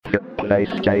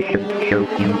PlayStation Show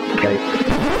UK.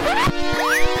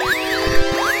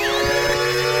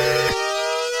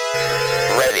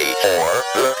 Ready for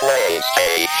the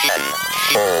PlayStation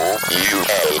Show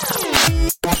UK.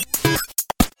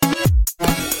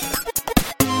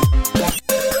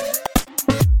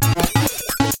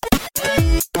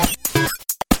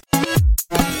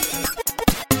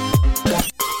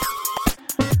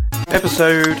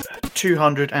 Episode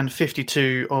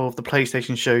 252 of the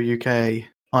PlayStation Show UK.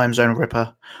 I'm Zonal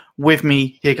Ripper. With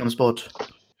me, here comes Bod.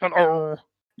 Hello.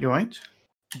 You alright?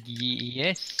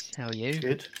 Yes. How are you?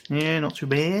 Good. Yeah, not too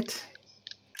bad.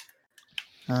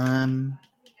 In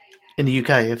the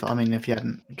UK, if you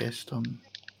hadn't guessed,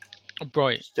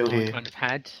 Right. still I here. kind of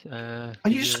had. Oh,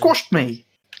 you squashed me!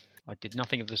 I did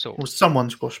nothing of the sort. Or someone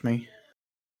squashed me.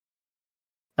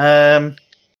 So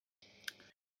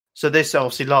this,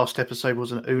 obviously, last episode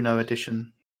was an Uno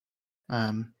edition.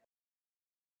 So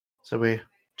we're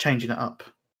changing it up.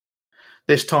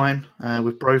 This time,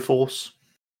 with Broforce.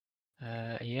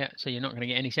 Yeah. So you're not going to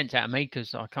get any sense out of me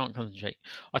because I can't concentrate.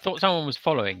 I thought someone was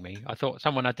following me. I thought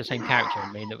someone had the same character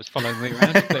in me that was following me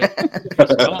around.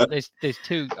 But it's not. There's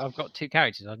two. I've got two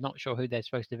characters. I'm not sure who they're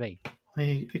supposed to be.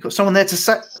 You've got someone there to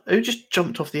set. Who just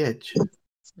jumped off the edge?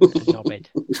 Knobhead.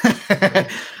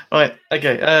 Right,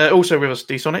 okay. Also with us,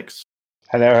 D-Sonics.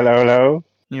 Hello.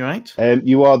 You right?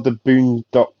 You are the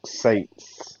Boondock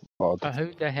Saints. Who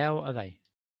the hell are they?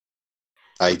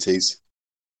 80s.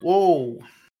 Whoa.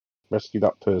 Rescue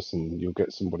that person, you'll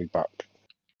get somebody back.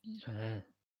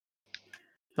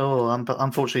 Oh,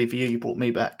 unfortunately for you, you brought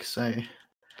me back. So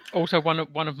Also, one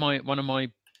of my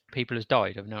people has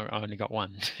died. I only got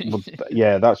one. Well,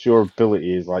 yeah, that's your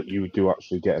ability. Is like you do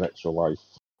actually get an extra life.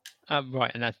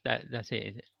 Right, and that's it,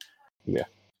 is it? Yeah.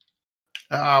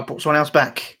 I brought someone else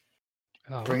back.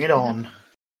 Oh, Bring it on.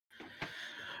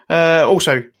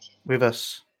 Also with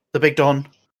us, the Big Don.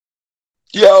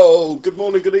 Yo, good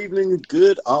morning, good evening, and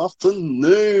good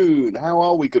afternoon. How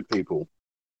are we, good people?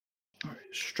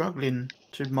 Struggling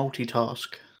to multitask.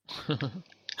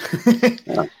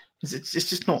 It's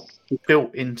just not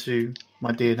built into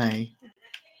my DNA.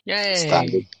 Yay!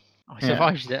 Standard. I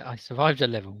survived that. I survived the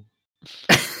level.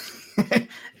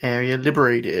 Area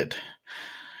liberated.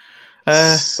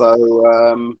 Obviously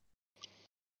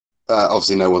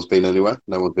no one's been anywhere.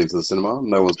 No one's been to the cinema.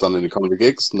 No one's done any comedy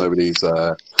gigs. Nobody's,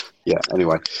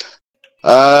 anyway.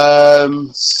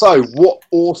 So what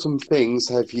awesome things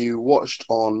have you watched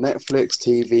on Netflix,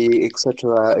 TV,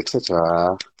 etc.,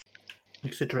 etc.?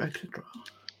 Etc.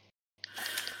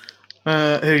 Who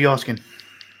are you asking?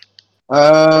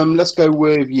 Let's go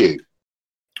with you.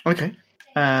 Okay.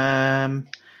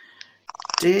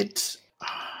 Did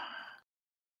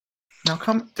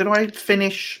I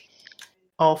finish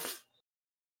off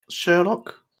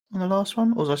Sherlock on the last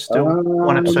one, or was I still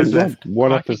one episode left?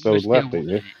 One I think episode we're left, still- didn't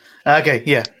you? Okay,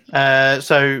 yeah.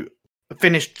 So I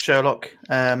finished Sherlock.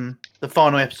 The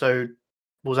final episode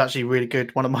was actually really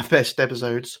good. One of my best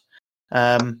episodes.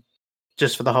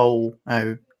 Just for the whole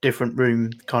different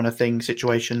room kind of thing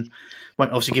situation.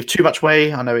 Won't obviously give too much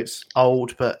away. I know it's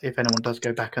old, but if anyone does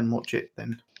go back and watch it,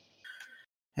 then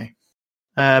hey.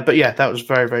 But yeah, that was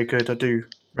very, very good. I do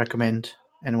recommend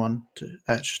anyone to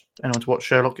watch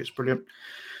Sherlock. It's brilliant.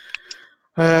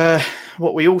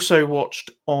 What we also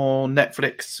watched on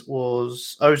Netflix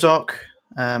was Ozark,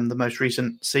 the most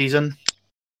recent season.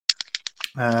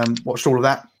 Watched all of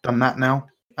that. Done that now.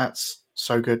 That's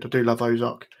so good. I do love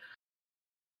Ozark.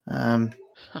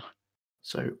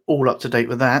 So all up to date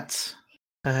with that.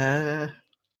 And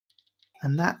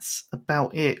that's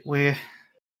about it. We're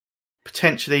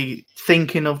potentially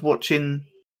thinking of watching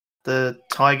the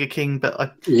Tiger King,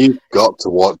 but You've got to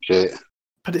watch it.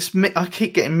 I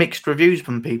keep getting mixed reviews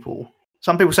from people.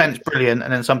 Some people saying it's brilliant,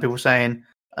 and then some people saying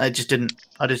I just didn't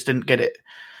get it.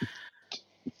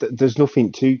 There's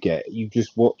nothing to get. You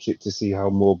just watch it to see how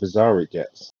more bizarre it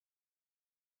gets.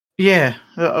 Yeah.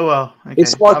 Oh well. Okay.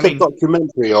 It's like a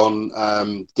documentary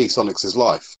on D-Sonics'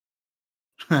 life.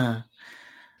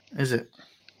 Is it?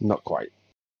 Not quite.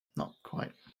 Not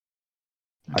quite.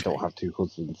 I don't have two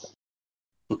husbands.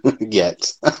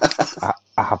 Yet. I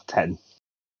have 10.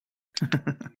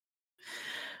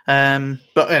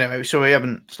 But anyway, so we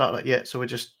haven't started that yet, so we're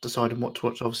just deciding what to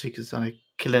watch, obviously, because I know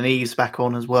Killing Eve's back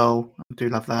on as well. I do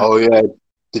love that. Oh yeah.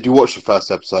 Did you watch the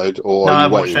first episode, or No, are I you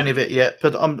haven't watched waiting? any of it yet,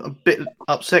 but I'm a bit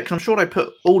upset because I'm sure they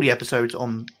put all the episodes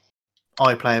on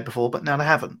iPlayer before, but now they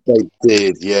haven't. They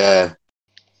did, yeah.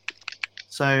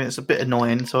 So it's a bit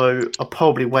annoying. So I'll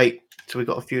probably wait till we've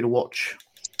got a few to watch.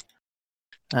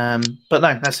 But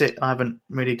no, that's it. I haven't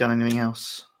really done anything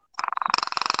else.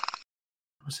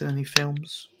 Was there any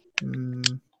films? No,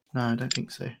 I don't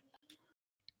think so.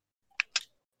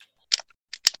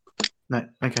 No.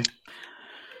 Okay.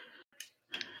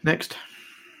 Next.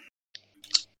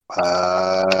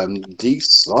 The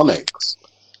Sonics.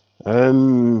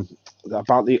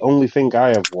 About the only thing I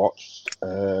have watched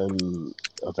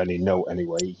of any note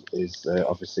anyway is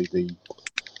obviously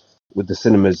with the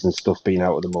cinemas and stuff being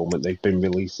out at the moment, they've been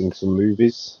releasing some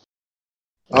movies.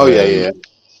 Oh yeah.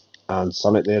 And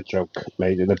Sonic the Hedgehog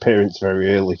made an appearance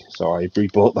very early, so I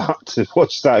rebought that to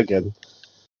watch that again.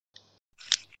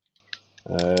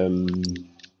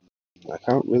 I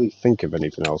can't really think of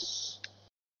anything else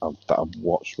that I've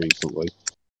watched recently.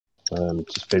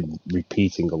 Just been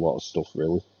repeating a lot of stuff,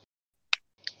 really.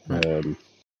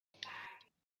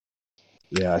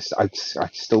 Yeah, I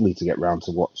still need to get round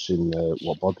to watching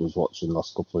what Bod was watching the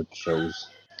last couple of shows.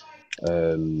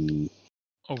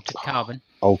 Altered Carbon.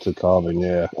 Altered Carbon,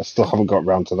 yeah. I still haven't got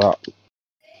round to that.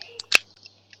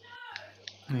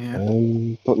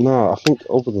 Yeah. But no, I think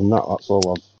other than that, that's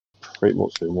all I've pretty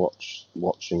much been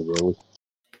watching, really.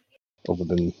 Other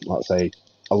than, let's say,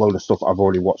 a load of stuff I've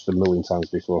already watched a million times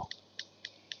before.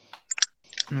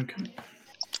 Okay.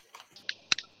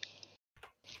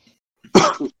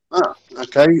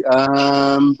 Okay.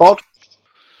 Bod.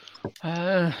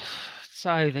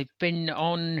 So they've been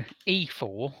on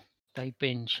E4. They've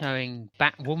been showing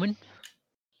Batwoman.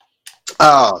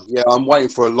 Yeah, I'm waiting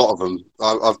for a lot of them.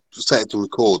 I've set it to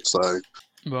record, so.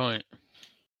 Right.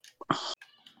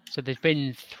 So there's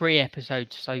been 3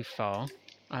 episodes so far.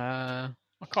 I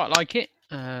quite like it.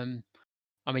 I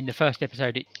mean, the first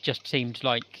episode, it just seemed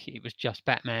like it was just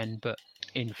Batman, but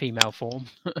in female form.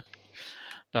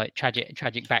 Like tragic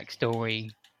backstory.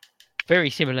 Very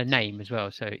similar name as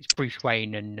well. So it's Bruce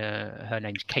Wayne, and her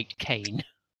name's Kate Kane.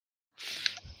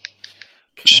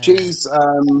 She's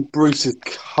Bruce's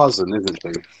cousin, isn't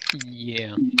she?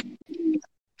 Yeah.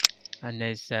 And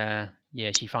there's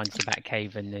she finds the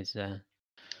Batcave, and there's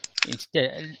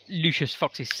instead Lucius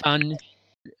Fox's son,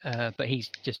 but he's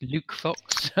just Luke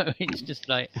Fox. So it's just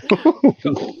like,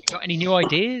 got any new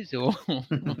ideas or?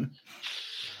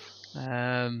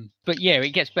 But yeah, it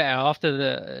gets better after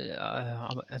the.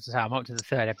 As I say, I'm up to the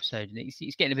 3rd episode, and it's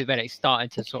getting a bit better. It's starting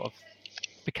to sort of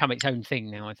become its own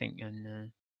thing now, I think, and.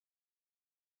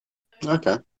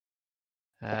 Okay.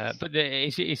 But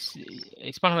it's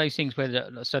one of those things where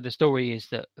the story is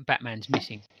that Batman's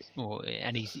missing,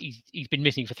 and he's been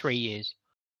missing for 3 years.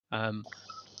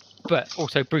 But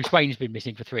also Bruce Wayne's been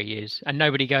missing for 3 years, and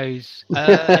nobody goes.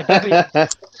 They've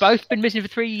both been missing for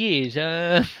 3 years.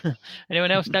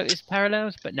 Anyone else notice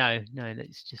parallels? But no,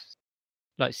 it's just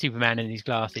like Superman and his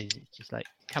glasses. It's just like,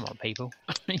 come on, people,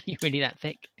 you really that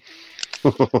thick?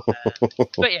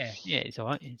 But yeah, it's all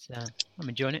right. I'm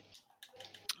enjoying it.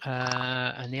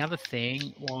 And the other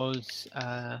thing was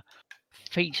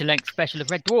feature-length special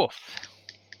of Red Dwarf.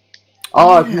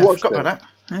 Oh, have you watched it? About that?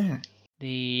 Yeah.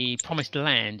 The Promised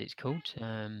Land, it's called.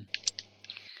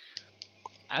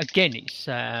 Again,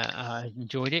 I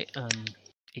enjoyed it.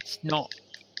 It's not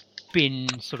been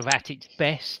sort of at its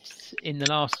best in the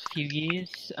last few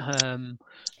years,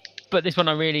 but this one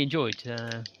I really enjoyed.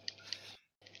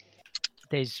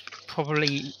 There's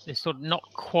sort of not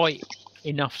quite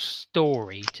enough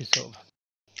story to sort of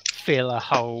fill a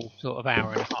whole sort of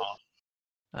hour and a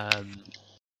half.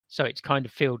 So it's kind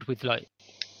of filled with like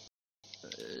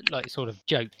sort of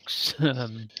jokes.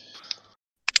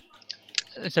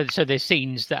 So there's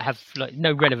scenes that have like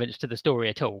no relevance to the story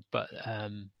at all, but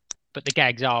the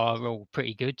gags are all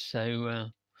pretty good, so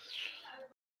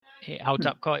it holds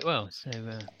up quite well. So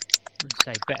I'd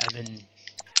say better than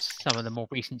some of the more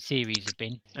recent series have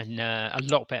been, and a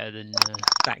lot better than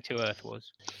Back to Earth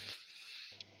was.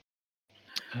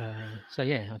 So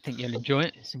yeah, I think you'll enjoy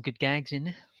it. There's some good gags in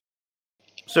there.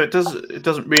 So it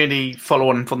doesn't really follow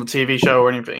on from the TV show or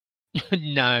anything.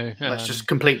 No, It's just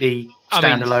completely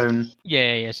standalone.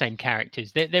 Yeah, same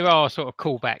characters. There are sort of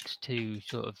callbacks to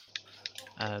sort of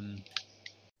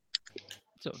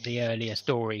the earlier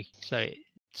story. So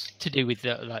it's to do with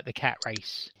the cat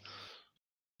race.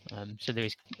 So there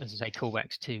is, as I say,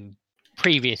 callbacks to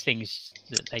previous things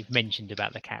that they've mentioned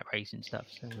about the cat race and stuff.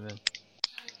 So,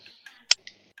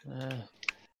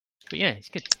 but yeah, it's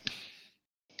good.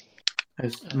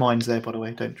 There's mine's there, by the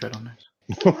way. Don't tread on those.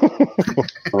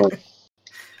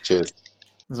 Cheers.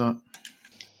 That's all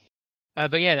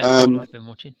right. But yeah, that's what I've been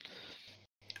watching.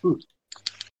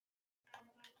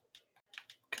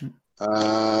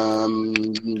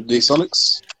 The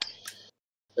Sonics.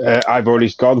 I've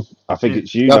already gone. I think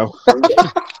it's you now. Hey,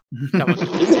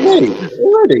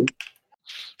 already.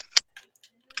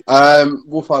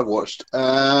 What I've watched.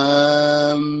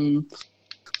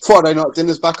 Friday Night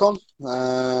Dinner's back on.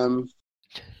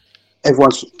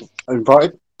 Everyone's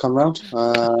invited. Come round.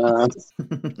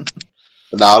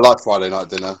 No, I like Friday night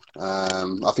dinner.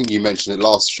 I think you mentioned it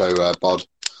last show, Bod.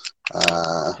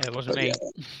 It wasn't but me. yeah.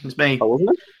 It's me. Oh,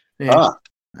 wasn't it? Yeah. Ah,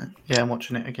 Yeah, I'm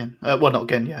watching it again. Well, not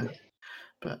again, yeah.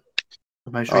 But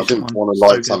the most I recent didn't one. want to So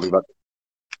like good. something that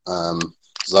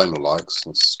Zonal likes.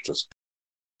 It's just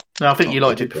No, I think not you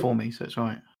liked it good. before me, so it's all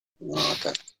right. Oh,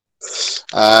 okay.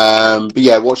 But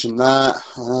yeah, watching that.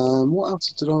 What else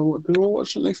did I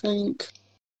watch anything?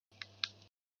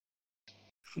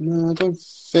 No, I don't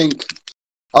think.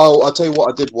 Oh, I'll tell you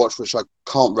what I did watch, which I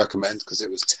can't recommend because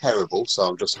it was terrible. So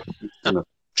I'm just gonna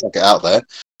check it out there.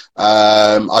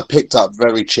 I picked up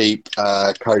very cheap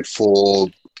Code for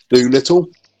Doolittle,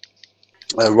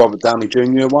 Robert Downey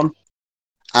Jr. one,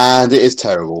 and it is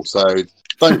terrible. So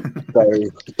don't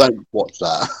don't watch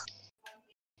that.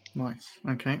 Nice.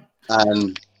 Okay.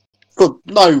 And for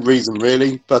no reason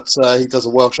really, but he does a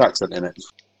Welsh accent in it.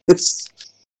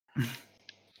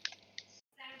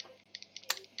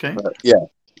 Okay. But yeah,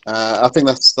 I think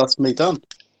that's me done.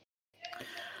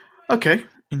 Okay.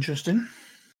 Interesting.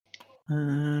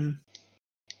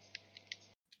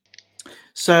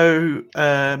 So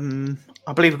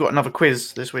I believe we've got another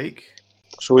quiz this week.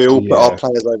 Shall we all put our Yeah.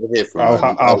 players over here for a I'll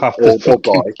moment? have to or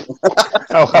fucking- bye.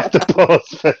 I'll have to pause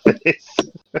for this.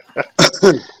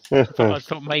 I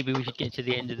thought maybe we should get to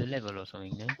the end of the level or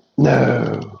something. No,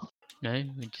 No. no,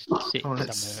 we just sit Oh, somewhere and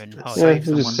let's hide. Yeah, save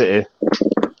we'll someone. just sit here.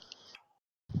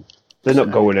 They're not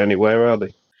So- going anywhere, are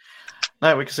they?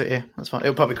 No, we can sit here. That's fine.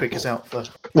 It'll probably quick us out for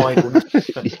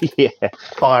idleness. But Yeah.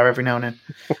 fire every now and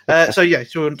then. So yeah,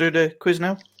 so we'll do the quiz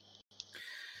now.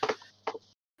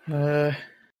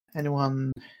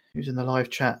 Anyone who's in the live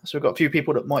chat? So we've got a few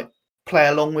people that might play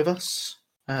along with us.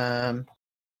 But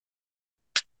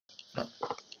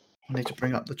I need to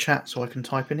bring up the chat so I can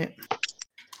type in it.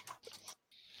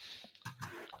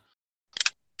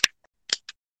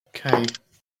 Okay,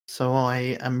 so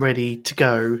I am ready to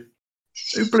go.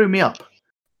 Who blew me up?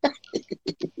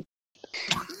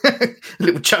 A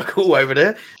little chuckle over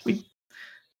there.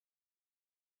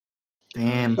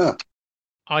 Damn. Huh.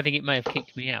 I think it may have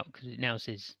kicked me out because it now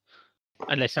says,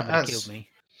 unless somebody That's- killed me.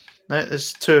 No,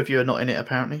 there's two of you are not in it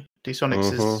apparently.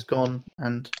 D-Sonics is gone,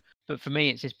 and But for me,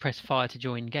 it says press fire to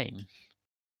join game.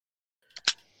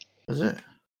 is it?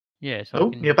 Yeah, so Oh,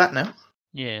 I can, you're back now.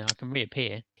 yeah, I can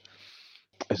reappear.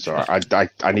 It's alright.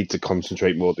 I need to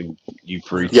concentrate more than you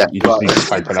three. Yeah, You just right. need to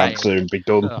type an Fail. answer and be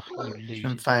done. Ugh, you And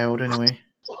losers. failed anyway.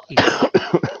 Idiot.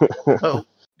 Oh,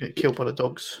 get killed by the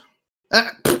dogs.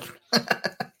 Ah!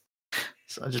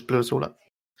 So I just blew us all up.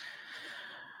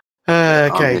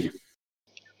 Okay.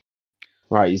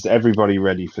 Right, is everybody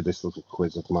ready for this little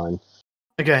quiz of mine?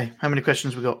 Okay. How many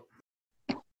questions we got?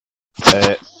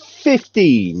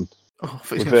 15 Oh, I thought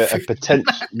it was with gonna a be 50.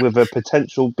 with a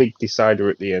potential big decider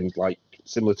at the end, like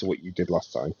similar to what you did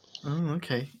last time. Oh,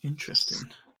 okay. Interesting.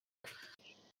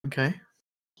 Okay.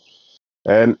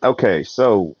 Okay,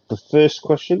 so the first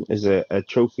question is a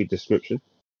trophy description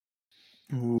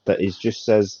Ooh. that just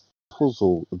says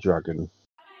puzzle dragon.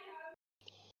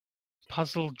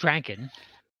 Puzzle dragon.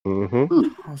 Mm-hmm.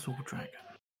 Puzzle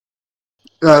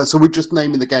Dragon. So we're just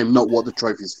naming the game, not what the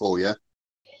trophy's for, yeah?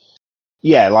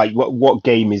 Yeah, like what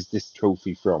game is this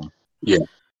trophy from? Yeah.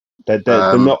 They're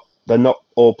not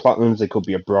all platinums. They could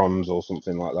be a bronze or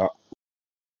something like that.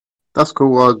 That's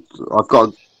cool. I've got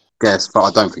a guess, but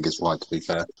I don't think it's right, to be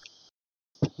fair.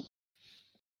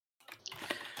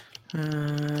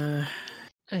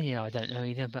 Yeah, I don't know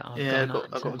either, but I've Yeah, got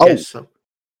I've got an a Oh. guess. So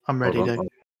I'm ready Hold on. though.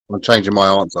 I'm changing my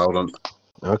answer. Hold on.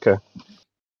 Okay.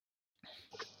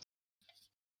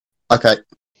 Okay.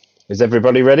 Is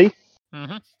everybody ready?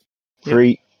 Mm-hmm.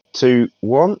 3, 2,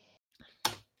 1.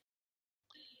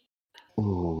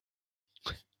 Ooh.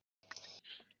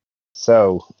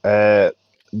 So, the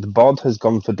bod has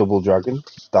gone for Double Dragon.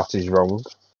 That is wrong.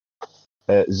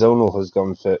 Zonal has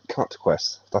gone for Cat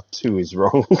Quest. That too is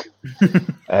wrong.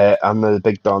 And the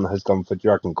Big Don has gone for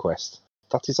Dragon Quest.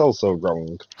 That is also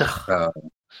wrong.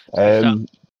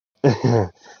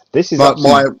 This is But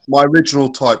actually... my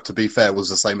original type, to be fair, was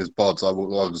the same as Bod's. I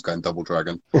was going Double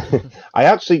Dragon.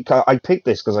 I picked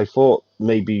this because I thought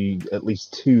maybe at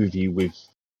least two of you with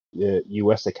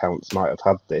US accounts might have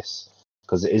had this,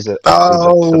 because it is a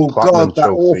Oh, platinum God, that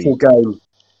trophy. awful game.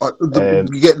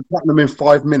 You get the platinum in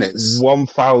 5 minutes.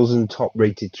 1,000 top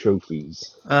rated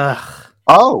trophies. Ugh.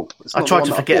 Oh. it's I not the tried one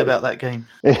to that I forget thought. about that game.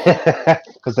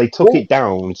 Because they took it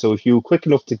down, so if you were quick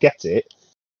enough to get it,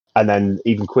 and then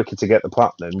even quicker to get the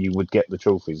platinum, you would get the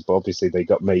trophies. But obviously they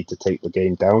got made to take the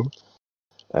game down.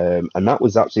 And that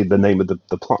was actually the name of the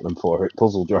platinum for it,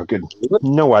 Puzzle Dragon.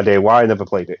 No idea why, I never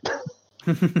played it.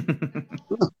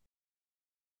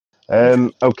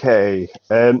 Okay.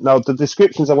 Now the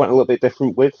descriptions I went a little bit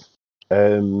different with.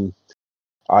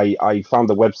 I found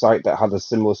a website that had a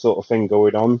similar sort of thing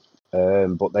going on,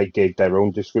 but they gave their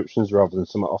own descriptions rather than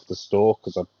some off the store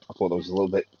because I thought that was a little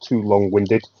bit too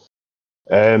long-winded.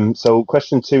 So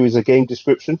question 2 is a game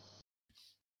description.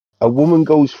 A woman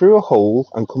goes through a hole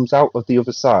and comes out of the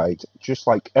other side, just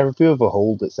like every other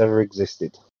hole that's ever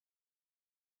existed.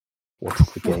 What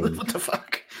is the game? What the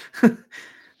fuck?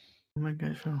 Woman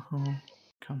goes for a hole,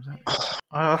 comes out.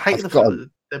 I hate I've the got fact that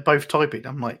they're both typing.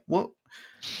 I'm like, what?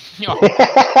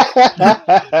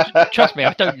 Trust me,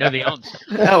 I don't know the answer.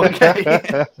 Oh,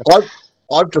 okay.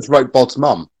 I've just wrote Bod's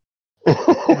mum.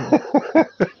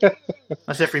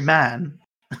 That's every man.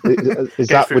 Is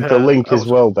that through with the her link as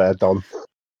hole. well there, Don?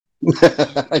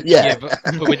 Yeah.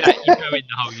 But with that, you go in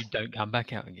the hole, you don't come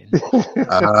back out again. Do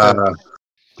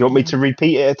you want me to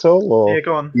repeat it at all? Or? Yeah,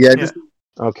 go on. Yeah, just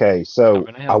Okay, so Not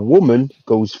gonna help. a woman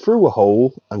goes through a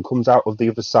hole and comes out of the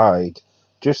other side,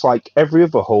 just like every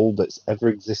other hole that's ever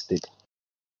existed.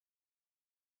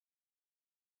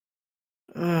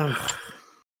 Ugh.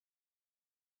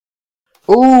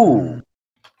 Ooh.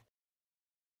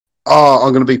 Oh,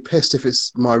 I'm going to be pissed if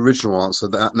it's my original answer.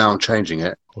 That now I'm changing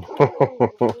it.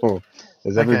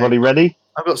 Is everybody ready?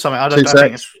 I've got something. I Two don't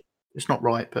think secs. it's not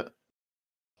right, but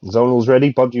Zonal's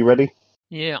ready. Bod, you ready?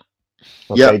 Yeah.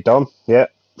 Okay, Yep. Don. Yeah.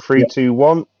 3, 2,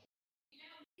 1.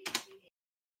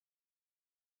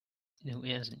 No,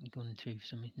 it hasn't gone to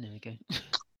something. There we go.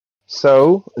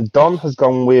 So Don has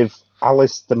gone with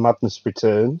Alice the Madness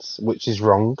Returns, which is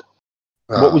wrong.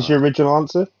 What was your original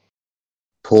answer?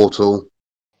 Portal?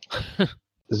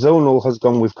 Zonal has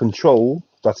gone with Control.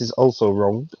 That is also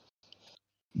wrong.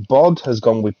 Bod has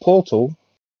gone with Portal,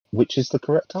 which is the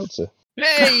correct answer.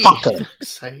 Hey! Fucker.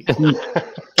 say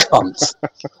Cunt.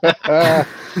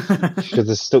 Should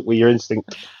have stuck with your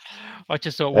instinct. I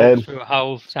just thought walk through a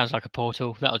hole sounds like a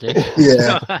portal. That'll do.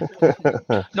 Yeah.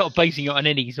 Not basing it on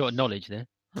any sort of knowledge there.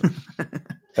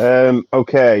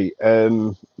 Okay.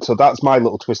 So that's my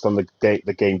little twist on the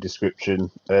game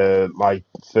description. My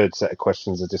third set of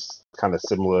questions are just kind of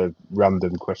similar,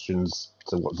 random questions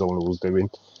to what Zonal was doing.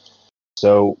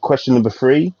 So, question number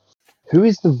 3: who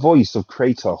is the voice of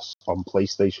Kratos on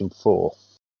PlayStation 4?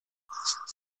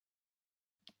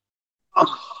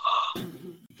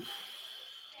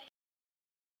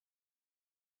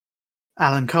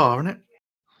 Alan Carr, isn't it?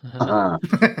 Ah.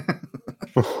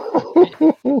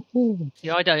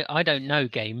 Yeah, I don't know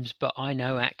games, but I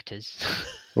know actors.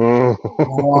 Oh.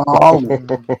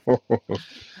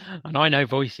 And I know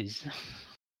voices.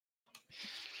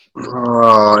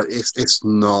 It's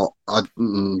not.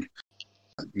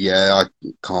 Yeah, I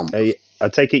can't. Hey, I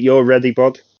take it you're ready,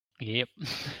 Bod. Yep.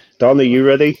 Don, are you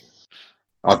ready?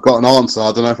 I've got an answer.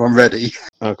 I don't know if I'm ready.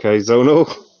 Okay, Zonal.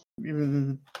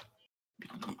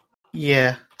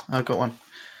 Yeah, I've got one.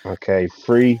 Okay,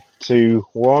 3, 2,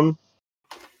 1.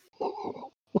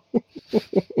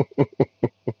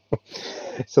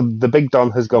 So the big Don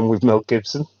has gone with Mel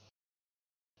Gibson.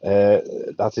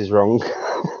 That is wrong.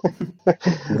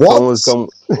 What?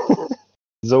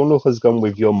 Zonal has gone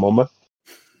with your mama.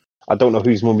 I don't know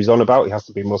whose mum he's on about. He has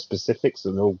to be more specific,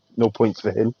 so no points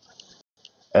for him.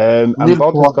 And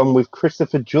Bod has gone with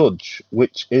Christopher Judge,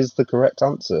 which is the correct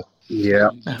answer.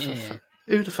 Yeah. Yeah.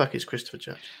 Who the fuck is Christopher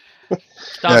Judge?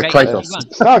 Stargate Kratos.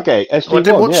 SG-1. Stargate, I SG1,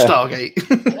 didn't watch yeah.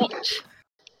 Stargate. What?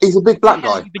 He's a big black What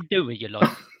guy. have you been doing with your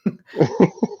life?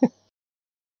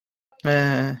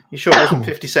 You sure it wasn't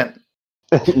 50 Cent?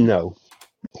 No,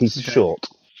 he's Okay. short.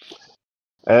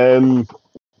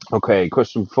 Okay,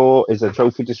 question 4 is a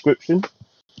trophy description.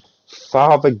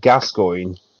 Father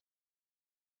Gascoigne.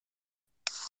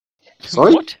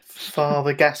 Sorry? What?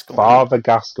 Father Gascoigne. Father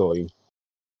Gascoigne.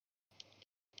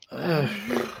 Ugh.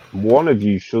 One of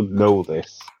you should know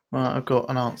this. Right, I've got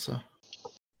an answer.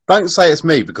 Don't say it's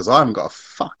me because I haven't got a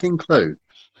fucking clue.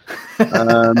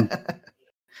 I've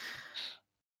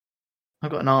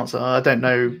got an answer. I don't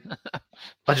know.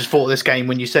 I just thought of this game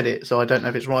when you said it, so I don't know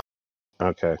if it's right.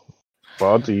 Okay.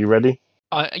 Bod, are you ready?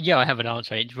 Yeah, I have an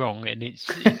answer. It's wrong, and it's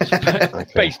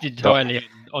based entirely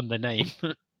on the name.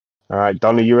 All right,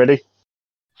 Don, are you ready?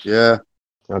 Yeah.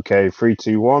 Okay, 3,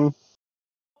 2, 1.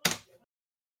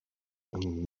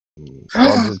 Bod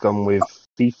has gone with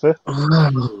FIFA.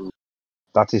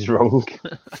 That is wrong.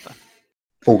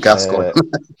 Paul Gascoigne.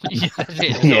 Yeah, that's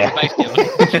it. That's Yeah. all I based it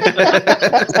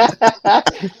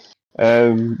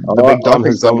on. The big Don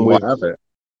has gone with Have it.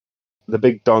 the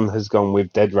big Don has gone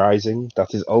with Dead Rising.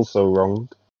 That is also wrong.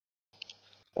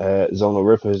 Zonal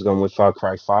Ripper has gone with Far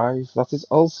Cry 5. That is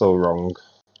also wrong.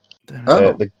 Damn it.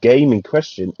 Oh. The game in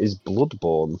question is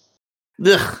Bloodborne.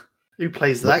 Ugh. Who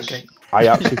plays that Which game? I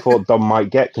actually thought Don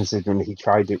might get, considering he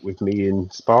tried it with me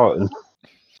in Spartan.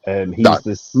 No,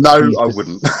 I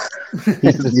wouldn't.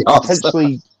 He's The answer.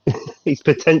 he's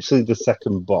potentially the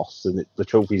second boss, and the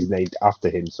trophy's named after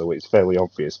him, so it's fairly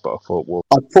obvious. But I thought, well,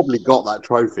 I've probably got that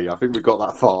trophy. I think we got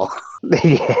that far.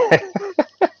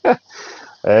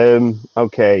 yeah.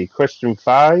 Okay, question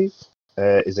 5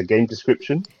 is a game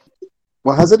description.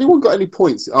 Well, has anyone got any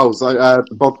points? Oh, so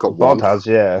Bob got one. Bod has,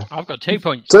 yeah. I've got 2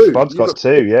 points. Two. Bod's You got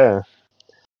 2, yeah.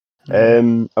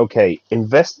 Mm. Okay,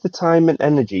 invest the time and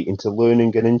energy into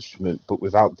learning an instrument, but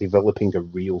without developing a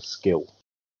real skill.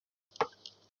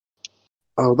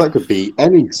 Oh, that could be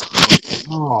any.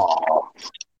 Oh.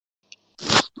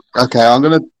 Okay, I'm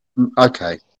gonna.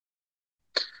 Okay.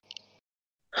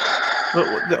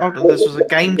 This was a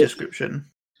game description.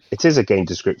 It is a game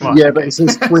description. Right. Yeah, but it's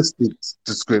his twisted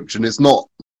description. It's not.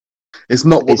 It's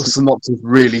not what the synopsis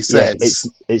really Yeah, says.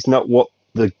 it's not what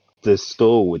the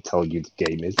store would tell you the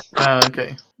game is. Oh,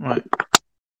 okay. Right.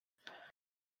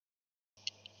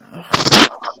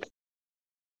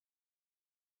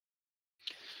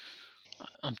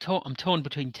 I'm torn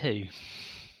between 2.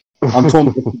 I'm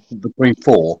torn between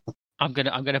 4. I'm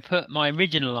gonna put my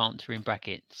original answer in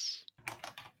brackets,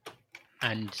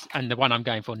 and the one I'm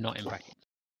going for not in brackets.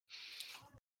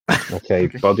 Okay,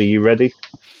 Bod, are you ready?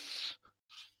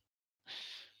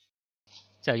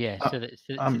 So yeah, so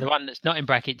the one that's not in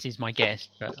brackets is my guess,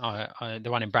 but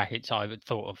the one in brackets I would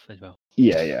thought of as well.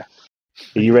 Yeah.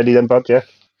 Are you ready then, Bod? Yeah.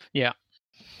 Yeah.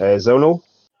 Zonal?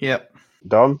 Yep.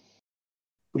 Don?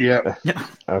 Yeah.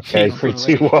 Okay, Yeah, 3,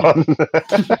 2,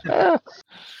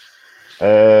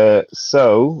 1.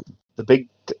 So the big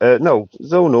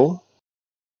Zonal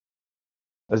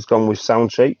has gone with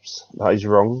sound shapes. That is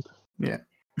wrong. Yeah.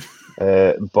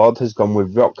 Bod has gone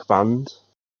with rock band.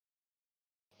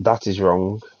 That is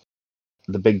wrong.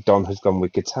 The big Don has gone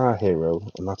with Guitar Hero,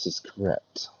 and that is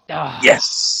correct. Ah,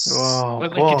 Yes. Oh, I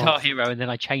went with Guitar Hero, and then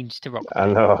I changed to Rock I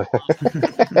Band. know.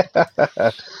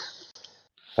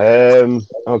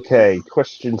 Okay,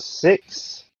 question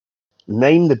 6.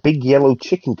 Name the big yellow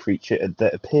chicken creature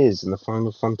that appears in the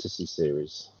Final Fantasy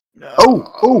series.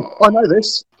 Oh, I know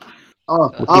this.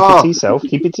 Well, keep it to yourself.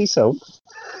 Keep it to yourself.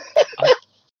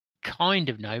 Kind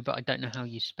of know, but I don't know how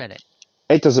you spell it.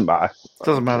 It doesn't matter.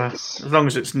 Doesn't matter as long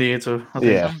as it's near to. I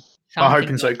think. Yeah. I'm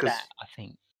hoping so, like 'cause- that, I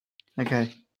think.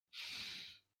 Okay.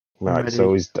 Right, ready,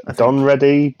 so is I Don think.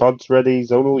 ready? Bod's ready?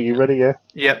 Zonal, you ready? Yeah.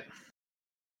 Yep.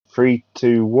 3,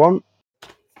 2, 1.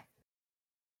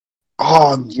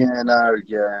 Oh,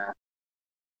 yeah.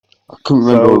 I couldn't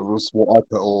remember So- if it was what I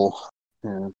put or.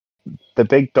 Yeah. The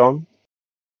big Don,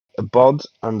 Bod,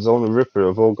 and Zonal Ripper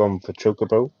have all gone for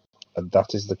Chocobo, and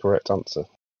that is the correct answer.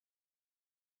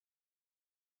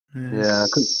 Yeah, I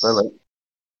couldn't spell it.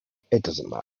 It doesn't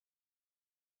matter.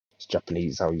 It's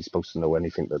Japanese. How are you supposed to know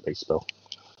anything that they spell?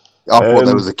 I thought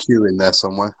there was a Q in there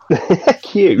somewhere.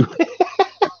 Q.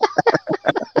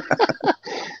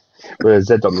 With a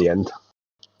Z on the end.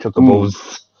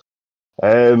 Chocobos.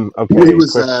 Okay.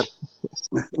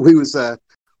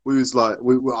 We was like,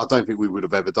 I don't think we would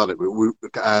have ever done it. But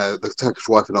the Turkish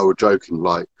wife and I were joking,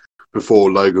 like,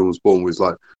 before Logan was born, we was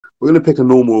like, we're going to pick a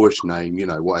normal-ish name,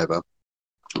 whatever.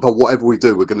 But whatever we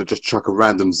do, we're going to just chuck a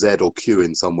random Z or Q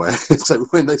in somewhere. So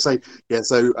when they say,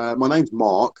 my name's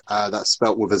Mark, that's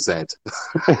spelt with a Z.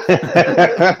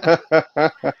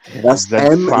 That's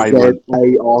Zed silent.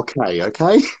 M-Z-A-R-K,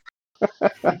 okay?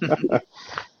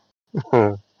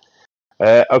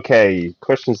 Okay,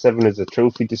 question 7 is a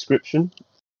trophy description.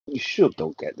 You should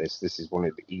don't get this. This is one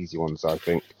of the easy ones, I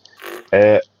think.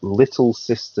 Little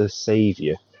Sister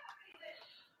Savior.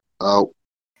 Oh,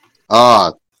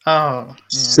 yeah.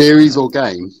 series or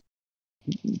game?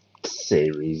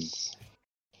 Series.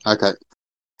 Okay.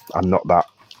 I'm not that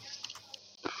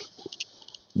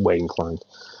way inclined.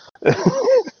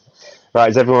 Right,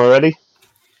 is everyone ready?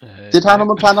 Did Hannah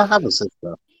Montana have a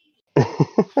sister?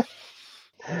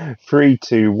 3,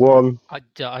 2, 1.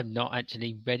 I'm not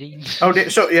actually ready. Oh,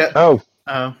 yeah. Oh,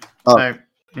 Oh. Oh. No.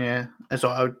 Yeah. That's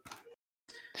what I would.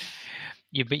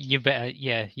 You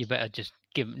better just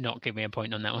not give me a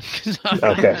point on that one. 'Cause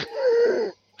okay.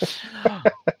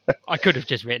 I could have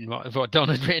just written what Don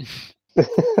had written.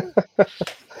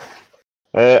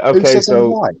 Who Okay, says I'm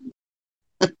so right?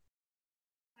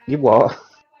 you what?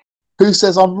 Who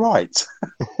says I'm right?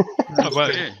 Oh,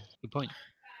 well, yeah, good point.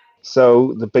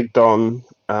 So the Big Don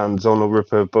and Zonal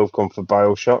Ripper have both gone for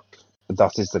Bioshock.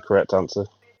 That is the correct answer.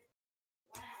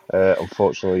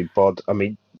 Unfortunately, Bod,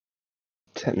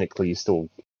 technically you're still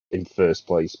in first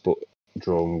place, but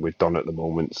drawing with Don at the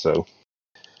moment, so.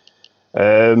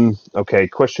 Okay,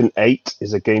 question 8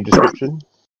 is a game description.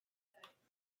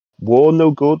 War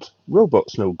no good,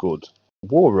 robots no good.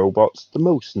 War robots the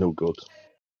most no good.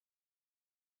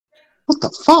 What the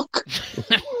fuck?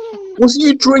 Was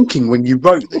you drinking when you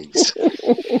wrote these?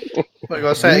 What, you got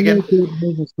to say it again?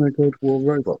 Robots no good. War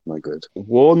robots no good.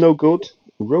 War no good,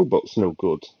 robots no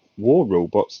good. War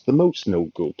robots the most no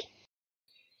good.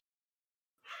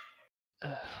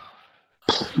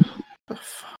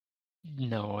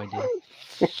 No idea.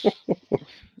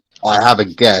 I have a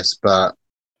guess, but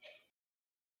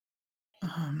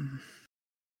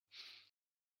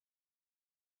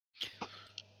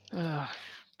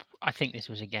I think this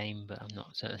was a game, but I'm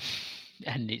not certain.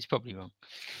 And it's probably wrong.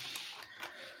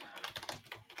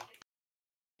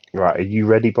 Right, are you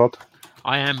ready, Bod?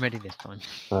 I am ready this time.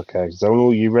 Okay,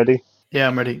 Zonal, you ready? Yeah,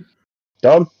 I'm ready.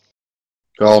 Done?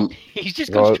 go on. He's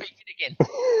just Right. gone straight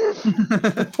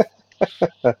in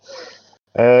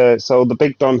again. So the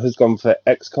Big Don has gone for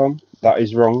XCOM. That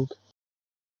is wrong.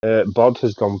 Bod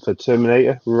has gone for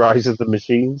Terminator, Rise of the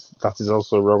Machines. That is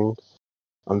also wrong.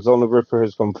 And Zona Ripper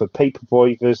has gone for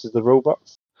Paperboy versus the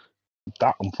Robots.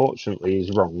 That, unfortunately, is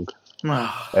wrong.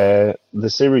 The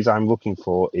series I'm looking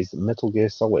for is Metal Gear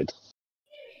Solid.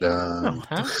 Oh,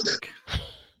 Huh?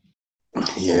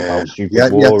 Yeah. About stupid Yeah,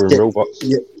 you have war to and get- robots.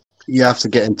 You have to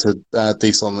get into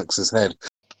D-Sonic's head.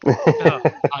 Oh,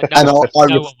 And no I one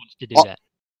wants to do that.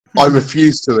 I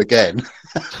refuse to again.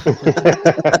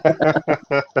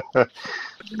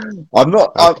 I'm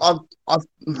not.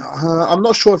 I'm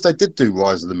not sure if they did do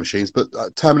Rise of the Machines, but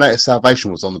Terminator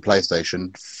Salvation was on the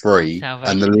PlayStation 3,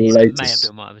 and the Salvation, yeah, may have latest.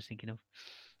 been what I was thinking of.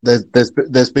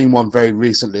 There's been one very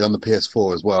recently on the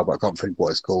PS4 as well, but I can't think what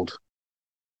it's called.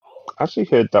 I actually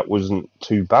heard that wasn't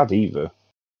too bad either,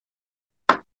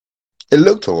 It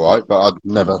looked alright, but I'd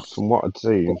never from what I'd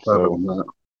seen. got further So, on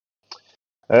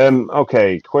that.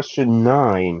 okay, question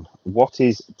 9. What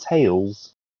is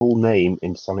Tails' full name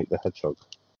in Sonic the Hedgehog?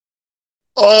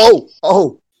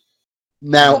 Oh!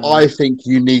 Now I think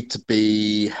you need to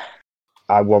be.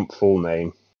 I want full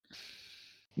name.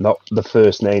 Not the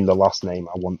first name, the last name.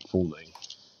 I want full name.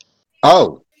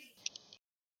 Oh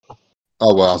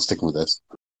well, I'm sticking with this.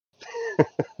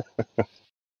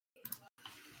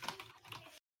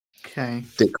 Okay.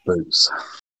 Dick Boots.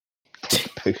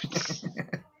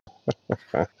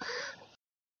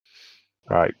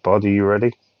 Right, Bod, are you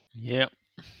ready? Yeah.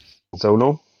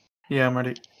 Zonal? Yeah, I'm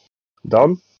ready.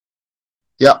 Don?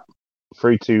 Yeah.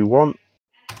 3, 2, 1.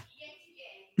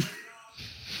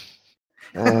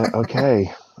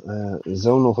 Okay.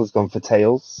 Zonal has gone for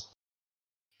Tails.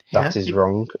 That is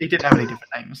wrong. He didn't have any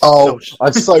different names. Oh,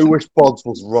 I so wish Bods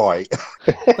was right.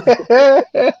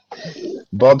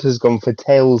 Bod has gone for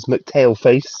Tails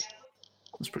McTailface.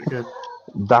 That's pretty good.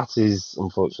 That is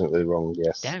unfortunately wrong,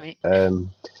 yes. Damn it.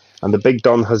 And the Big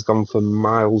Don has gone for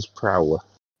Miles Prowler,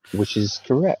 which is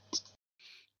correct.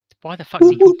 Why the fuck is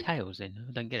he called Tails then?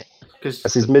 I don't get it.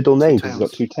 That's his middle name, two because he's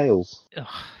got 2 tails. Ugh.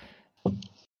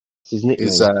 It's his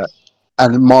nickname.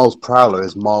 And Miles Prowler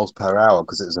is miles per hour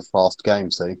because it's a fast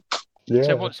game. See, Yeah.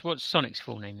 So what's Sonic's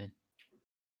full name then?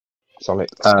 Sonic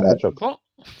the Hedgehog. What?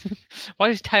 Why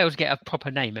does Tails get a proper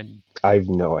name? And I have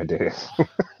no idea.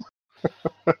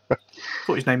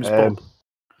 Thought his name was Bob.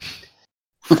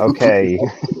 Okay.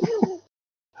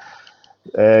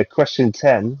 Question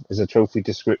 10 is a trophy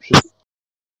description.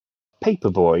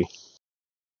 Paperboy.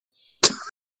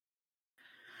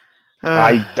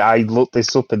 I looked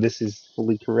this up and this is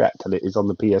fully correct and it is on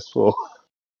the PS4.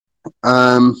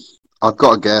 I've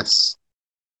got a guess,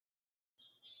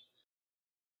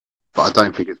 but I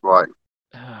don't think it's right.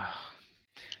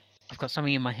 I've got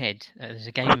something in my head. There's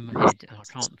a game in my head, and I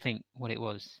can't think what it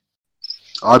was.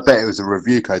 I bet it was a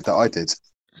review code that I did.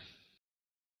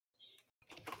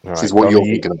 Right, This is what Don, you're are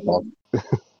you- thinking of, Bob.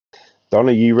 Don,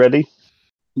 are you ready?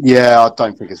 Yeah, I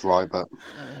don't think it's right, but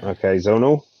Okay,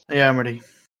 Zonal. Yeah, I'm ready.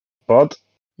 Bod.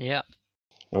 Yeah.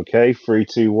 Okay, 3,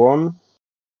 2, 1.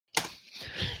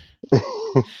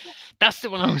 That's the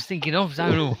one I was thinking of,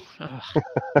 Zonal.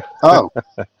 oh,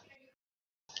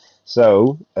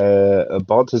 So,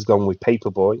 Bod has gone with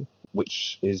Paperboy,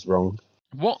 which is wrong.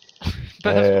 What?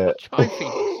 But that's what Trophy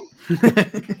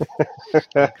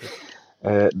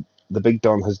was. The Big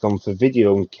Don has gone for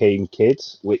Video Game Kid,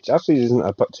 which actually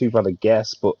isn't too bad a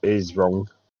guess, but is wrong.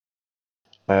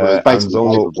 well, it's basically and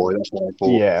Zonal, Paperboy. That's what I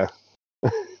thought. yeah.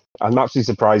 I'm actually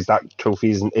surprised that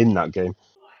trophy isn't in that game.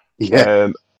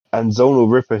 Yeah. And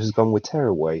Zonal Ripper has gone with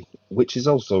Tearaway, which is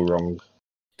also wrong.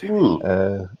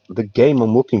 The game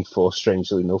I'm looking for,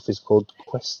 strangely enough, is called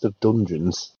Quest of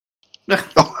Dungeons. Yeah,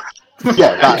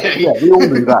 we all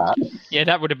knew that. Yeah,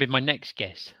 that would have been my next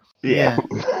guess. Yeah.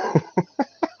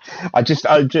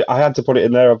 I had to put it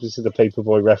in there. Obviously, the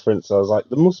Paperboy reference. I was like,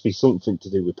 there must be something to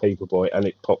do with Paperboy, and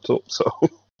it popped up. So,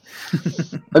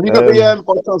 Have you got the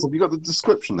by chance? Have you got the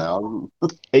description now?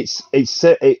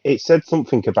 it said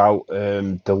something about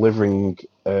delivering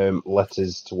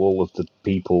letters to all of the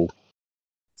people.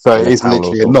 So in it a is town or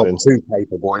literally a nod something. to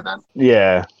Paperboy then.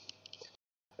 Yeah.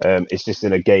 It's just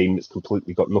in a game that's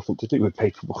completely got nothing to do with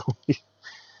Paperboy.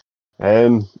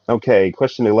 Okay,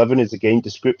 question 11 is a game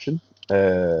description.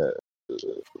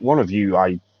 One of you,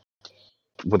 I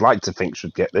would like to think,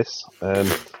 should get this.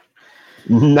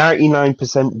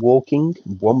 99% walking,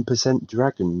 1%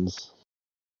 dragons.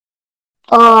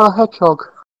 Hedgehog.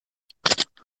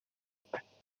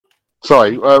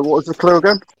 Sorry, what was the clue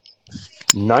again?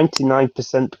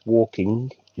 99%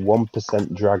 walking,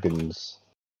 1% dragons.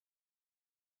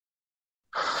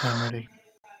 I'm ready.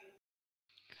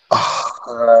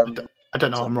 Um, I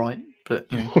don't know. I'm right, but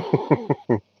you know.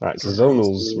 Right, so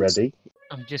Zonal's ready.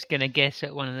 I'm just gonna guess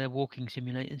at one of the walking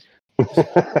simulators.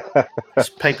 It's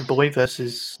Paperboy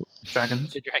versus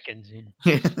dragons. The dragons in.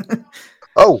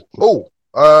 hold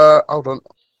on.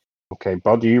 Okay,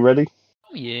 Bod, are you ready?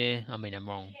 Yeah, I mean I'm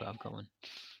wrong, but I've got one.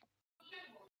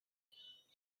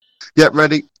 Yep,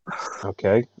 ready.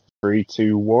 Okay, 3,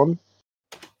 2, 1.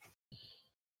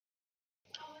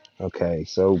 Okay,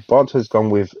 so Bod has gone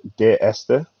with Dear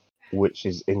Esther, which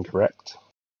is incorrect.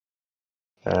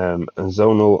 And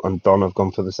Zonal and Don have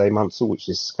gone for the same answer, which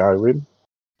is Skyrim,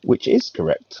 which is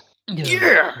correct.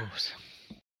 Yeah!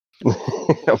 Of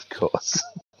course. Of course.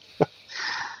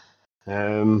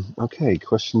 Okay,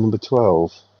 question number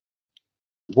 12.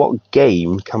 What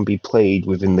game can be played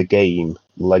within the game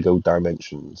Lego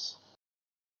Dimensions?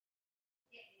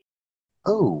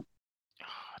 Oh,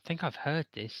 I think I've heard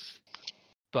this,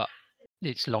 but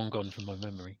it's long gone from my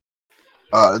memory.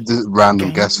 random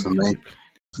Game guess for me.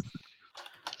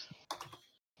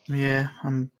 Yeah,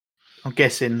 I'm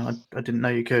guessing. I didn't know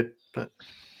you could, but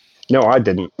No, I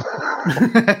didn't.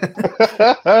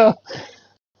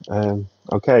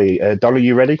 Okay, Don, are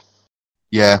you ready?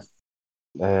 Yeah.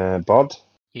 Bod?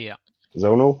 Yeah.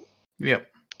 Zonal? yep.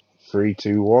 3,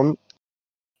 2, 1.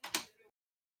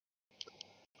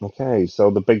 Okay,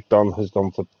 so the Big Don has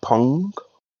gone for Pong,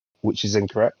 which is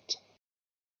incorrect.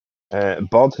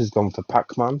 Bod has gone for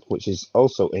Pac-Man, which is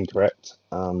also incorrect.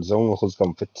 And Zonal has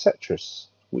gone for Tetris,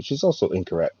 which is also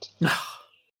incorrect.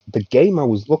 The game I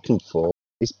was looking for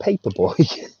is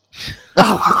Paperboy.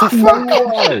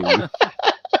 Oh,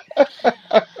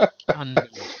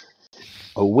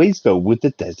 Always go with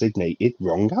the designated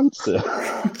wrong answer.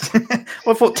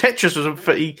 I thought Tetris was a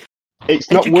pretty.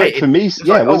 It's not worked for me. It's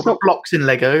Yeah, like well, all it's the not. blocks in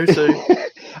Lego. So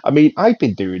I mean, I've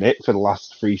been doing it for the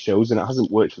last 3 shows, and it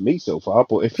hasn't worked for me so far.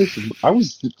 But if I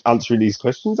was answering these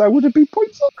questions, I would have been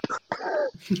points up.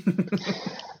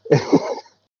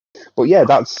 But yeah,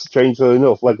 that's strangely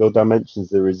enough. Lego Dimensions,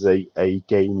 there is a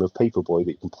game of Paperboy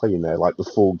that you can play in there, like the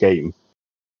full game.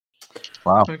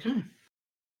 Wow. okay.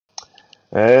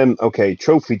 Okay,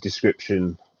 trophy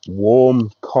description: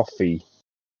 warm coffee.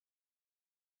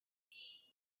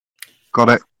 Got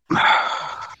it.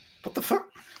 What the fuck?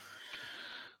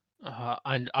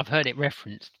 And I've heard it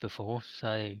referenced before,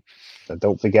 so And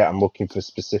don't forget, I'm looking for a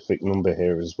specific number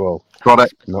here as well. Got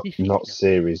it. Not specific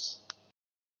series.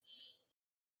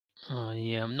 number. Oh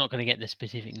yeah, I'm not going to get the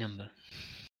specific number.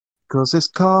 Because it's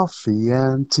coffee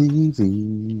and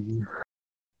TV.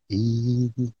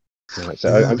 Right,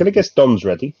 so I'm going to guess Don's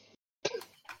ready.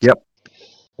 Yep.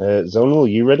 Zonal, are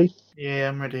you ready? Yeah,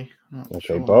 I'm ready. Not Okay,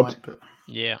 sure I'm Bod? right, but...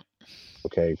 Yeah.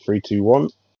 Okay, 3, 2, 1.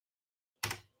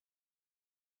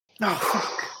 Oh,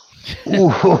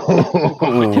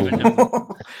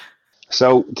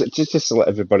 So, just to let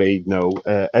everybody know,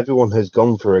 everyone has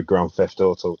gone for a Grand Theft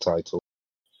Auto title.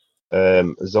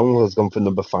 Zonal has gone for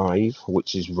number 5,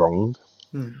 which is wrong.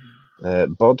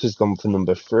 Bod has gone for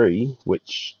number 3,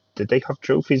 which... Did they have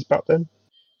trophies back then?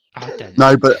 I don't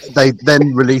know. No, but they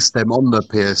then released them on the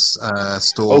PS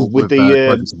store. Oh, with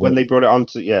the when they brought it on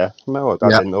to... Yeah, no, I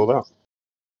Yeah. didn't know that.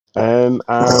 And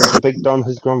the Big Don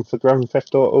has gone for Grand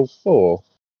Theft Auto 4,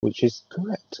 which is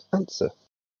correct answer.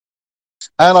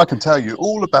 And I can tell you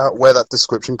all about where that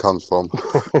description comes from.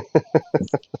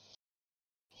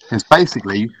 It's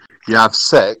basically you have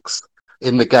sex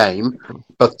in the game,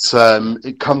 but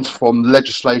it comes from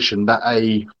legislation that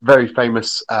a very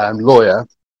famous lawyer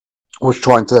was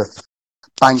trying to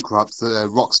bankrupt the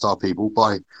Rockstar people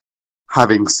by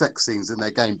having sex scenes in their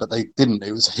game, but they didn't.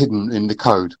 It was hidden in the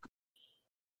code.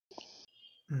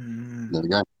 There we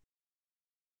go.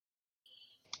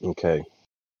 Okay.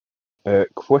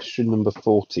 Question number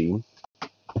 14.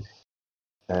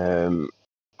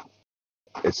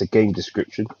 It's a game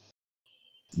description.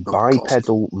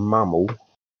 Bipedal mammal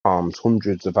harms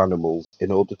hundreds of animals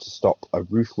in order to stop a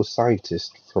ruthless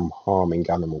scientist from harming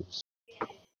animals.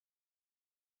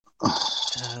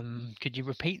 Could you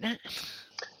repeat that?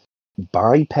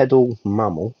 Bipedal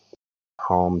mammal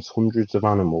harms hundreds of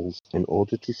animals in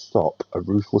order to stop a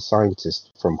ruthless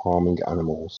scientist from harming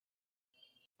animals.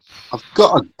 I've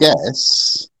got a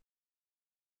guess,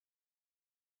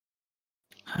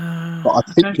 but I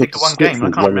I think don't your think of one game. I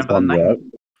description's can't well remember the done,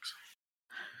 name.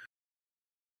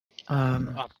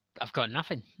 right? I've got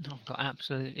nothing. I've got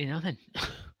absolutely nothing.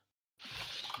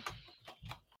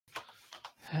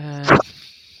 I've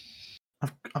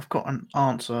got an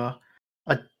answer.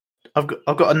 I've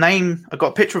got a name. I've got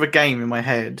a picture of a game in my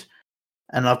head,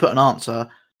 and I put an answer,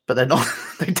 but they're not.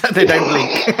 they don't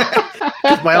link.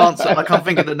 'Cause my answer, I can't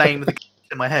think of the name of the game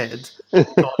in my head, so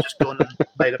I've just gone and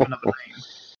made up another name.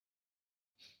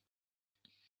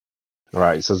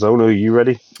 Right, so Zono, are you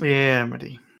ready? Yeah, I'm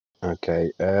ready.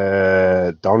 Okay.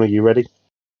 Don, are you ready?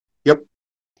 Yep.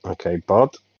 Okay,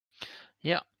 Bod.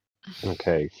 Yeah.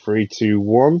 Okay, 3, 2,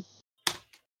 1.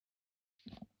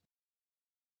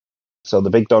 So the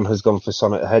big Don has gone for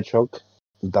Sonic the Hedgehog.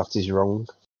 That is wrong.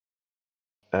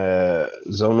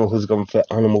 Zonal has gone for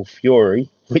Animal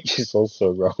Fury, which is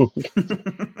also wrong.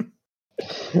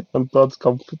 And Bod's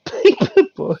gone for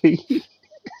Paperboy,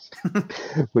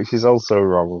 which is also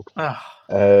wrong.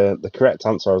 The correct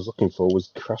answer I was looking for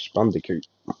was Crash Bandicoot.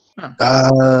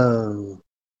 Oh.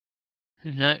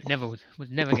 No, never was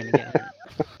never going to get that.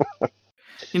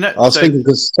 You know, I was thinking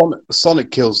because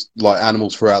Sonic kills like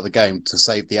animals throughout the game to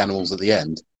save the animals at the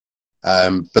end.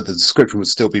 But the description would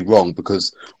still be wrong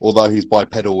because although he's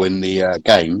bipedal in the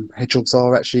game, hedgehogs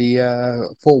are actually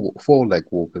four-leg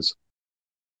walkers.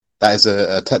 That is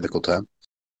a technical term.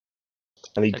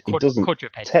 And he doesn't.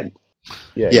 Quadruped.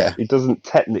 Yeah, he doesn't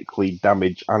technically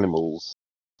damage animals.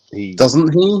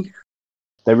 Doesn't he?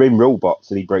 They're in robots,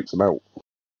 and he breaks them out.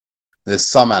 There's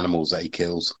some animals that he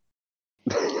kills.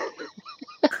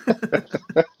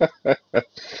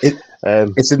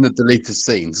 It's in the deleted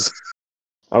scenes.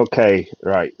 Okay,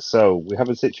 right. So we have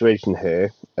a situation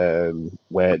here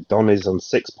where Don is on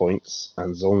 6 points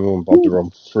and Zonal and Bod are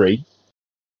on 3.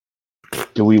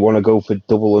 Do we want to go for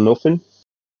double or nothing?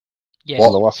 Yeah.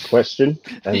 On the last question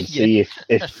and see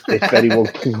if anyone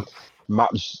can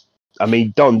match. I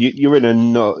mean, Don, you're in a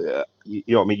no. You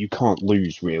know what I mean? You can't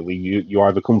lose really. You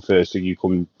either come first or you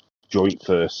come joint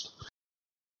first.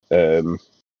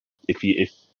 If you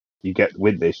get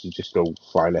with this, you just go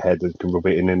flying ahead and can rub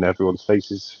it in everyone's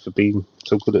faces for being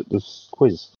so good at this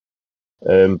quiz.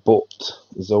 But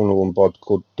Zonal and Bod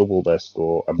could double their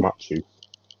score and match you.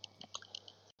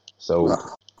 So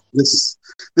this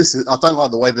is. I don't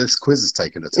like the way this quiz has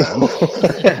taken a turn.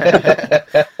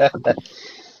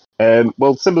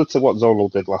 Well, similar to what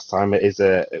Zonal did last time, it is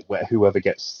whoever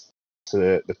gets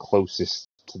to the closest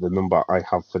to the number I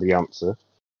have for the answer.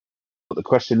 But the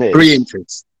question is 3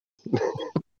 inches.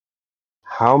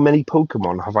 How many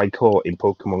Pokemon have I caught in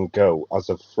Pokemon Go as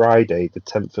of Friday, the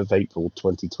 10th of April,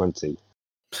 2020?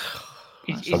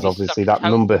 Because obviously that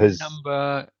number has...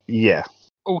 Yeah.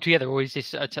 Altogether, or is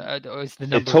this or is the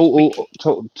number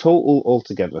total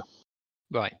altogether?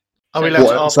 Right. Are we allowed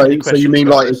to ask any questions? So you mean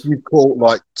like if you caught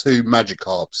like 2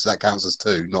 Magikarps, that counts as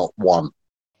 2, not 1?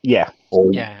 Yeah.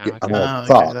 Yeah.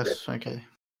 Okay, that's okay.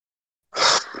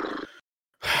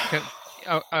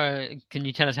 Can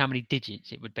you tell us how many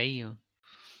digits it would be? Or?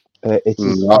 It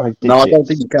is 5 digits. No, I don't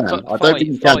think you can. I don't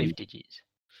think you can. 5 digits.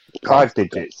 5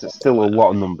 digits. It's still a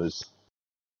lot of numbers.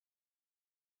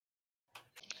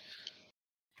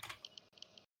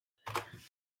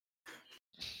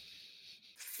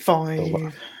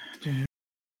 Five.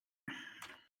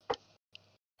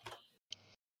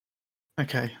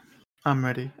 Okay, I'm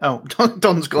ready. Oh,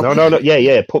 Don's gone. No.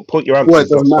 Yeah. Put your answers. Well, it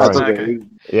doesn't matter. Okay.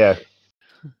 Yeah.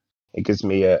 It gives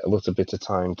me a little bit of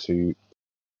time to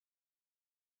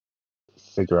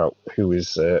figure out who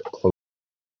is close.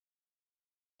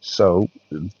 So,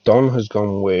 Don has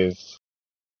gone with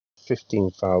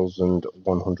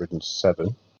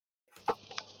 15,107.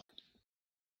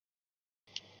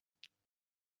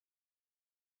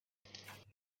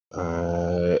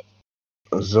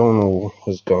 Zonal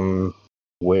has gone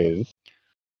with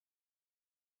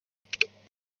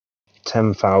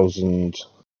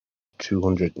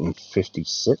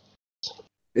 10,256.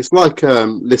 It's like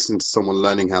listening to someone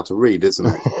learning how to read, isn't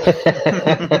it?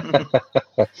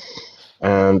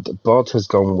 And Bod has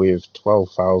gone with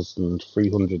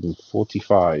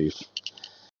 12,345.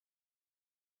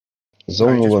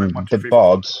 Zonal and the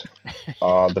Bod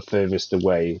are the furthest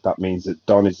away. That means that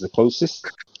Don is the closest.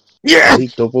 Yeah! And he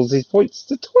doubles his points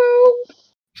to 12.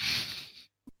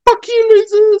 Fuck you,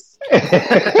 losers!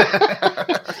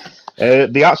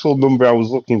 The actual number I was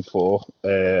looking for,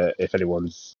 if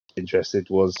anyone's interested,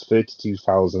 was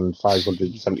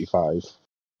 32,575.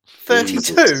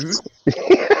 32?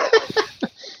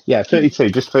 Yeah, 32,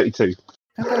 just 32.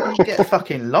 How about you get a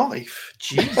fucking life?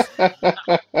 Jeez.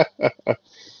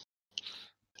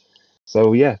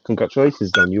 So yeah,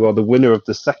 congratulations, Dan. You are the winner of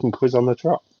the second quiz on the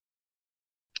trot.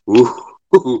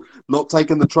 Ooh, not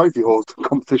taking the trophy horse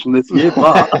competition this year,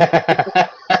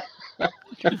 but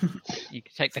You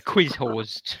can take the quiz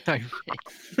horse trophy.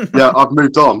 yeah, I've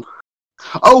moved on.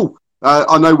 Oh,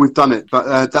 I know we've done it,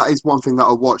 but that is one thing that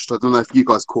I watched. I don't know if you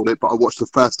guys called it, but I watched the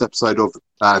first episode of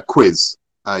Quiz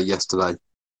yesterday.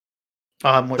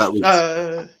 I haven't watched. That was-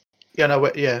 Yeah, no,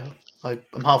 yeah. I'm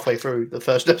halfway through the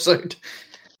first episode.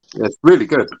 Yeah, it's really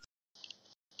good.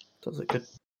 Does it good?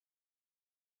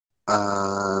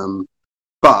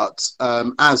 But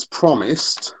as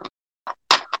promised,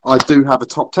 I do have a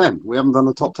top 10. We haven't done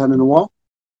a top 10 in a while.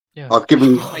 Yeah. I've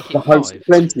given Make it the host 5.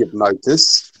 plenty of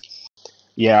notice.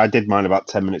 Yeah, I did mine about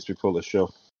 10 minutes before the show.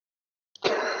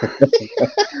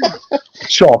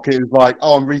 Shock! It was like,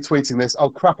 oh, I'm retweeting this. Oh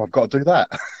crap! I've got to do that.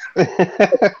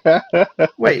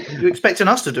 Wait, you expecting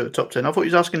us to do a top 10? I thought you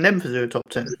was asking them to do a top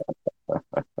 10.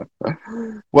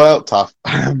 Well, tough.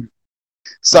 I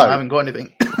So, haven't got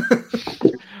anything.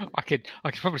 I could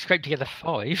probably scrape together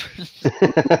 5.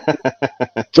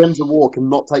 Gems of War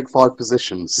cannot take 5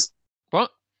 positions.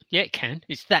 What? Yeah, it can.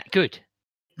 It's that good.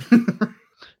 How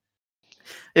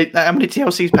many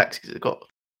TLC packs has it got?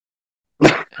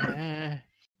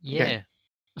 Yeah.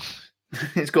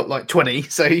 It's got like 20,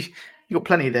 so you got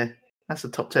plenty there. That's the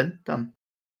top 10 done.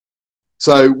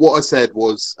 So what I said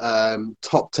was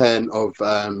top 10 of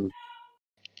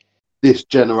this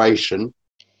generation.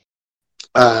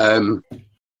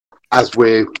 As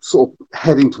we're sort of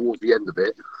heading towards the end of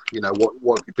it, you know, what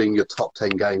would be your top 10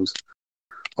 games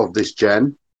of this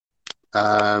gen?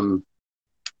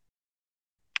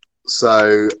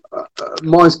 So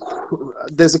mine's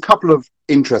there's a couple of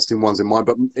interesting ones in mine,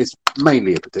 but it's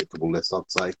mainly a predictable list,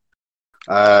 I'd say.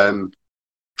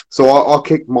 So I'll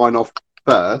kick mine off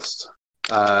first,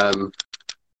 and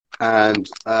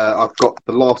I've got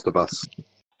The Last of Us.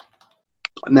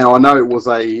 Now I know it was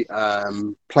a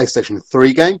PlayStation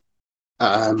 3 game,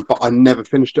 but I never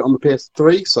finished it on the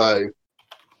PS3, so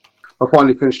I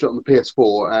finally finished it on the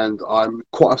PS4, and I'm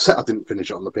quite upset I didn't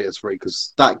finish it on the PS3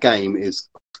 because that game is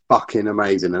fucking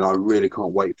amazing, and I really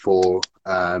can't wait for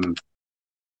the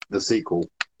sequel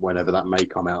whenever that may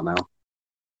come out now.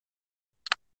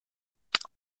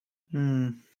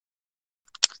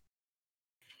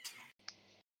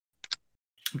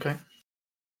 Okay.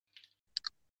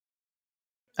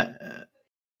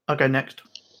 I'll go next.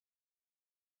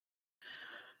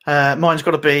 Mine's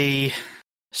got to be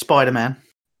Spider-Man.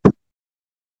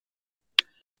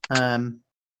 I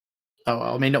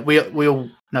mean, we all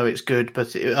know it's good,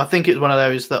 but I think it's one of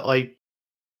those that when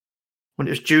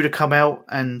it was due to come out,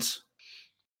 and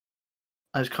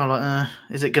I was kind of like,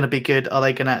 is it going to be good? Are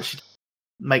they going to actually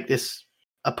make this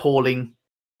appalling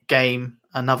game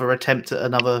another attempt at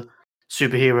another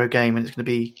superhero game, and it's going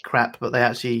to be crap? But they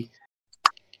actually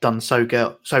done so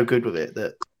good with it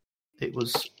that it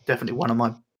was definitely one of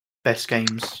my best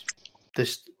games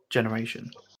this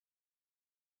generation.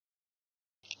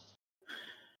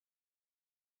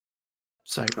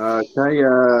 So Okay,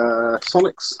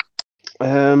 Sonics.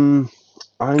 I'm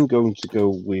going to go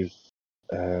with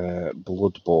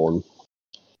Bloodborne.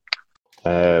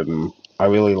 I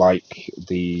really like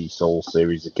the Soul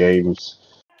series of games.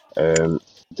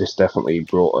 This definitely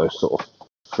brought a sort of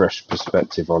fresh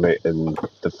perspective on it, and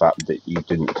the fact that you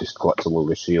didn't just collect a load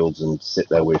of shields and sit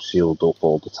there with shield up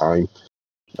all the time.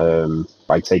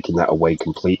 By taking that away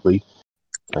completely,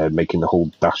 making the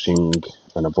whole dashing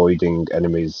and avoiding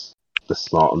enemies the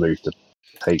smarter move to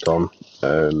take on.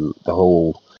 The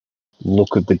whole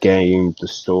look of the game, the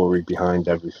story behind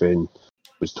everything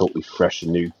was totally fresh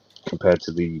and new compared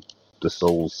to the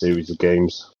Souls series of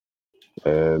games,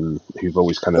 who've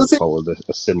always kind of followed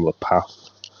a similar path.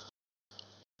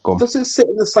 Does it sit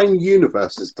in the same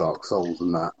universe as Dark Souls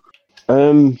and that?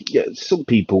 Yeah, some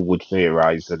people would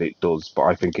theorise that it does, but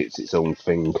I think it's its own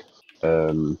thing.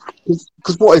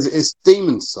 Because what is it? It's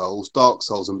Demon Souls, Dark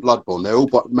Souls, and Bloodborne. They're all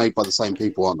made by the same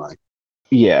people, aren't they?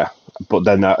 Yeah, but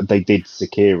then they did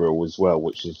Sekiro as well,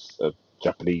 which is a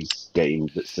Japanese game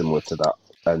that's similar to that,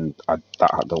 and I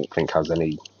don't think has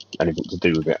anything to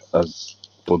do with it. As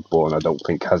Bloodborne, I don't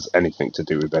think has anything to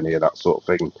do with any of that sort of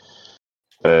thing.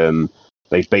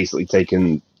 They've basically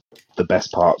taken the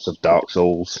best parts of Dark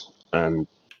Souls and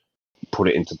put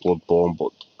it into Bloodborne,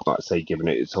 but like I say, giving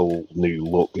it its whole new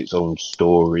look, its own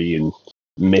story and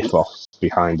mythos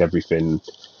behind everything.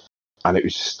 And it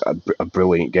was just a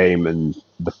brilliant game, and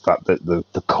the fact that the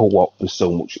co-op was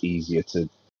so much easier to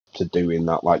do in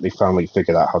that. Like, they finally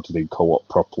figured out how to do co-op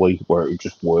properly, where it would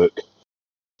just work.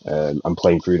 And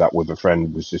playing through that with a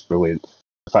friend was just brilliant.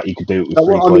 The fact you could do it with three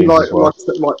Well, I mean, players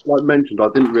as well. like mentioned, I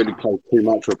didn't really play too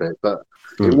much of it, but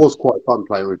it was quite fun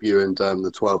playing with you and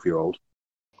the 12-year-old.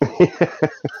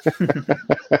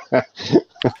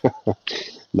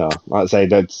 No, like I say,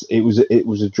 it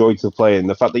was a joy to play, and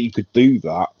the fact that you could do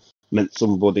that meant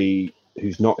somebody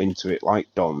who's not into it, like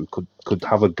Don, could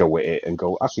have a go at it and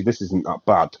go, actually, this isn't that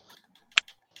bad. Do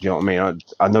you know what I mean?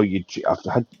 I know you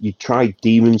tried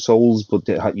Demon Souls, but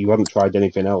you hadn't tried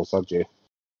anything else, had you?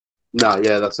 No,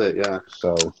 yeah, that's it, yeah.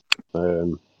 So,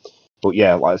 but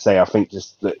yeah, like I say, I think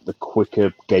just the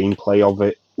quicker gameplay of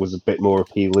it was a bit more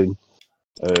appealing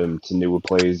to newer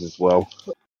players as well.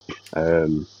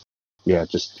 Yeah,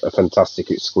 just a fantastic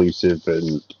exclusive,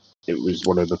 and it was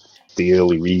one of the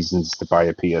early reasons to buy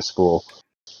a PS4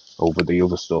 over the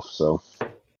other stuff. So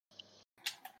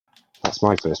that's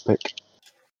my first pick.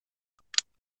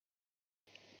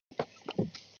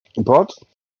 Bod,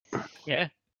 Yeah.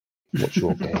 what's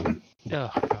your game?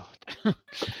 Oh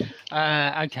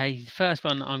God. Okay, the first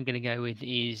one I'm going to go with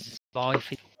is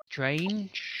Life is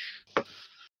Strange.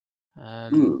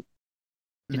 Didn't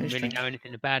really know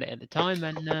anything about it at the time,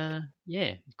 and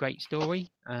yeah, great story.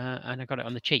 And I got it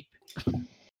on the cheap.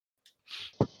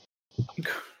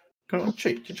 Got it on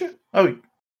cheap, did you? Oh,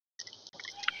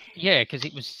 Yeah, because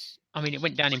it was. I mean, it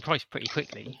went down in price pretty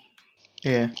quickly.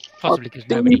 yeah. Possibly because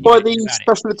Didn't nobody you buy knew the anything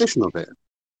about special edition of it?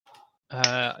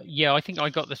 it. Yeah, I think I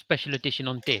got the special edition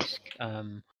on disc. I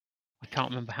can't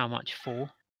remember how much for,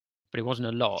 but it wasn't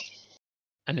a lot.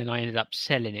 And then I ended up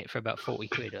selling it for about 40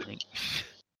 quid, I think.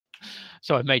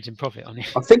 So I made some profit on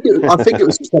it. I think it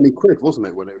was 20 quid, wasn't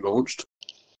it, when it launched?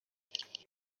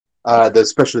 The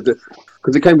special edition,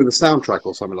 because it came with a soundtrack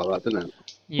or something like that, didn't it?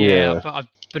 Yeah, but I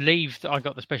believe that I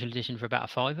got the special edition for about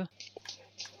 £5.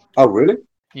 Oh, really?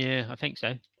 Yeah, I think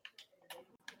so.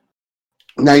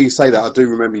 Now you say that, I do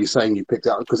remember you saying you picked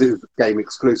it up because it was game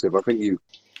exclusive. I think you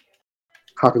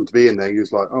happened to be in there. You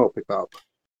was like, "Oh, I'll pick that up."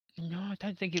 No, I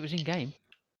don't think it was in game.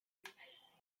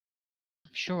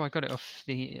 I'm sure I got it off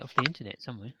the internet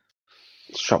somewhere.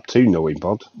 Shop 2 knowing,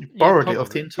 Bod. You borrowed it off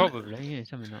the internet. Probably, yeah,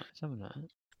 something like that.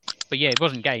 But yeah, it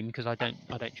wasn't game because I don't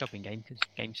shop in game because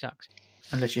game sucks.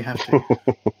 Unless you have to.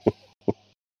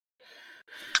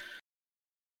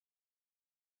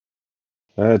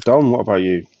 Don, what about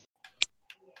you?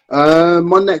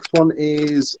 My next one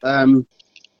is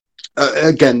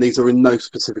again, these are in no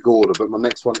specific order, but my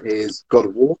next one is God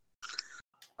of War.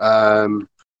 I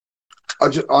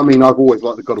mean, I've always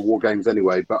liked the God of War games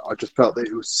anyway, but I just felt that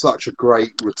it was such a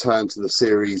great return to the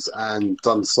series and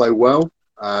done so well.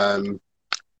 I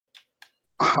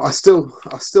still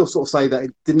sort of say that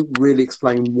it didn't really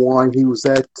explain why he was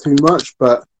there too much,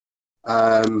 but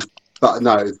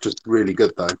no, it's just really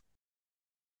good though.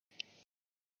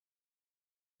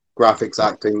 Graphics,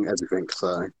 acting, everything.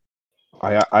 So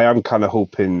I am kind of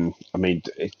hoping. I mean,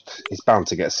 it's bound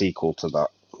to get a sequel to that.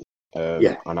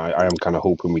 And I am kind of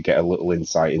hoping we get a little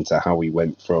insight into how he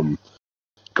went from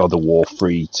God of War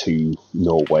 3 to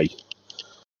Norway.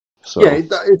 So, yeah,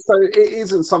 so it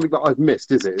isn't something that I've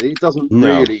missed, is it? It doesn't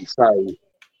really say.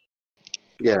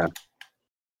 Yeah,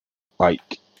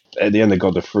 like at the end of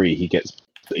God of 3, he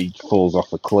falls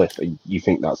off a cliff, and you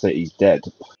think that's it, he's dead.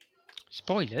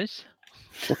 Spoilers.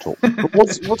 Shut up.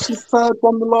 what's the third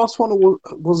one? The last one, or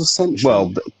was Ascension?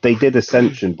 Well, they did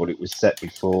Ascension, but it was set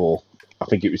before. I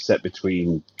think it was set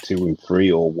between 2 and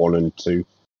 3, or 1 and 2.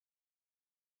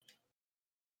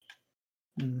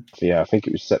 Yeah, I think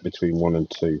it was set between 1 and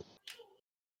 2.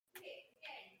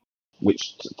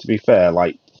 Which, to be fair,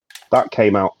 like that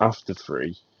came out after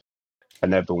 3,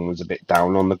 and everyone was a bit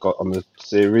down on the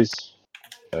series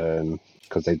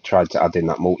because they tried to add in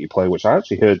that multiplayer, which I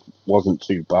actually heard wasn't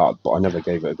too bad, but I never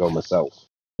gave it a go myself.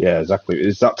 Yeah, exactly.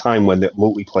 It's that time when the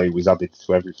multiplayer was added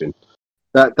to everything.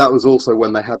 That was also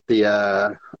when they had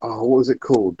the what was it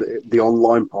called? The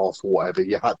online pass or whatever.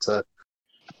 You had to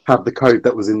have the code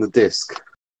that was in the disc.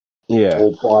 Yeah.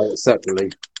 Or buy it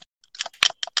separately.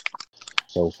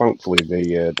 So thankfully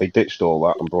they ditched all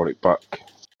that and brought it back.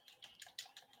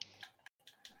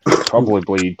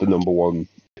 Probably the number one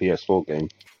PS4 game.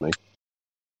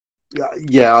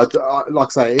 Yeah. I, like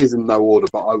I say, it is in no order,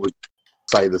 but I would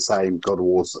say the same. God of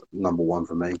War's number one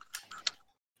for me.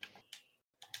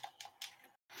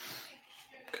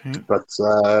 Okay. But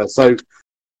so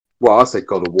Well, I said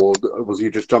God of War. Was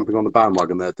you just jumping on the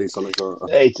bandwagon there, D-Sonic?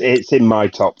 It's in my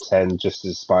top 10, just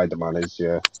as Spider-Man is,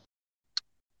 yeah.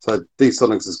 So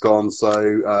D-Sonics is gone.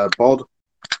 So Bod.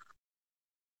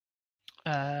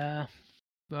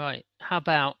 Right. How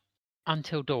about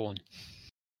Until Dawn?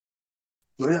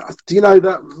 Yeah, do you know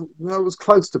that was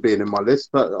close to being in my list,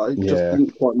 but I just Yeah.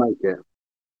 didn't quite make it.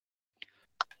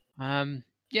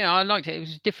 Yeah, I liked it. It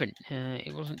was different.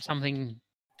 It wasn't something.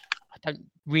 I don't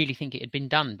really think it had been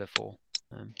done before.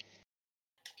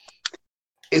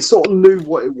 It sort of knew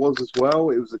what it was as well.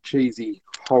 It was a cheesy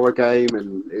horror game,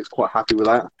 and it was quite happy with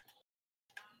that.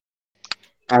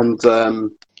 And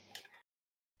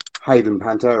Hayden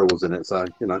Pantera was in it, so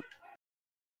you know.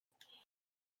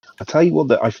 I tell you what,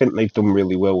 that I think they've done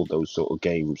really well with those sort of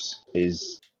games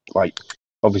is like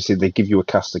obviously they give you a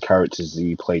cast of characters and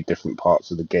you play different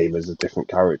parts of the game as a different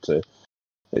character.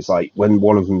 It's like when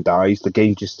one of them dies, the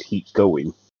game just keeps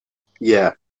going.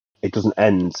 Yeah, It doesn't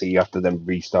end, so you have to then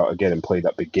restart again and play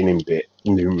that beginning bit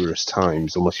numerous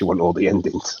times, unless you want all the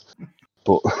endings.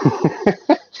 But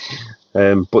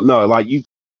but no, like you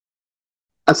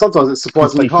and sometimes it's can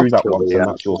surprisingly play hard through to that kill once, the and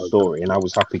that's your story, and I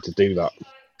was happy to do that.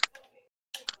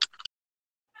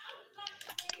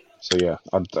 So yeah,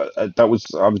 that was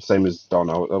I would say as Don.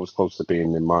 That was close to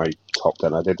being in my top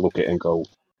 10. I did look at it and go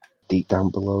deep down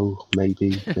below,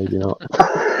 maybe not.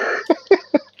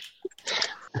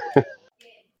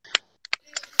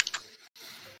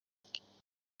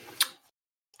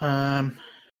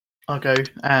 I'll go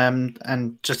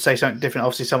and just say something different.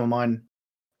 Obviously, some of mine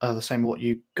are the same what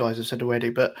you guys have said already,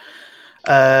 but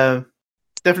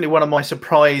definitely one of my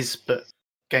surprise but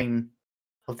game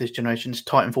of this generation is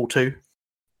Titanfall 2.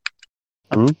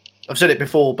 I've said it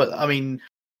before, but I mean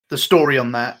the story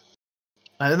on that.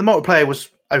 The multiplayer was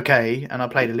okay, and I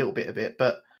played a little bit of it,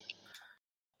 but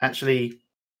actually,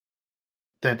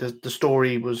 the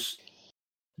story was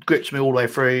gripped me all the way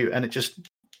through, and it just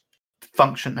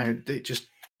functioned. It just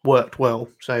worked well.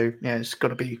 So yeah, it's got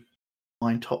to be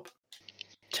my top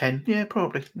 10. Yeah,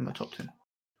 probably in my top 10.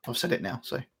 I've said it now,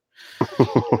 so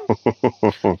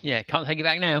Yeah, can't take it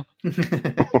back now.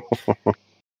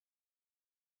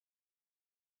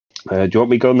 Do you want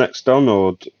me to go next, Don,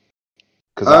 or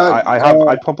because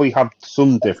I probably have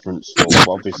some different stuff, but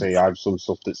obviously I have some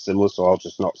stuff that's similar, so I'll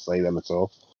just not say them at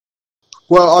all.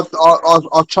 Well,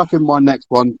 I'll chuck in my next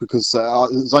one because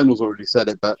Zonal's already said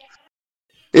it, but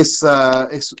it's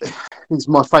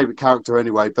my favourite character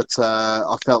anyway. But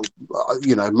I felt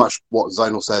much what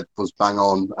Zonal said was bang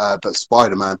on. But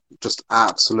Spider-Man, just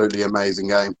absolutely amazing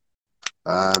game.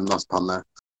 Nice pun there.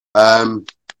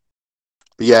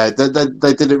 But yeah,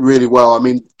 they did it really well. I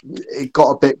mean, it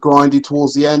got a bit grindy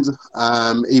towards the end,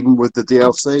 even with the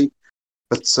DLC.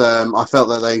 But I felt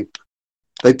that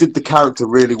they did the character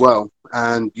really well,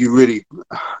 and you really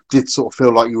did sort of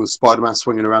feel like you were Spider-Man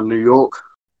swinging around New York.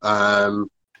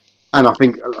 And I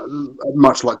think,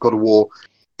 much like God of War,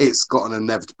 it's got an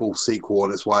inevitable sequel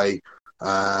on its way,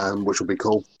 which will be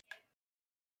cool.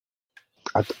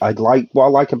 What I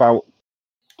like about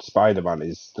Spider-Man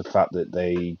is the fact that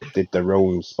they did their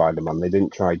own Spider-Man. They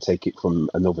didn't try to take it from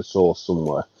another source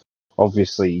somewhere.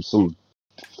 Obviously, some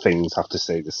things have to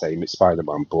stay the same. It's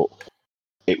Spider-Man, but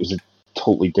it was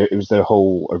it was their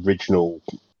whole original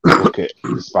look at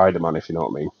Spider-Man, if you know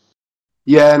what I mean.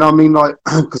 Yeah, and I mean, like,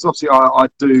 because obviously I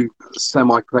do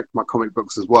semi-collect my comic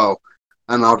books as well,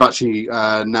 and I've actually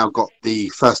now got the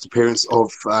first appearance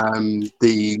of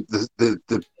the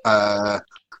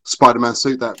Spider-Man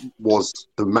suit that was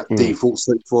the default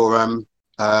suit for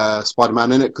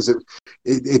Spider-Man in it, because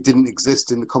it didn't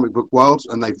exist in the comic book world,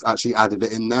 and they've actually added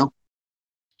it in now.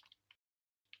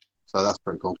 So that's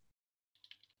pretty cool,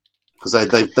 because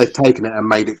they've taken it and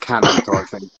made it canon, I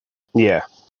think. Yeah.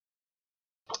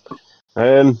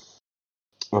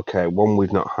 Okay, one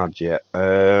we've not had yet.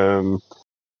 I'm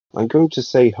going to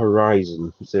say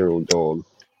Horizon Zero Dawn.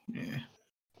 Yeah.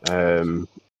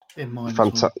 In mine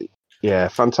Yeah,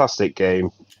 fantastic game.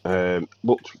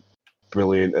 Looked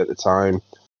brilliant at the time.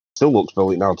 Still looks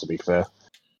brilliant now, to be fair.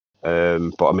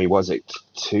 But I mean, was it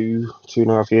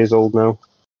 2.5 years old now?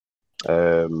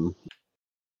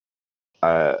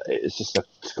 It's just a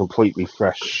completely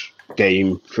fresh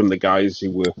game from the guys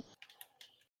who were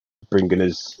bringing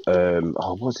us.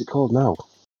 What's it called now?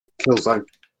 Killzone.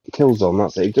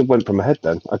 That's it. It just went from my head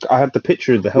then. I had the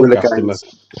picture of the Hellcast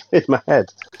in my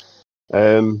head.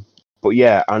 But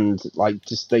yeah, and like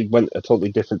just they went a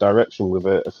totally different direction with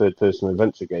a third-person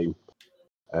adventure game.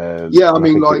 Yeah, I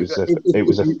mean, like it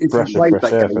was a breath of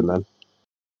fresh air from them.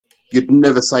 You'd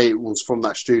never say it was from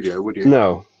that studio, would you?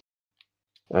 No.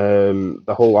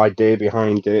 The whole idea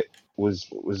behind it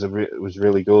was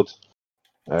really good.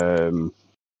 and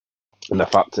the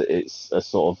fact that it's a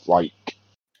sort of like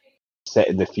set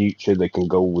in the future, they can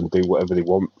go and do whatever they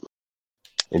want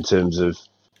in terms of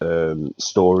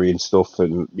story and stuff,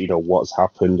 and you know what's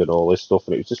happened and all this stuff,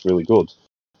 and it was just really good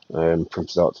from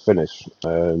start to finish.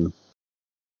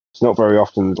 It's not very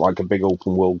often like a big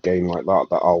open world game like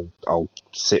that I'll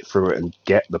sit through it and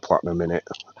get the platinum in it,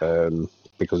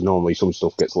 because normally some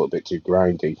stuff gets a little bit too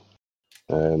grindy.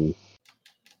 So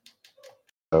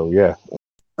yeah,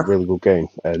 really good game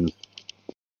and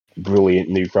brilliant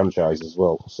new franchise as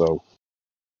well. So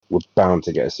we're bound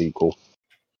to get a sequel.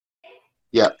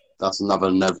 Yeah, that's another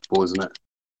inevitable, isn't it?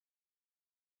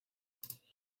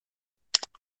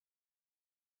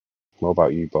 What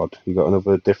about you, Bod? You got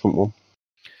another different one?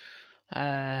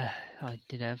 I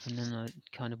did have, and then I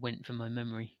kind of went from my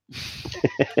memory.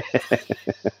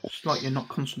 It's like you're not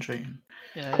concentrating.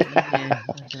 Yeah, I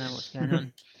don't know what's going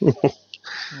on.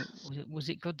 Was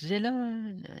it Godzilla?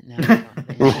 No, it can't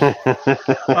be.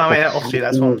 I mean, obviously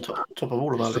that's on the top of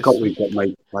all of I our forgot lists. we got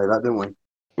made to play that, didn't we?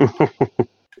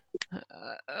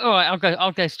 All right,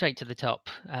 I'll go straight to the top.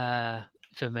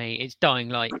 For me, it's Dying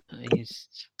Light is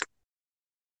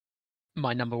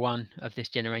my number one of this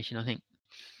generation, I think.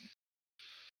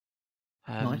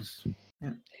 Nice.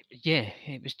 Yeah,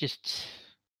 it was just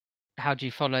how do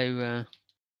you follow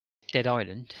Dead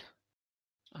Island,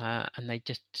 and they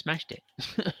just smashed it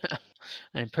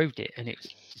and improved it, and it's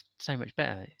so much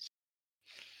better. It's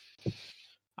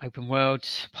open world,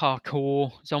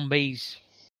 parkour, zombies,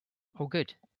 all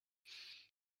good.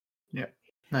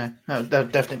 No, that'll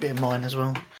definitely be in mine as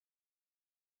well.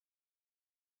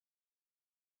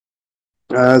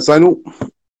 Zonal?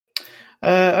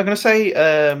 I'm going to say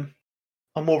a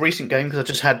more recent game because I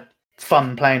just had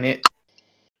fun playing it.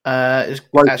 Is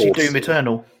actually Force. Doom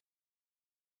Eternal.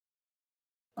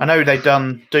 I know they've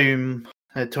done Doom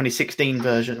 2016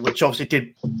 version, which obviously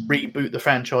did reboot the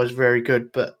franchise very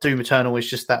good, but Doom Eternal is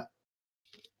just that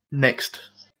next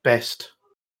best.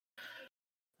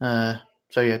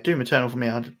 So yeah, Doom Eternal for me,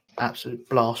 I had an absolute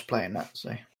blast playing that.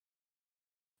 So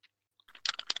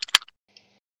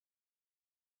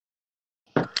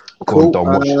Cool. Go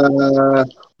on, Dom,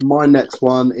 My next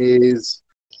one is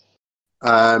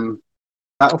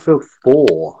Battlefield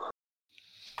 4.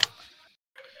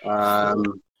 I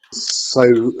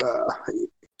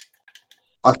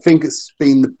think it's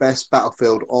been the best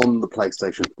Battlefield on the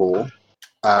PlayStation 4,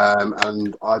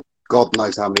 and God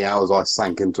knows how many hours I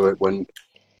sank into it when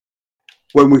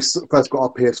we first got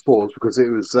our PS4s, because it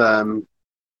was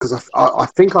because I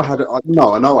think I had it.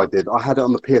 No, I know I did. I had it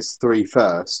on the PS3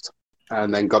 first,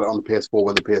 and then got it on the PS4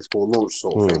 when the PS4 launched,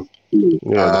 sort of thing.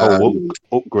 Yeah, the whole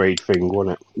upgrade thing,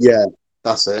 wasn't it? Yeah,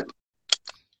 that's it.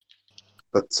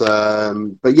 But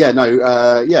yeah,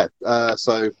 no, yeah.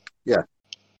 So yeah,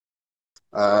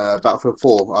 Battlefield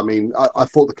 4. I mean, I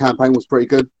thought the campaign was pretty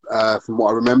good, from what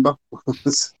I remember.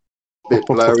 It's a bit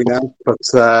blurry now,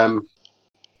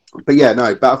 but yeah,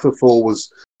 no, Battlefield 4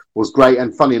 was great,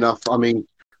 and funny enough, I mean,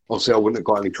 obviously I wouldn't have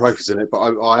got any trophies in it,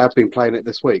 but I have been playing it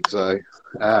this week, so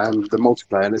the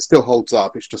multiplayer, and it still holds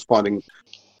up. It's just finding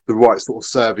the right sort of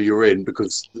server you're in,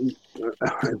 because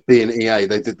being EA,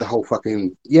 they did the whole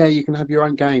fucking, yeah, you can have your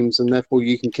own games, and therefore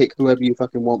you can kick whoever you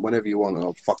fucking want whenever you want.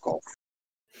 Oh, fuck off.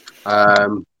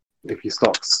 If you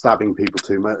start stabbing people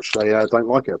too much, they don't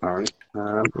like it, apparently.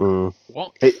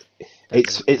 What?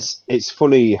 It's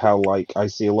funny how like I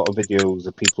see a lot of videos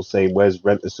of people saying, "Where's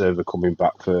Rent a Server coming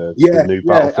back for Yeah, the new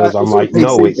yeah, Battlefield?" I'm it's like,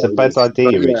 all no, PC it's a bad gamers,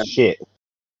 idea. but yeah. It's shit.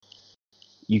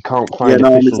 You can't Yeah, find no,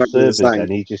 I'm official exactly the servers, same.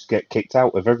 and you just get kicked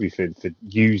out of everything for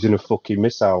using a fucking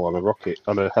missile on a rocket,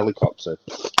 on a helicopter.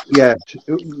 Yeah,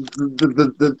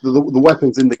 the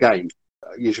weapons in the game,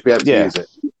 you should be able to Yeah. use it.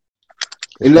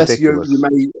 It's Unless you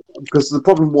ridiculous. may, because the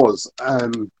problem was,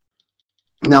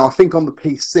 now I think on the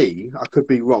PC, I could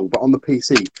be wrong, but on the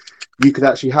PC, you could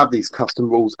actually have these custom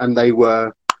rules, and they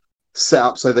were set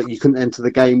up so that you couldn't enter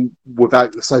the game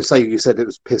without. So, say you said it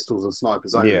was pistols and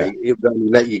snipers only, Yeah. it would only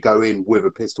let you go in with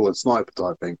a pistol and sniper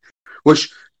type thing,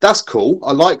 which that's cool.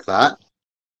 I like that.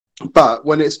 But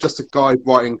when it's just a guy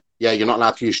writing, "Yeah, you're not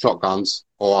allowed to use shotguns,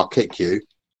 or I'll kick you,"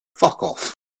 fuck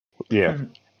off. Yeah.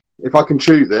 If I can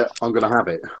choose it, I'm going to have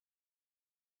it.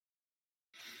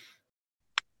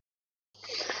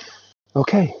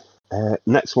 Okay.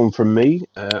 Next one from me.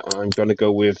 I'm going to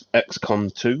go with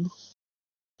XCOM 2.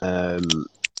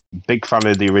 Big fan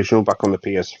of the original back on the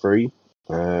PS3.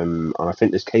 And I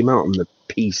think this came out on the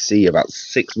PC about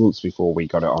 6 months before we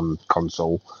got it on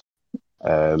console.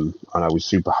 And I was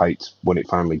super hyped when it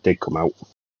finally did come out.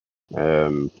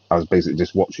 I was basically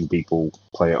just watching people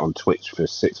play it on Twitch for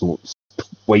 6 months,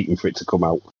 waiting for it to come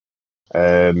out.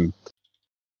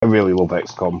 I really love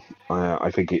XCOM. I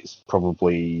think it's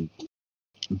probably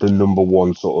the number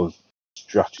one sort of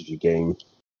strategy game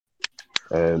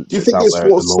Do you that's think out it's there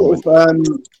at what the sort moment.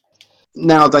 of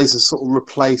nowadays has sort of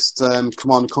replaced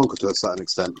Command and Conquer to a certain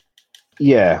extent?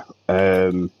 Yeah,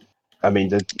 I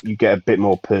mean, you get a bit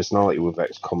more personality with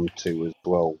XCOM 2 as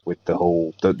well. With the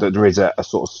whole, there is a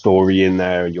sort of story in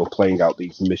there, and you're playing out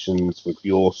these missions with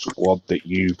your squad that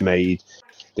you've made,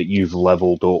 that you've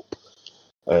leveled up.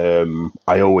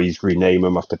 I always rename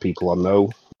them after people I know,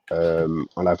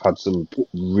 and I've had some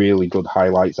really good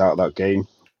highlights out of that game.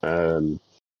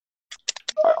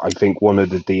 I think one of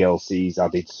the DLCs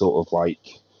added sort of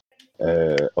like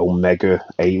Omega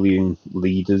alien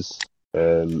leaders.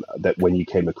 That when you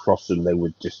came across them, they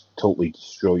would just totally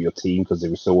destroy your team because they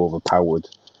were so overpowered.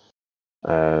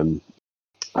 And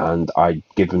I'd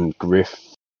given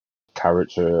Griff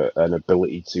character an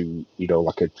ability to,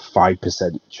 like a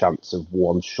 5% chance of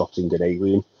one-shotting an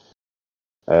alien.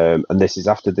 And this is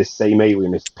after this same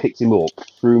alien has picked him up,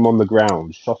 threw him on the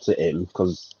ground, shot at him,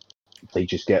 because they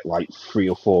just get like 3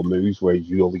 or 4 moves where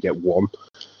you only get one.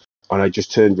 And I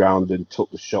just turned around and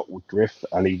took the shot with Griff,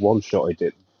 and he one-shotted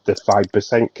it. The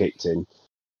 5% kicked in,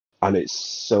 and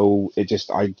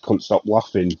I couldn't stop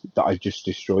laughing that I just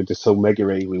destroyed this Omega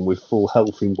alien with full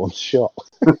health in one shot.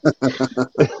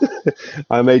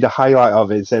 I made a highlight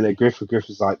of it saying that Griff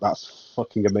was like, "That's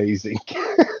fucking amazing."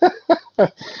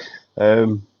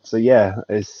 So yeah,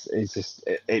 it's just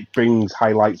it brings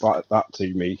highlights like that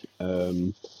to me,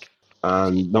 and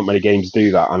not many games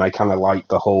do that. And I kind of like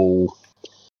the whole,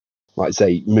 like I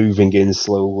say, moving in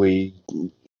slowly,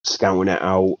 scouting it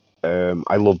out.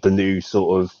 I love the new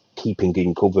sort of keeping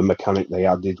in cover mechanic they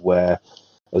added, where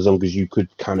as long as you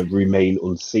could kind of remain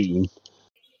unseen,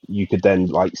 you could then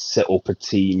like set up a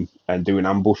team and do an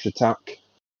ambush attack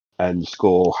and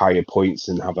score higher points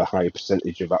and have a higher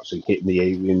percentage of actually hitting the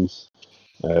aliens.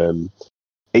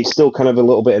 It's still kind of a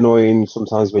little bit annoying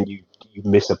sometimes when you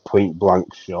miss a point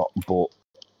blank shot, but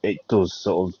it does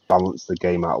sort of balance the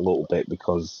game out a little bit,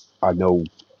 because I know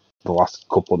the last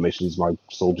couple of missions my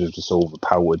soldiers were so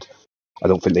overpowered. I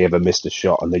don't think they ever missed a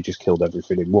shot, and they just killed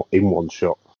everything in one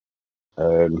shot.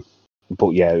 But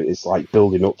yeah, it's like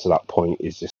building up to that point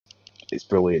it's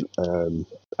brilliant, and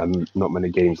not many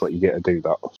games let you get to do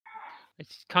that.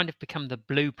 It's kind of become the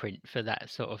blueprint for that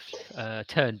sort of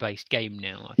turn-based game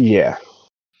now. I think.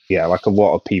 Yeah, like a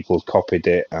lot of people have copied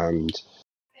it, and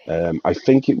I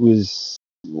think it was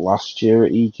last year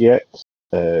at EGX.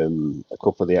 A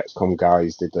couple of the XCOM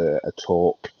guys did a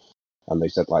talk, and they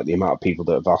said like the amount of people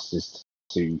that have asked us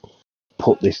to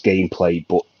put this gameplay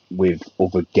but with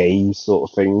other games sort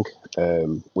of thing,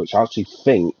 which I actually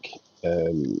think,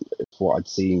 if what I'd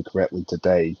seen correctly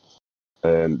today,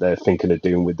 they're thinking of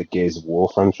doing with the Gears of War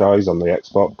franchise on the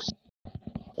Xbox,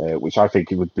 which I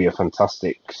think it would be a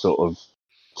fantastic sort of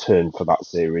turn for that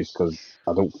series, because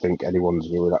I don't think anyone's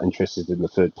really that interested in the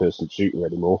third-person shooter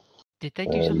anymore. Did they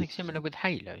do something similar with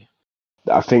Halo?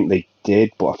 I think they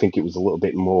did, but I think it was a little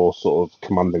bit more sort of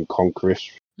Command and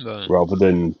Conquerish rather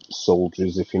than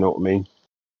soldiers, if you know what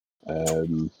I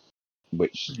mean.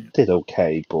 Which did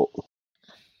okay, but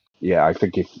yeah, I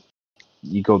think if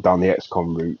you go down the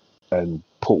XCOM route and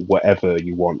put whatever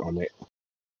you want on it,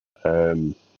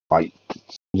 like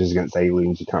just against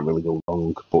aliens, you can't really go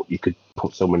wrong. But you could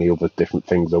put so many other different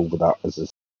things over that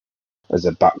as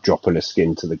a backdrop and a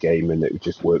skin to the game, and it would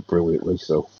just work brilliantly.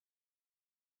 So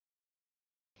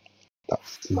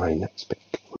that's my next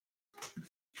pick.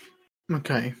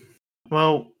 Okay.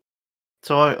 Well,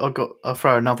 so I'll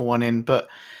throw another one in, but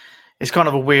it's kind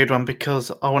of a weird one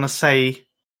because I want to say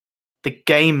the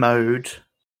game mode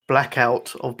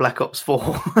blackout of Black Ops 4.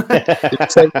 Did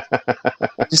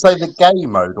you say the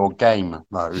game mode or game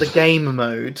mode? The game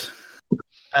mode.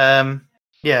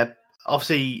 Yeah,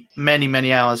 obviously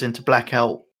many hours into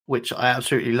Blackout, which I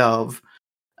absolutely love.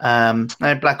 Now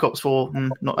Black Ops 4,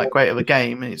 not that great of a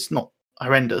game. It's not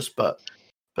horrendous, but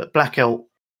Blackout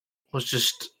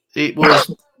was it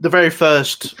was the very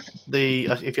first,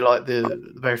 if you like,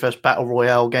 the very first battle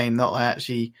royale game that I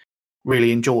actually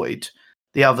really enjoyed.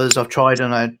 The others I've tried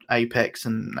on Apex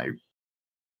and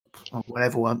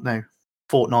whatever one,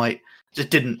 Fortnite, just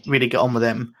didn't really get on with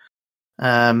them.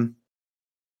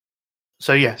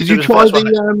 So yeah. Did so you try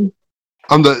the?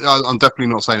 I'm definitely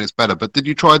not saying it's better, but did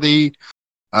you try the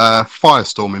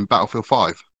Firestorm in Battlefield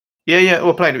 5? Yeah.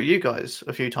 Well, I played it with you guys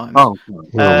a few times. Oh,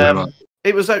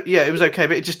 it was okay,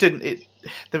 but it just didn't.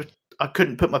 I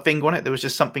couldn't put my finger on it. There was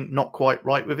just something not quite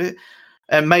right with it,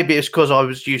 and maybe it's because I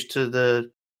was used to the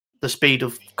speed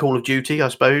of Call of Duty, I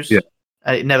suppose. Yeah.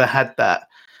 And it never had that.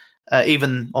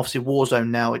 Even obviously Warzone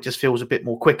now, it just feels a bit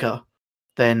more quicker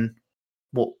than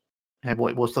what it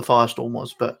was the Firestorm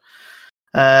was. But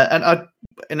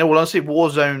in all honesty,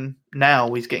 Warzone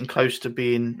now is getting close to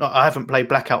being. I haven't played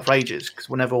Blackout for ages because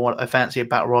whenever I fancy a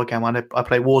battle royale game, I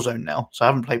play Warzone now. So I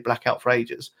haven't played Blackout for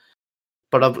ages.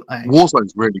 But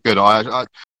Warzone's really good. I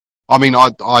mean,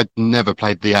 I'd never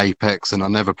played the Apex and I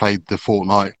never played the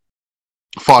Fortnite.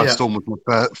 Firestorm was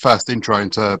my first intro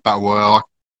into Battle Royale.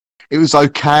 It was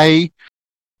okay,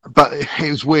 but it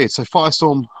was weird. So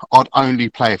Firestorm, I'd only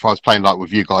play if I was playing like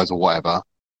with you guys or whatever.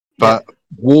 But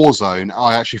Warzone,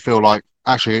 I actually feel like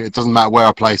it doesn't matter where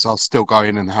I play, so I'll still go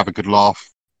in and have a good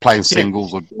laugh playing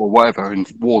singles or whatever in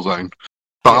Warzone.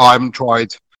 But I haven't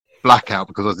tried Blackout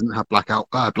because I didn't have Black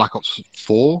Ops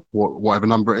 4, whatever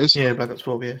number it is. Yeah, Black Ops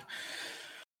 4, yeah.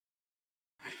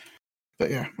 But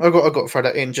yeah, I got to throw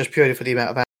that in just purely for the amount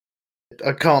of hours.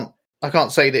 I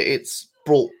can't say that it's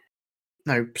brought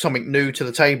something new to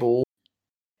the table,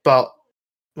 but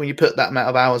when you put that amount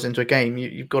of hours into a game,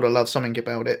 you've got to love something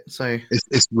about it. So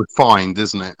it's refined,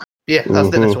 isn't it? Yeah,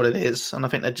 that's what it is, and I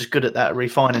think they're just good at that,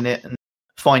 refining it and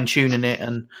fine tuning it,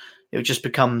 and it just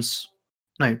becomes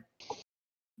I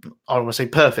don't want to say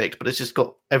perfect, but it's just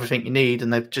got everything you need,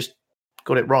 and they've just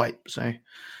got it right. So.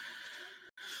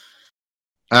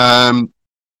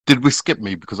 Did we skip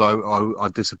me because I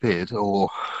disappeared, or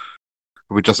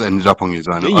we just ended up on you,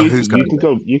 Zone?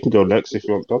 You can go next if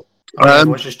you want, Dom. I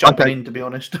was just jumping in, to be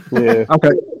honest. Yeah. Okay.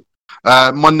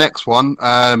 My next one,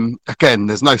 again,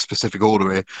 there's no specific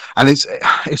order here, and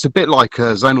it's a bit like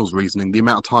Zonal's reasoning, the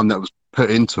amount of time that was put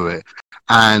into it,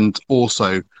 and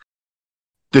also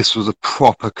this was a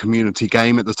proper community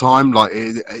game at the time. Like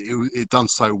it done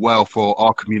so well for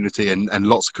our community and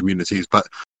lots of communities, but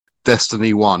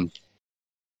Destiny 1,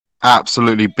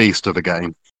 absolutely beast of a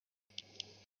game.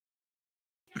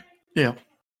 Yeah,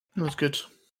 that was good.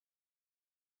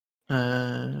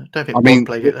 Don't think Bob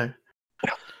played it though.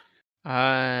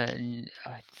 I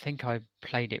think I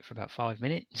played it for about 5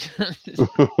 minutes.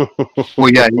 Well,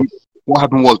 yeah. What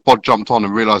happened was Bod jumped on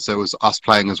and realised there was us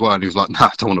playing as well, and he was like, "No, I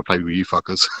don't want to play with you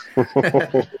fuckers."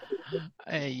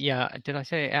 Yeah, did I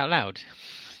say it out loud?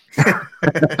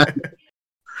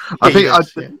 I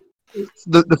think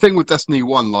the thing with Destiny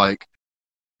 1, like,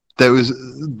 there was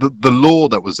the lore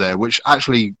that was there, which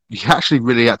you actually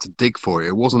really had to dig for it.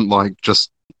 It wasn't like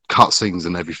just cutscenes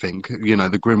and everything,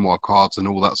 the Grimoire cards and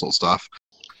all that sort of stuff.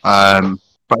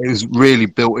 But it was really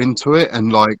built into it,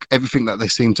 and like everything that they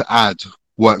seemed to add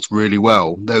worked really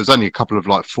well. There was only a couple of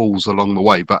like falls along the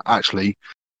way, but actually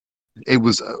it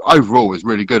was overall it was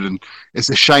really good. And it's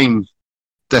a shame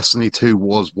Destiny 2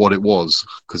 was what it was,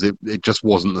 because it just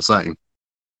wasn't the same.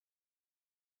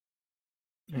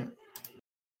 Yeah.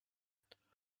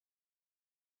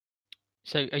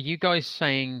 So are you guys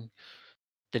saying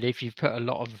that if you've put a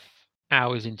lot of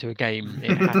hours into a game,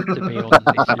 it has to be on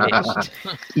this list?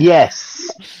 Yes.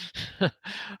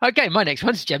 Okay, my next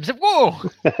one's Gems of War.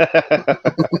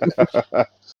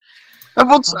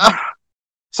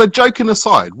 So joking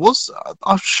aside,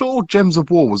 I'm sure Gems of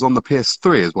War was on the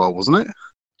PS3 as well, wasn't it?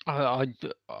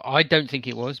 I don't think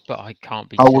it was, but I can't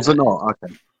be. Oh, was it not?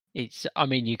 Okay. It's. I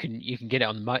mean, you can get it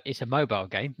on. It's a mobile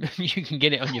game. You can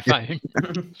get it on your phone,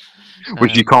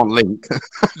 which you can't link.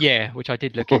 Yeah, which I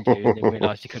did look into and then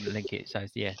realised you couldn't link it. So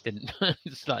yeah, didn't.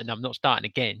 It's like I'm not starting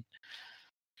again.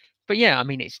 But yeah, I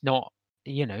mean, it's not.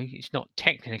 It's not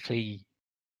technically.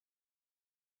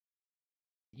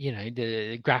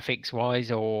 The graphics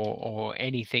wise or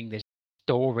anything. There's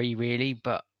story really,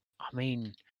 but I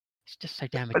mean, it's just so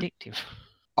damn addictive.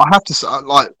 I have to say,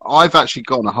 like, I've actually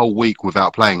gone a whole week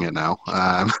without playing it now,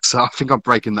 so I think I'm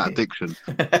breaking that addiction.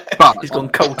 But he's gone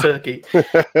cold turkey.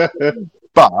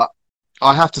 But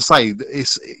I have to say,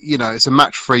 it's a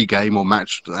match-free game, or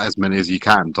match as many as you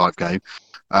can type game.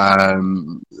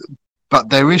 But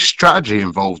there is strategy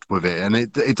involved with it, and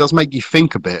it does make you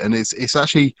think a bit, and it's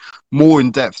actually more in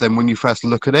depth than when you first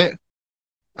look at it.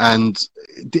 And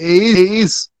it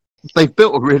is. They've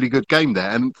built a really good game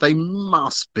there, and they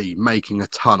must be making a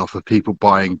ton off of people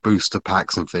buying booster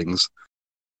packs and things.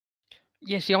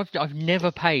 Yeah, see, I've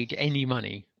never paid any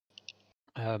money,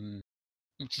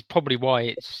 which is probably why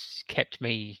it's kept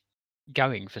me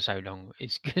going for so long.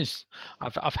 It's because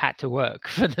I've had to work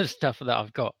for the stuff that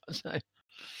I've got. So,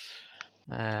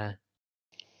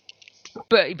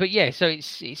 but yeah, so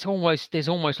it's almost there's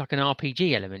almost like an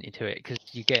RPG element into it, because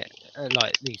you get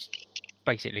like these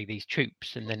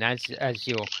troops, and then as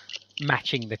you're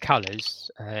matching the colours,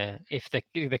 if the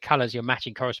colours you're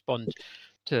matching correspond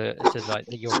to like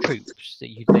your troops, that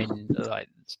you then like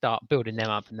start building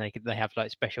them up, and they have like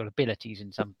special abilities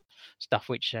and some stuff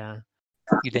which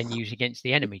you then use against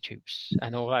the enemy troops.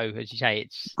 And although, as you say,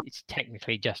 it's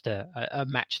technically just a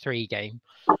match 3 game,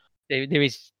 there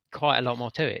is quite a lot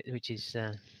more to it, which is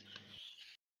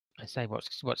I say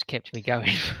what's kept me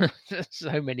going for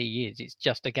so many years. It's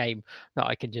just a game that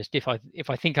I can just if I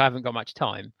think I haven't got much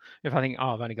time, if I think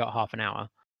I've only got half an hour,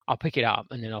 I'll pick it up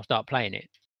and then I'll start playing it.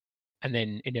 And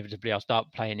then inevitably I'll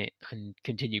start playing it and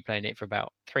continue playing it for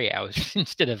about 3 hours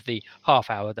instead of the half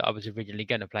hour that I was originally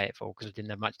going to play it for because I didn't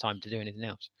have much time to do anything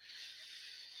else.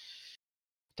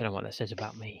 Don't know what that says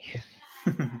about me.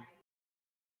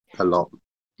 A lot.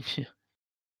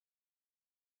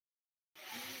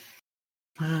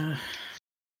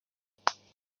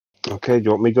 Okay, do you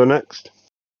want me to go next?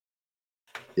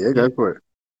 Yeah, go for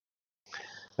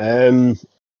it.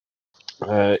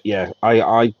 Yeah,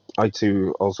 I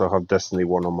too also have Destiny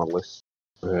 1 on my list.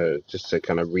 Just to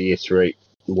kind of reiterate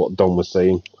what Don was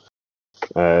saying.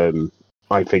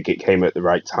 I think it came at the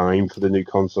right time for the new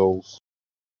consoles.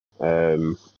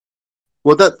 Well,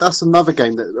 that's another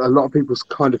game that a lot of people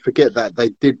kind of forget that they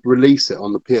did release it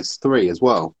on the PS3 as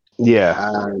well.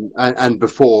 Yeah, And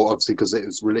before, obviously, because it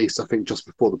was released, I think, just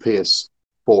before the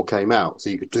PS4 came out.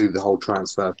 So you could do the whole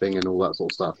transfer thing and all that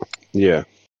sort of stuff. yeah.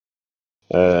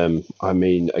 I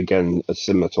mean, again,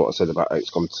 similar to what I said about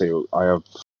XCOM 2, I have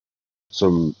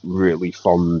some really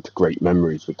fond, great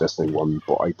memories with Destiny 1,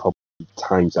 but I probably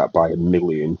times that by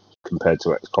 1,000,000 compared to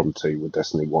XCOM 2 with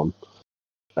Destiny 1.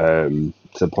 To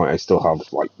the point I still have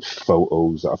like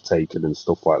photos that I've taken and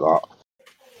stuff like that.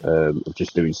 Of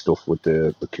just doing stuff with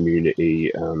the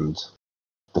community and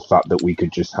the fact that we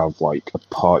could just have like a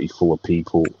party full of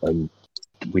people and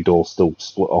we'd all still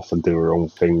split off and do our own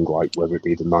thing, like whether it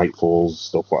be the Nightfalls,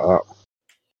 stuff like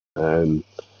that.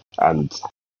 And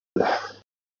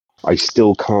I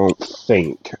still can't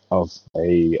think of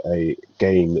a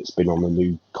game that's been on the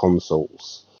new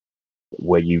consoles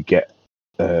where you get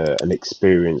an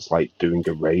experience like doing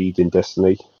a raid in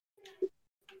Destiny.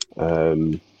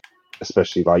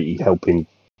 Especially like you helping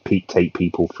take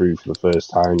people through for the first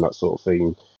time, that sort of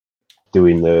thing.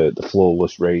 Doing the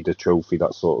flawless raider trophy,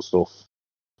 that sort of stuff.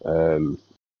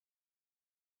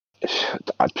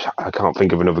 I can't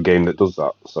think of another game that does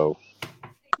that. So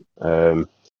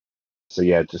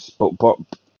yeah, but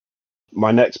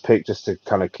my next pick, just to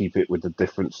kind of keep it with the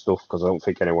different stuff, because I don't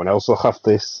think anyone else will have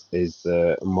this, is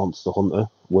Monster Hunter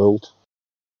World.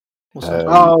 What's that?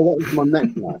 That was my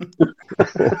next one.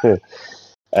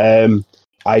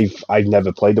 I've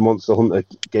never played a Monster Hunter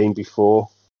game before.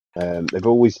 They've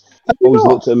always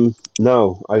looked at them.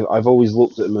 No, I've always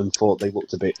looked at them and thought they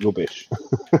looked a bit rubbish.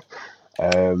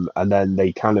 And then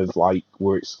they kind of like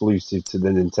were exclusive to the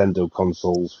Nintendo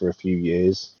consoles for a few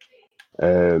years.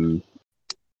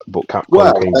 But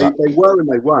Capcom came back. They were and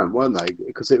they weren't they?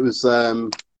 Because it was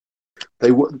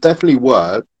definitely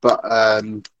were, but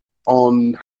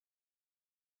on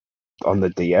the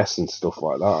DS and stuff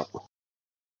like that.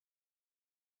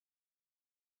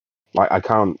 Like I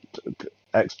can't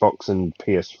Xbox and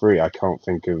PS3. I can't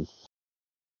think of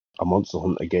a Monster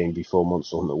Hunter game before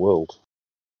Monster Hunter World,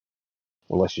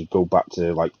 unless you go back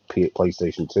to like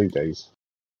PlayStation 2 days.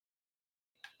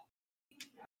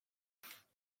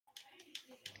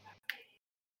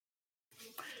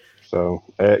 So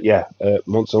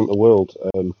Monster Hunter World.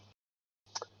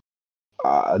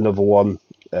 Another one,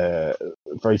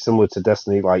 very similar to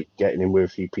Destiny, like getting in with a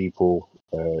few people.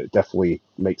 Definitely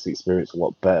makes the experience a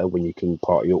lot better when you can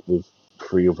party up with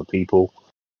 3 other people.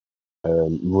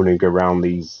 Running around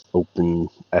these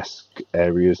open-esque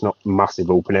areas, not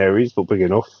massive open areas, but big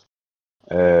enough.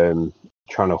 Trying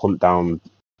to hunt down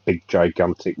big,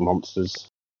 gigantic monsters,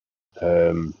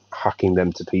 hacking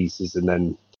them to pieces, and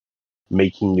then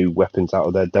making new weapons out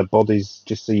of their dead bodies,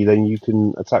 just so then you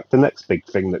can attack the next big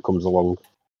thing that comes along.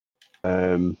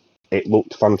 It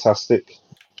looked fantastic.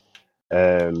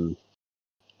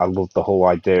 I loved the whole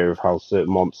idea of how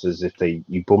certain monsters, if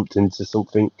you bumped into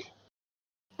something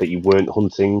that you weren't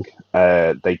hunting,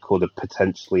 they could have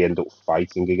potentially end up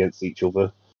fighting against each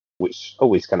other, which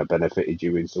always kind of benefited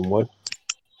you in some way.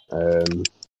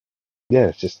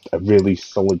 It's just a really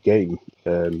solid game.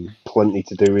 Plenty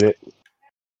to do with it.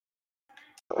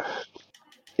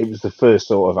 It was the first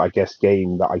sort of, I guess,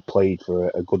 game that I played for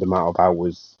a good amount of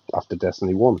hours after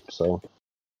Destiny 1. So,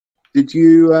 did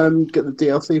you get the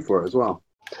DLC for it as well?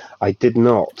 I did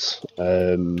not.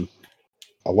 A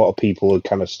lot of people had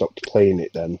kind of stopped playing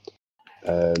it then.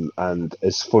 And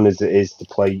as fun as it is to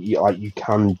play, you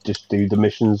can just do the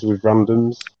missions with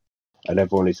randoms, and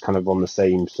everyone is kind of on the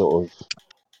same sort of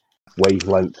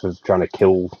wavelength of trying to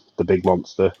kill the big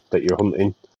monster that you're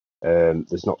hunting.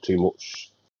 There's not too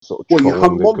much sort of Well, you trolling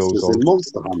hunt that goes monsters on. in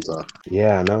Monster Hunter.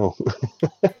 Yeah, I know.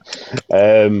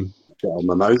 Get on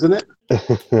the nose, isn't it?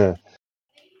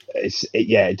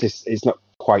 It's not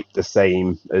quite the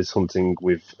same as hunting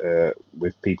with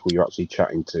people you're actually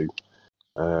chatting to.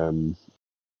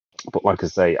 But like I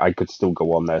say, I could still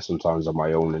go on there sometimes on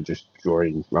my own and just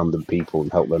join random people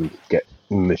and help them get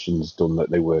missions done that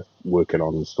they were working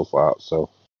on and stuff like that. So,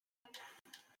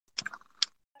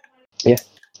 yeah,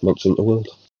 Monster Hunter World.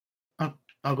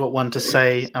 I've got one to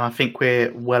say, and I think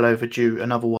we're well overdue.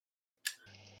 Another one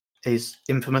is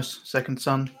Infamous Second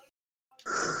Son.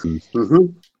 Mm-hmm.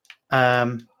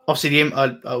 Obviously,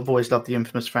 I've always loved the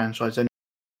Infamous franchise. And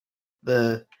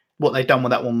what they've done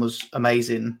with that one was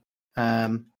amazing.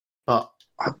 But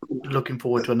looking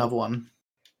forward to another one.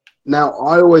 Now,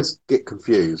 I always get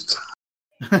confused.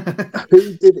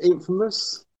 Who did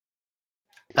Infamous?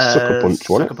 Sucker Punch,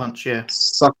 wasn't Sucker it? Punch, yeah.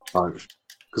 Sucker Punch.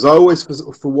 Because I always,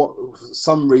 for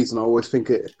some reason, I always think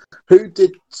it. Who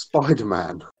did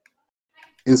Spider-Man?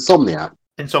 Insomniac.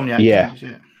 Insomniac. Yeah. Games,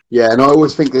 yeah. Yeah, and I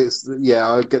always think it's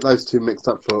I get those two mixed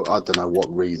up for I don't know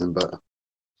what reason, but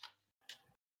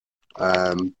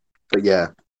yeah,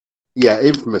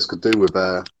 Infamous could do with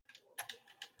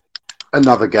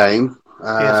another game.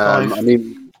 PS5. I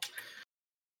mean,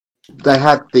 they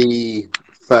had the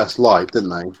First Light, didn't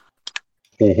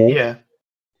they? Mm-hmm. Yeah,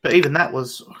 but even that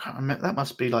was I can't remember, that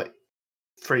must be like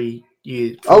 3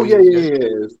 years. Oh yeah, years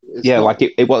ago. It's Yeah, not- like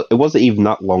it wasn't even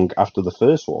that long after the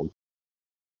first one.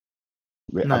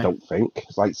 No. I don't think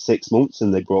it's like 6 months,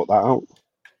 and they brought that out.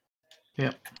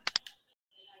 Yeah.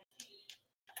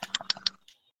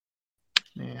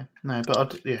 No,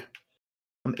 but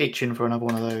I'm itching for another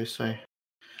one of those. So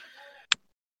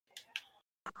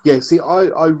Yeah, see,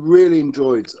 I really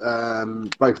enjoyed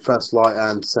both First Light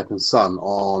and Second Son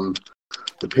on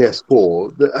the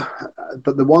PS4.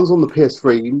 But the ones on the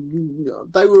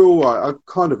PS3, they were all right. I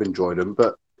kind of enjoyed them,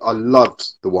 but I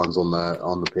loved the ones on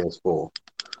the PS4.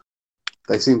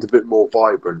 They seemed a bit more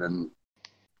vibrant, and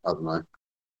I don't know.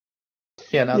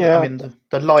 yeah, no, Yeah. I mean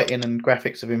the lighting and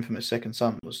graphics of Infamous Second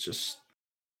Son was just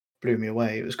blew me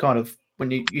away. It was kind of when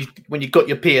you got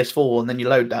your PS4 and then you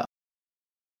load that.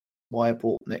 Why I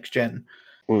bought next gen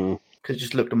Mm. because it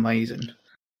just looked amazing.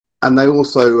 And they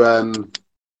also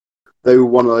they were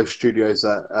one of those studios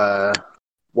that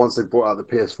once they brought out the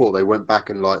PS4, they went back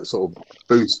and like sort of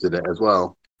boosted it as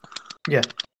well. Yeah.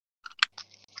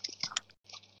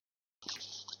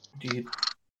 Do you?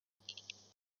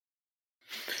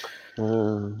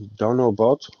 Don't know,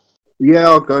 Bod. Yeah,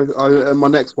 I'll go. My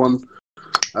next one,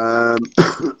 I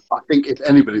think if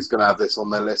anybody's going to have this on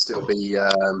their list, it'll be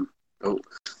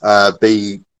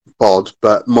Bod.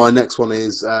 But my next one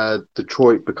is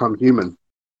Detroit Become Human.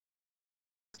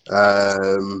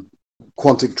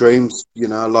 Quantic Dreams,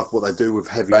 I love what they do with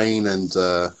Heavy Rain and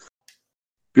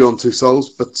Beyond Two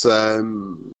Souls, but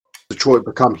Detroit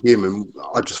Become Human,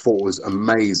 I just thought was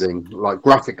amazing. Like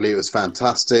graphically, it was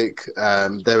fantastic.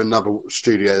 They're another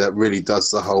studio that really does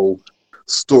the whole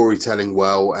storytelling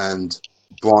well and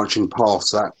branching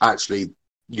paths that actually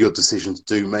your decisions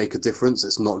do make a difference.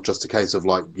 It's not just a case of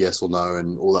like yes or no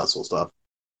and all that sort of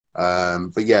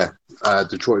stuff. But yeah,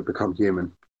 Detroit Become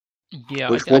Human. Yeah,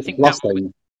 Which I was think last that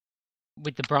thing.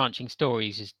 with the branching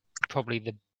stories is probably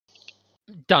the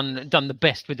done the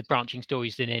best with the branching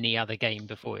stories than any other game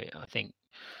before it, I think.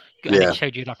 And Yeah. it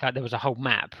showed you there was a whole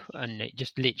map, and it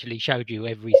just literally showed you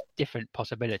every different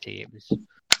possibility.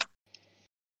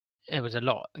 There was a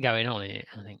lot going on in it,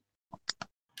 I think.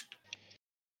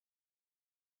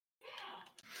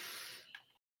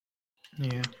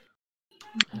 Yeah.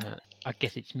 I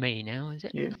guess it's me now, is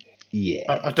it? Yeah. Yeah.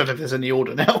 I don't know if there's any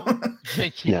order now. No.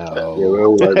 Yeah, we're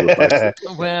all over the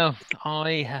place. Well,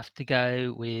 I have to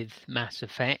go with Mass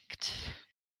Effect.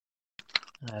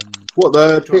 What,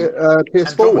 the PS4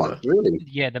 Andromeda. one? Really?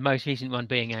 Yeah, the most recent one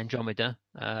being Andromeda.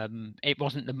 It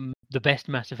wasn't the best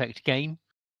Mass Effect game,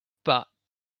 but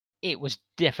it was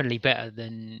definitely better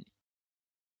than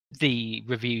the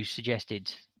reviews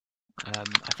suggested. I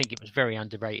think it was very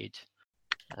underrated.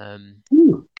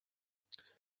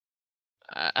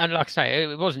 And like I say,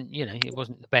 it wasn't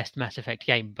the best Mass Effect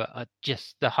game, but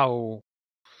just the whole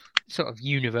sort of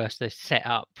universe they set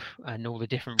up and all the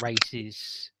different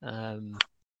races. And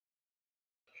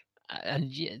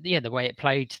yeah, the way it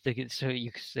played, there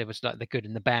was like the good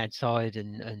and the bad side,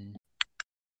 and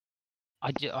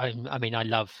I mean, I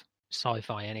love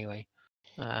sci-fi anyway,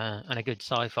 and a good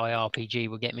sci-fi RPG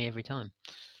will get me every time.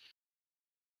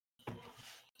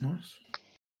 Nice.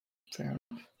 Fair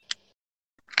enough.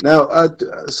 Now,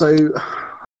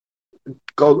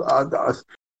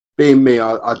 being me,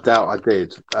 I doubt I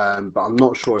did, but I'm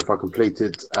not sure if I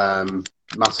completed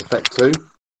Mass Effect 2,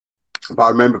 but I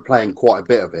remember playing quite a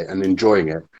bit of it and enjoying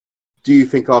it. Do you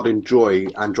think I'd enjoy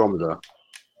Andromeda?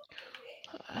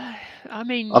 I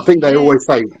mean, I think they yeah, always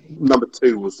say number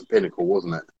 2 was the pinnacle,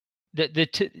 wasn't it?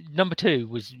 number 2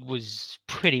 was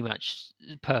pretty much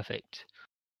perfect.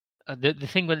 The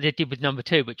thing that they did with number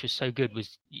 2, which was so good,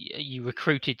 was you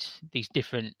recruited these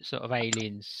different sort of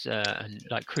aliens and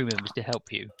like crew members to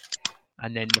help you,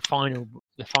 and then the final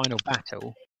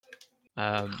battle,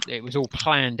 it was all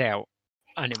planned out,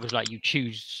 and it was like you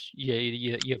choose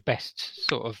your best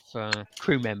sort of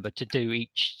crew member to do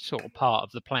each sort of part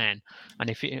of the plan, and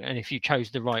if you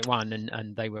chose the right one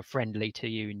and they were friendly to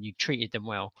you and you treated them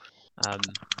well,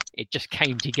 it just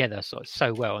came together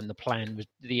so well, and the plan was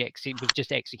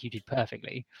just executed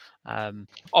perfectly.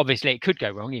 Obviously, it could go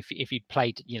wrong if you'd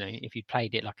played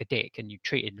it like a dick and you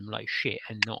treated them like shit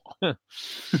and not.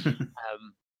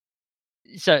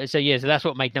 So that's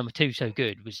what made number 2 so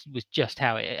good, was just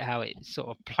how it sort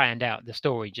of planned out. The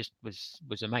story just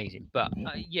was amazing. But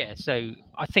so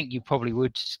I think you probably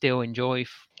would still enjoy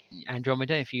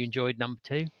Andromeda if you enjoyed number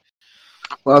 2.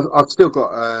 Well, I've still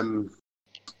got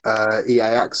EA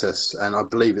access, and I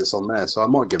believe it's on there, so I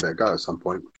might give it a go at some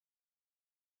point.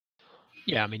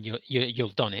 Yeah, I mean you'll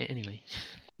done it anyway.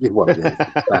 Yeah, well,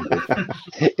 yeah, standard.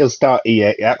 You'll start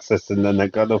EA access and then they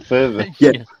go no further.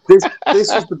 Yeah, this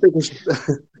was the biggest.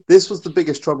 This was the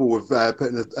biggest trouble with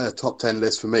putting a top 10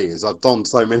 list for me. Is I've done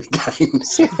so many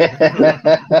games. I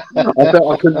bet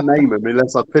I couldn't name them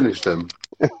unless I finished them.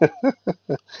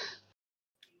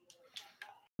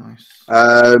 Nice.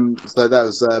 So that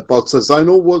was Bob. So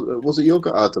Zonal, was it your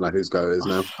go? I don't know whose go it is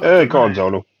now. Go on,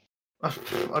 Zonal.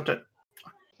 I don't.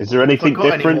 Is there anything Have I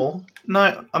got different? any more?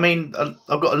 No, I mean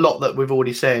I've got a lot that we've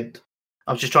already said.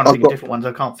 I was just trying to think of different ones.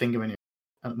 I can't think of any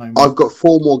at the moment. I've got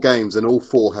 4 more games, and all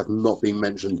 4 have not been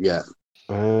mentioned yet.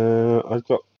 I've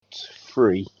got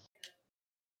 3.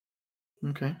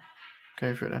 Okay,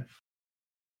 go for it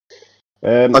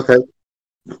then. Okay.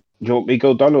 Do you want me to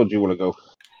go, Dan, or do you want to go?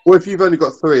 Well, if you've only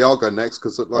got 3, I'll go next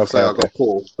because, like I say, I've got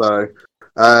 4. So,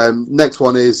 next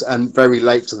one is, and very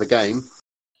late to the game,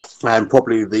 and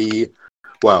probably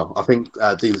I think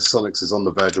Dealers Sonics is on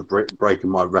the verge of breaking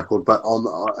my record, but on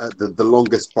the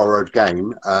longest borrowed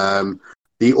game,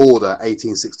 The Order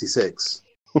 1866.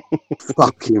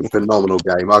 Fucking phenomenal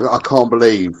game. I can't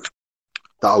believe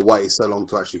that I waited so long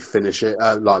to actually finish it,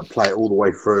 play it all the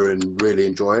way through and really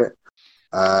enjoy it.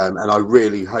 And I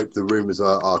really hope the rumours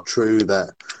are true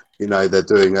that, they're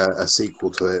doing a sequel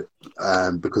to it,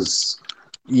 because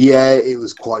it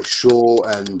was quite short,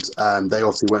 and they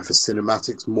obviously went for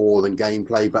cinematics more than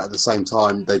gameplay, but at the same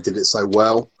time they did it so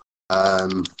well,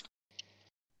 and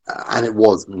it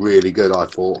was really good, I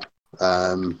thought.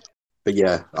 But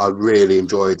yeah, I really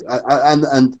enjoyed, and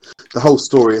the whole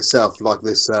story itself, like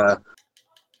this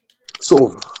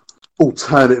sort of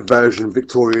alternate version,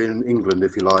 Victorian England,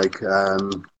 if you like.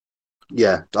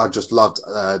 I just loved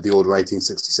The Order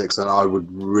 1866, and I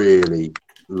would really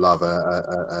love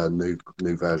a new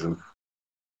version.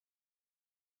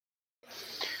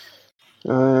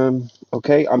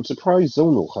 Okay, I'm surprised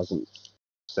Zonal hasn't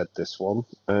said this one,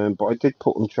 but I did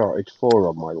put Uncharted 4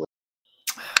 on my list.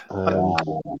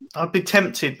 I'd be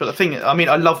tempted, but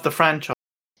I love the franchise.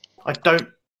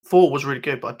 4 was really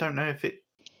good, but I don't know if it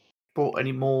brought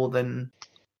any more than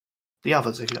the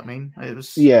others, if you know what I mean. It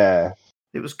was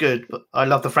it was good, but I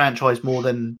love the franchise more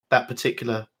than that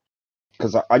particular.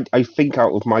 Because I think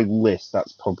out of my list,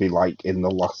 that's probably like in the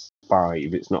last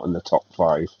 5. It's not in the top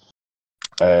 5.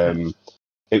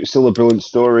 It was still a brilliant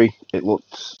story. It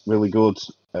looked really good.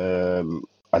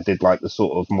 I did like the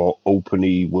sort of more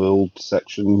open-y world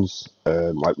sections,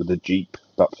 like with the Jeep.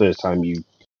 That first time you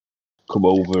come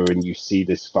over and you see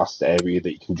this vast area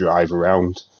that you can drive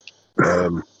around,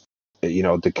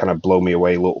 they kind of blow me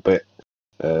away a little bit.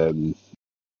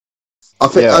 I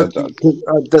think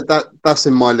that's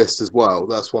in my list as well.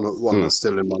 That's one that's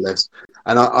still in my list.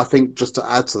 And I think, just to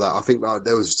add to that, I think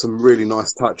there was some really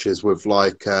nice touches with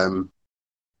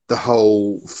the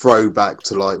whole throwback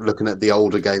to looking at the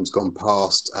older games gone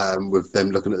past, with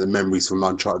them looking at the memories from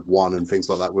Uncharted 1 and things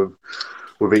like that with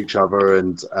each other,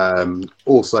 and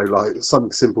also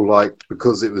something simple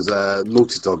because it was a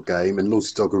Naughty Dog game, and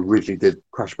Naughty Dog originally did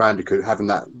Crash Bandicoot,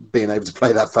 being able to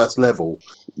play that first level.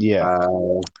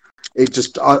 It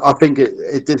just, I think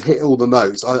it did hit all the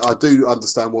notes. I do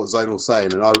understand what Zonal's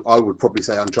saying, and I would probably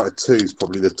say Uncharted 2 is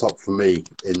probably the top for me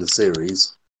in the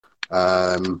series.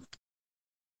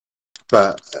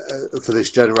 But for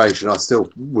this generation, I still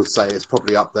would say it's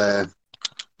probably up there,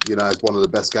 as one of the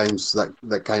best games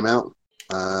that came out.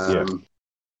 But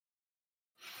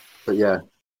yeah.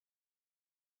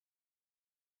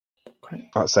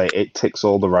 I'd say it ticks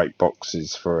all the right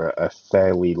boxes for a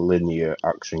fairly linear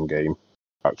action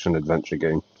adventure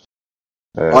game.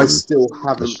 I still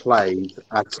haven't this- played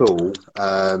at all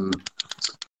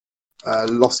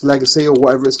Lost Legacy or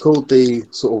whatever it's called, the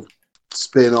sort of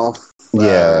spin-off.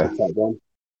 Yeah. Type one.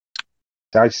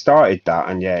 I started that,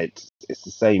 and yeah, it's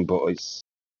the same, but it's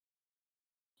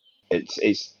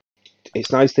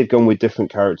nice they've gone with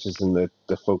different characters and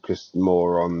they're focused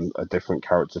more on a different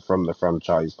character from the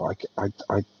franchise. But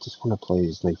I just want to play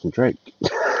as Nathan Drake. Do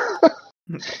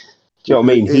you know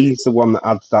what I mean? He's the one that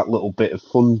adds that little bit of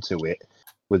fun to it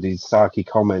with his sarky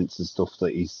comments and stuff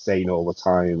that he's saying all the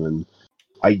time. And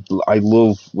I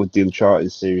love with the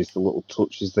Uncharted series the little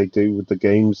touches they do with the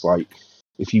games. Like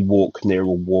if you walk near a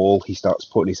wall, he starts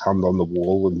putting his hand on the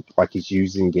wall and like he's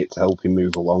using it to help him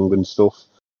move along and stuff.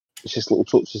 It's just little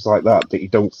touches like that you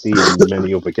don't see in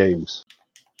many other games.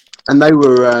 And they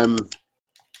were,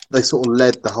 they sort of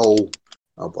led the whole.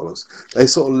 Oh bollocks! They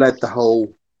sort of led the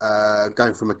whole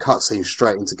going from a cutscene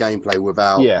straight into gameplay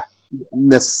without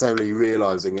necessarily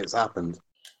realizing it's happened.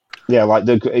 Yeah, like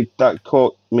that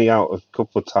caught me out a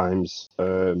couple of times.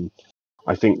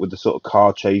 I think with the sort of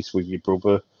car chase with your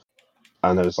brother,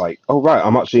 and I was like, "Oh right,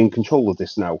 I'm actually in control of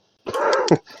this now."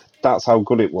 That's how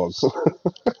good it was.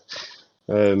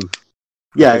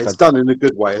 Yeah, it's done in a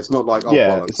good way. It's not like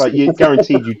bollocks. It's like you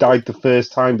guaranteed you died the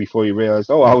first time before you realised,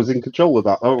 oh, I was in control of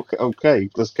that. Oh, okay,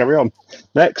 let's carry on.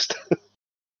 Next.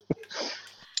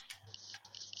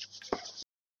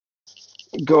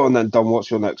 Go on then, Don.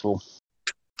 What's your next one?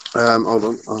 Hold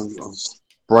on, I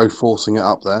was forcing it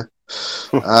up there.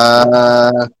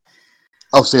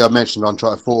 Obviously, I mentioned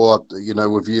Uncharted 4,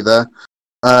 with you there.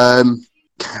 I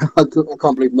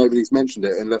can't believe nobody's mentioned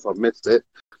it unless I've missed it.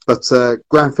 But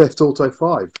Grand Theft Auto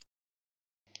 5.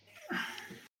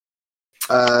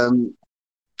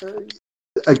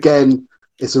 Again,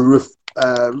 it's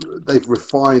they've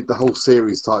refined the whole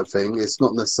series type thing. It's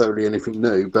not necessarily anything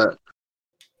new, but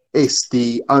it's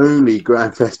the only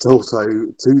Grand Theft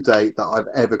Auto to date that I've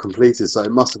ever completed. So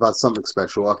it must have had something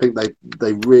special. I think they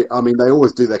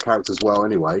always do their characters well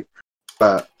anyway,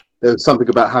 but there was something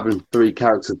about having 3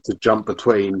 characters to jump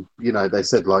between. They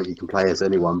said like you can play as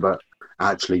anyone, but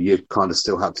actually you kind of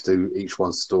still have to do each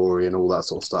one's story and all that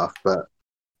sort of stuff. But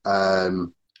I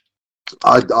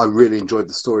really enjoyed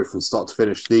the story from start to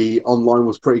finish. The online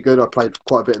was pretty good. I played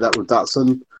quite a bit of that with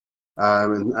Datsun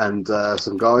and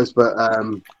some guys. But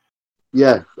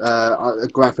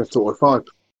Grand Theft Auto 5.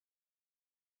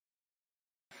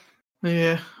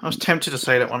 Yeah, I was tempted to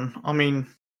say that one. I mean,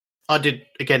 I did,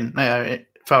 again,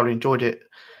 thoroughly enjoyed it.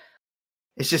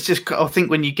 It's just I think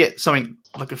when you get something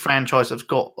like a franchise that's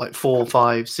got like 4,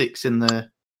 5, 6 in the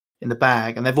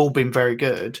bag, and they've all been very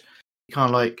good, you kind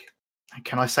of like,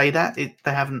 can I say that? Did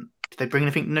they bring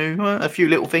anything new? A few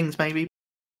little things maybe.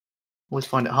 Always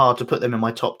find it hard to put them in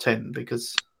my top 10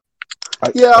 because... I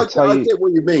get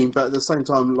what you mean, but at the same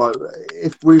time, like,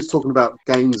 if we were talking about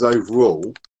games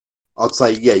overall, I'd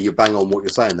say, yeah, you bang on what you're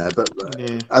saying there. But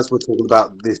as we're talking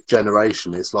about this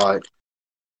generation, it's like,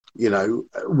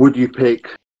 would you pick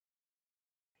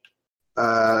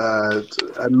a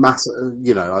massive?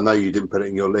 I know you didn't put it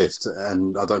in your list,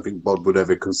 and I don't think Bod would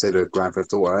ever consider Grand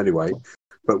Theft Auto anyway.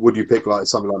 But would you pick like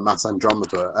something like Mass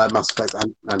Effect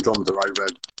Andromeda over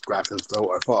Grand Theft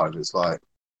Auto 5? It's like,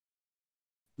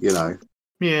 Yeah,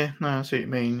 no, I see what you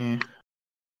mean.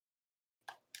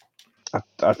 Yeah.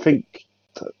 I think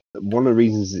one of the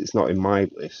reasons it's not in my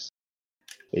list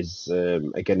is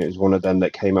again it was one of them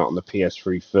that came out on the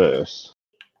PS3 first.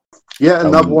 Yeah,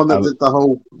 another one that did the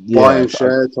whole buy and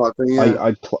share type thing.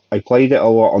 Yeah. I played it a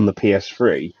lot on the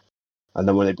PS3, and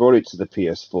then when they brought it to the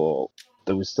PS4,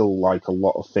 there was still like a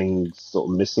lot of things sort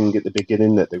of missing at the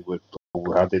beginning that they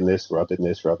we're adding this,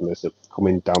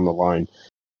 coming down the line.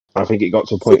 I think it got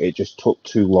to a point it just took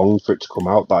too long for it to come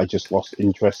out that I just lost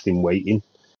interest in waiting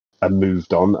and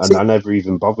moved on, and I never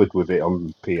even bothered with it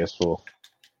on PS4.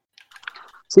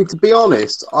 See, to be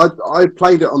honest, I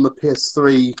played it on the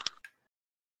PS3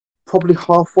 probably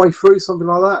halfway through, something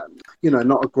like that.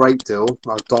 Not a great deal.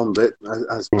 I donned it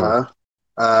as per.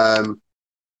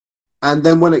 And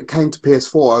then when it came to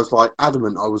PS4, I was like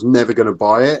adamant I was never going to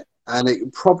buy it, and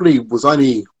it probably was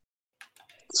only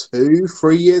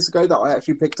 2-3 years ago that I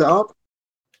actually picked it up.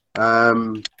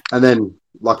 And then,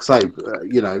 like I say,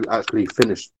 actually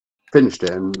finished it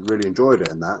and really enjoyed it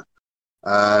and that.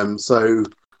 So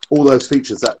all those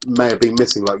features that may have been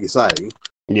missing, like you say,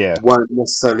 weren't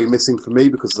necessarily missing for me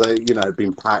because they,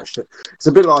 been patched. It's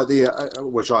a bit like the,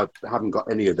 which I haven't got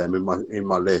any of them in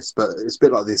my list, but it's a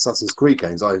bit like the Assassin's Creed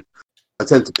games. I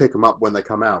tend to pick them up when they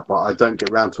come out, but I don't get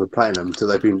round to playing them until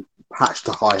they've been patched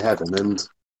to high heaven. And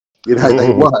You know,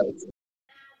 they work.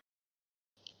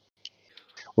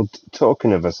 Well,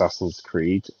 talking of Assassin's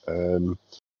Creed, I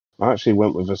actually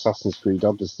went with Assassin's Creed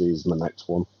Odyssey as my next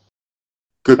one.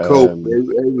 Good call. Um,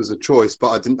 It was a choice,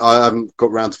 but I haven't got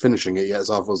around to finishing it yet,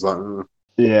 so I was like,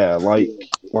 Yeah, like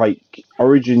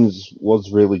Origins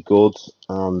was really good,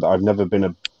 and I've never been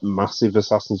a massive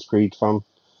Assassin's Creed fan.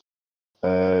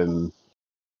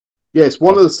 yeah, it's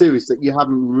one of the series that you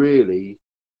haven't really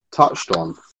touched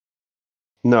on.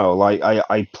 No, like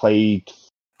I played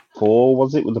 4,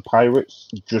 was it, with the pirates,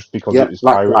 just because Yeah, it was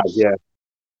Black Flag. pirates.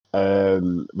 Yeah,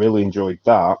 Really enjoyed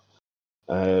that,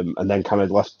 and then kind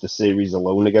of left the series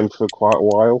alone again for quite a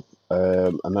while.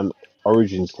 And then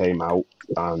Origins came out,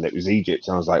 and it was Egypt,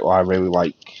 and I was like, well, I really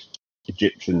like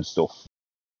Egyptian stuff.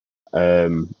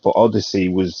 But Odyssey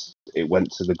it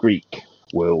went to the Greek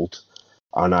world,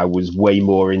 and I was way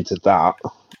more into that.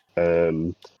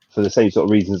 For the same sort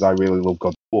of reasons I really love God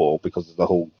of War, because of the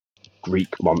whole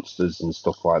Greek monsters and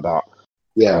stuff like that.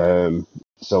 yeah.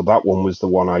 So that one was the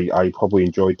one I probably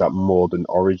enjoyed that more than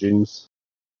Origins.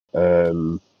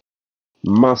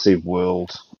 Massive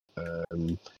world.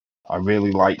 I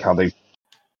really like how they've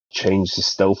changed the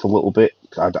stealth a little bit.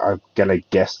 I get a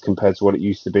guess compared to what it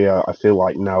used to be. I feel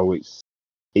like now it's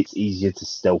easier to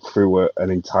stealth through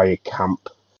an entire camp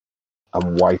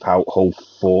and wipe out whole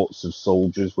forts of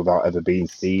soldiers without ever being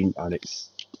seen, and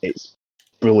it's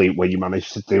brilliant when you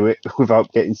manage to do it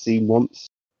without getting seen once.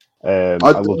 I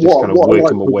love just kind of What I working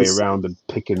like my with way the around and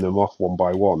picking them off one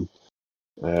by one.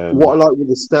 what I like with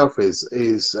the stealth is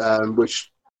which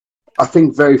I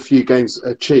think very few games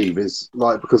achieve is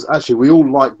like, because actually we all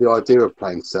like the idea of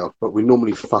playing stealth, but we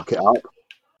normally fuck it up.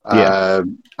 Yeah.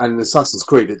 And in Assassin's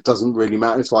Creed, it doesn't really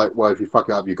matter. It's like, well, if you fuck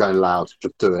it up, you're going loud.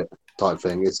 Just do it, type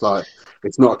thing. It's like,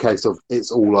 it's not a case of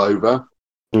it's all over.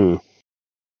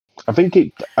 I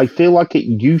feel like it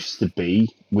used to be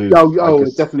with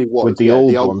It definitely with was. the Yeah, the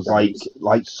old old ones, games.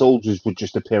 like soldiers would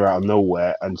just appear out of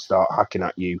nowhere and start hacking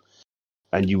at you,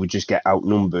 and you would just get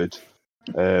outnumbered.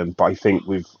 But I think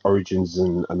with Origins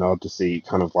and Odyssey,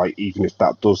 kind of like, even if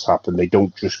that does happen, they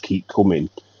don't just keep coming.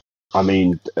 I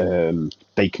mean,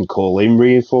 they can call in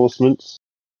reinforcements.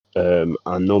 And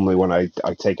normally when I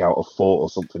take out a fort or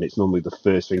something, it's normally the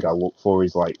first thing I look for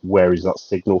is like, where is that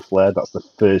signal flare? That's the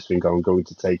first thing I'm going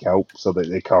to take out so that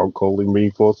they can't call in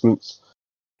reinforcements.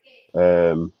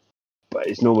 But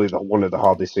it's normally one of the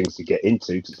hardest things to get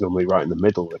into because it's normally right in the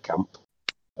middle of the camp.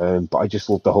 But I just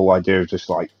love the whole idea of just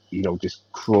like, just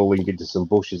crawling into some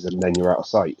bushes and then you're out of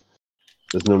sight.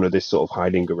 There's none of this sort of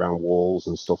hiding around walls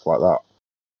and stuff like that.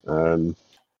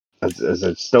 As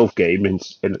a stealth game in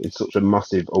such a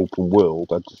massive open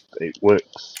world, it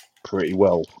works pretty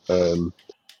well.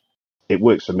 It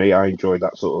works for me. I enjoy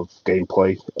that sort of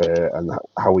gameplay and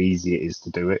how easy it is to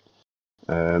do it.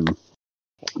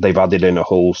 They've added in a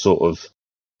whole sort of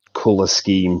color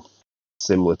scheme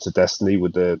similar to Destiny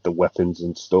with the weapons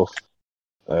and stuff.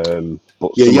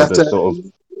 But Yeah, some you of have the to, sort of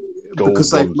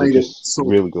because gold they've ones are made it just sort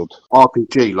of really good.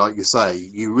 RPG, like you say.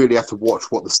 You really have to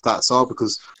watch what the stats are,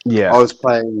 because Yeah. I was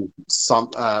playing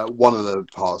one of the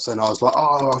parts, and I was like,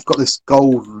 "Oh, I've got this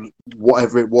gold,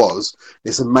 whatever it was.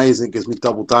 It's amazing. It gives me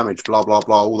double damage. Blah blah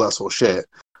blah, all that sort of shit."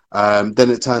 Then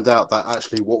it turned out that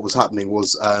actually what was happening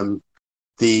was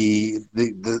the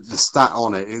stat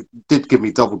on it did give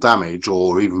me double damage,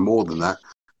 or even more than that.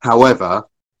 However,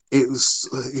 it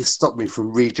stopped me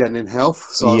from regenerating health.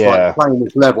 So I was like Yeah. playing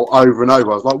this level over and over.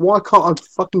 I was like, why can't I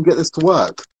fucking get this to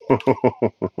work?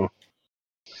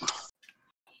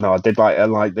 No, I did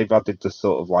like they've added the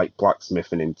sort of like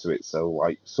blacksmithing into it, so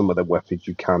like some of the weapons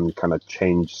you can kind of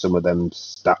change some of them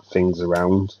stat things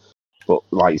around. But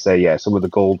like you say, yeah, some of the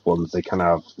gold ones they kind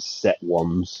of have set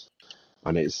ones,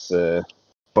 and it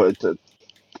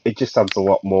just adds a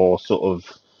lot more sort of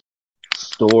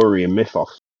story and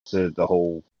mythos to the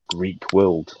whole Greek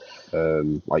world,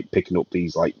 like picking up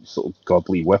these like sort of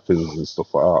godly weapons and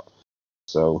stuff like that.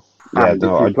 So yeah, And if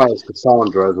no, you play as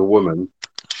Cassandra as a woman,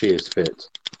 she is fit.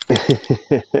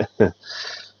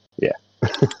 yeah.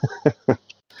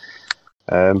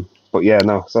 But yeah,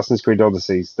 no, Assassin's Creed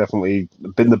Odyssey's definitely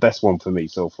been the best one for me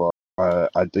so far.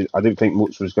 I didn't think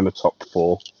much was going to top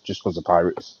 4 just because of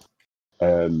pirates.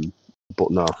 But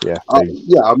no, yeah,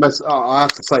 Yeah, I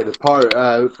have to say the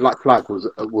pirate Black Flag was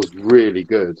really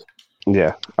good.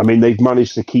 yeah. I mean, they've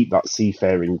managed to keep that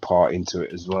seafaring part into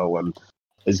it as well. And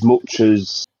as much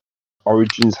as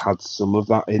Origins had some of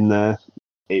that in there,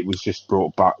 it was just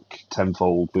brought back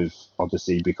tenfold with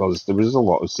Odyssey because there was a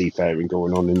lot of seafaring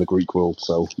going on in the Greek world.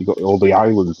 So you got all the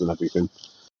islands and everything.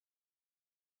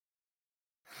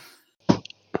 Right,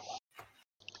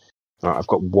 I've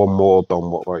got one more, Dom.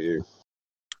 What about you?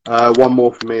 One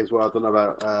more for me as well. I don't know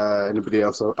about anybody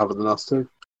else other than us two.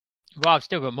 Well, I've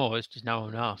still got more. It's just no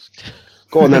one asked.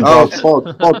 Go on then, Oh,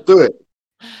 Bob. Bod, do it.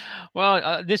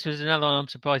 Well, this was another one I'm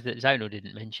surprised that Zonal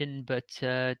didn't mention, but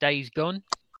Days Gone.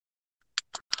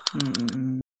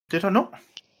 Did I not?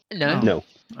 No. No.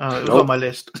 Oh, it was Nope. on my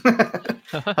list.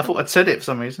 I thought I'd said it for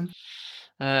some reason.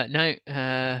 No.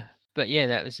 But yeah,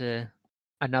 that was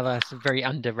another very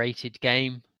underrated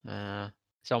game.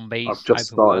 Zombies, I've just open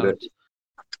started world, it.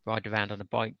 ride around on a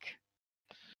bike.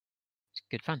 It's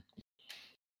good fun.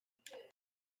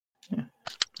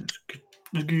 It's good.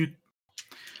 It's good.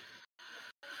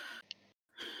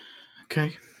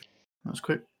 Okay, that's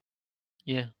quick.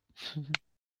 Yeah.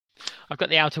 I've got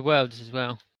the Outer Worlds as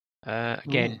well.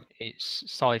 Again, it's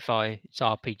sci-fi, it's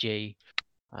RPG,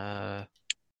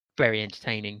 very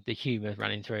entertaining. The humour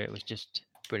running through it was just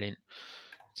brilliant.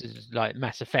 It's like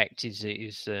Mass Effect is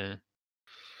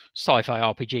sci-fi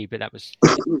RPG, but that was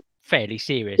fairly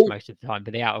serious most of the time.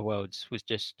 But the Outer Worlds was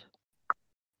just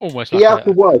almost like The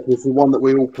Outer Worlds was the one that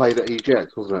we all played at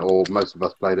EGX, wasn't it? Or most of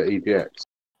us played at EGX.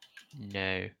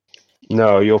 No.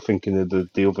 No, you're thinking of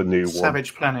the other new one.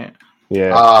 Savage Planet.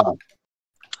 Yeah.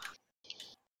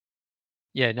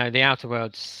 Yeah, no, the Outer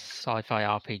Worlds sci-fi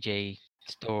RPG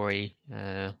story.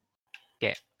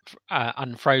 Get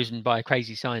unfrozen by a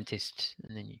crazy scientist,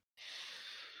 and then you.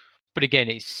 But again,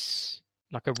 it's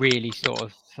like a really sort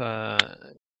of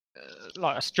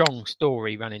like a strong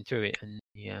story running through it, and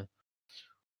yeah,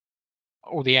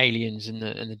 all the aliens and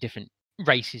the different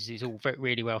races is all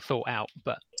really well thought out.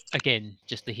 But again,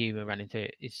 just the humour running through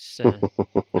it is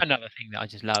another thing that I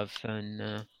just love.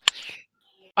 And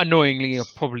annoyingly, I'll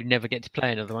probably never get to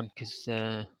play another one because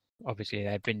obviously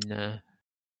they've been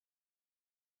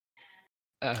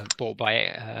bought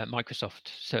by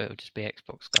Microsoft, so it'll just be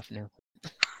Xbox stuff now.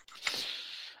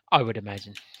 I would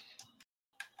imagine.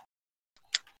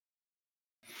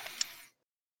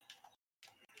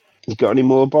 You got any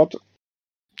more, Bod?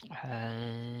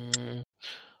 I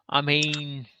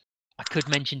mean, I could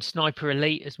mention Sniper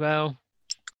Elite as well.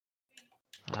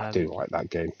 I do like that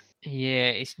game.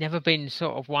 Yeah, it's never been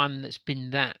sort of one that's been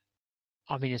that.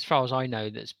 I mean, as far as I know,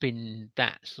 that's been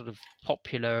that sort of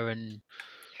popular, and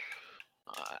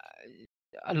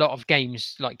a lot of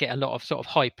games like get a lot of sort of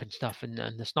hype and stuff. And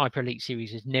the Sniper Elite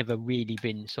series has never really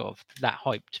been sort of that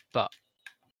hyped, but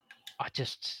I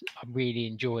really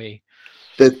enjoy.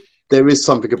 There is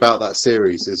something about that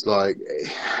series. It's like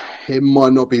it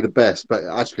might not be the best, but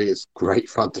actually it's great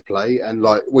fun to play. And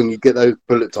like when you get those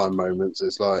bullet time moments,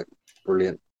 it's like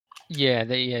brilliant.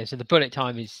 Yeah, so the bullet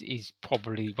time is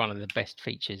probably one of the best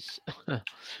features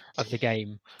of the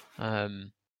game.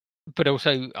 But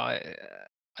also, I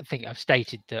think I've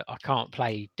stated that I can't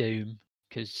play Doom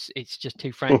because it's just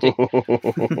too frantic.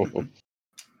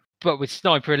 But with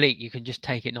Sniper Elite, you can just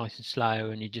take it nice and slow,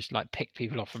 and you just like pick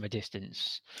people off from a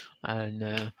distance.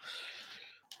 And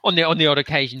on the odd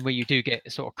occasion where you do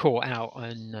get sort of caught out,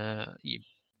 and you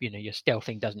know your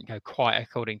stealthing doesn't go quite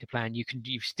according to plan,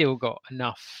 you've still got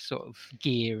enough sort of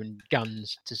gear and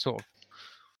guns to sort of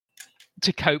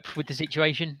to cope with the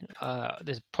situation.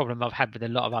 There's a problem I've had with a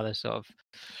lot of other sort of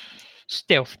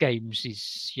stealth games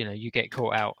is you get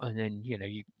caught out, and then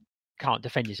you can't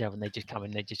defend yourself, and they just come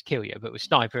and they just kill you. But with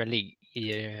Sniper Elite,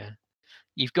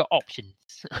 you've got options.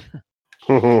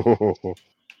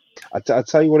 I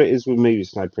tell you what it is with me with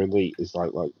Sniper Elite is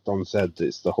like Don said,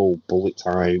 it's the whole bullet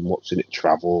time, watching it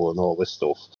travel, and all this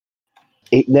stuff.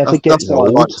 It never gets why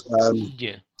old. I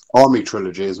like, Army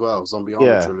Trilogy as well, Zombie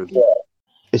Army Trilogy.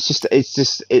 It's just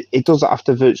it does it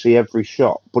after virtually every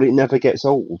shot, but it never gets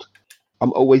old.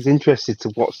 I'm always interested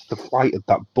to watch the flight of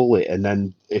that bullet, and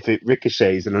then if it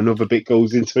ricochets and another bit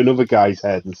goes into another guy's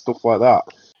head and stuff like that.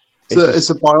 It's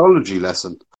a biology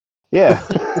lesson. Yeah.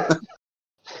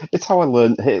 It's how I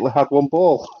learned Hitler had one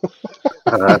ball.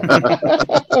 Damn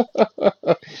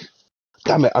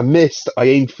it, I missed. I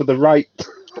aimed for the right.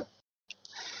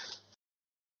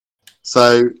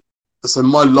 So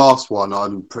my last one,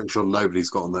 I'm pretty sure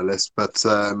nobody's got on their list, but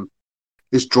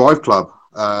it's Drive Club.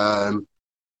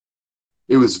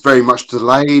 It was very much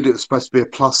delayed. It was supposed to be a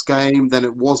plus game. Then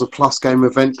it was a plus game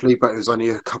eventually, but it was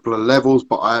only a couple of levels.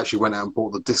 But I actually went out and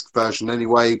bought the disc version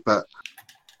anyway. But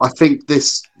I think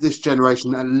this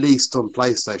generation, at least on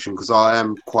PlayStation, because I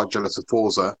am quite jealous of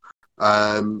Forza,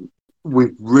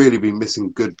 we've really been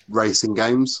missing good racing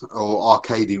games or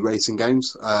arcadey racing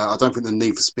games. I don't think the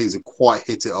Need for Speeds have quite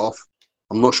hit it off.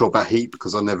 I'm not sure about Heat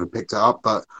because I never picked it up,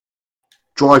 but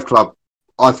Drive Club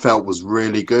I felt was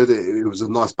really good. It was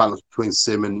a nice balance between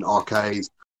sim and arcade.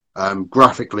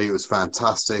 Graphically, it was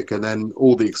fantastic, and then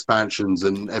all the expansions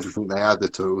and everything they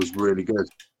added to it was really good.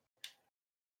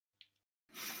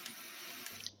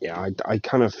 Yeah, I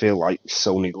kind of feel like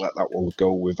Sony let that one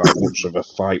go without much of a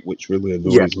fight, which really Yeah.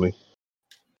 annoys me.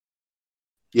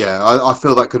 Yeah, I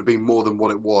feel that could have been more than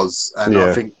what it was, and I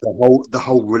Yeah. think the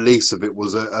whole release of it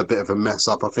was a bit of a mess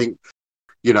up. I think,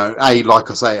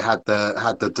 like I say, it had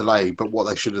the delay, but what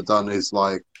they should have done is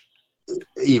like,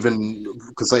 even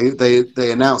because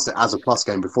they announced it as a Plus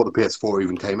game before the PS4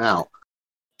 even came out,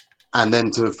 and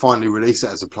then to finally release it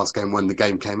as a Plus game when the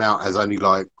game came out as only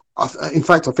like, in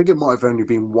fact, I think it might have only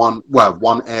been one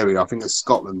area. I think it's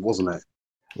Scotland, wasn't it?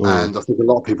 Mm. And I think a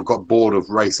lot of people got bored of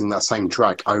racing that same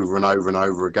track over and over and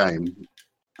over again,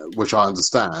 which I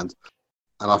understand.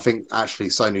 And I think actually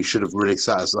Sony should have released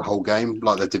that as the whole game,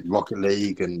 like they did Rocket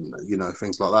League and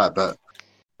things like that.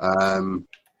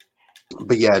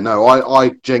 But yeah, no,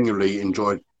 I genuinely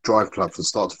enjoyed Drive Club from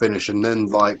start to finish, and then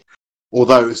like,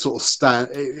 although it sort of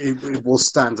it was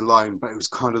standalone, but it was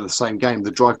kind of the same game.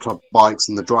 The Drive Club bikes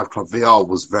and the Drive Club VR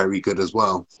was very good as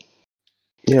well.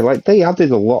 Yeah, like they added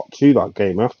a lot to that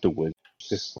game afterwards. It's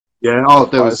just, Yeah, there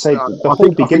like I was. say, the I whole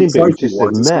think beginning bit was trophy just a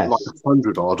wise, it's got like mess.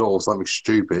 100 odd or something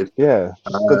stupid. Yeah,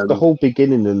 the Um, whole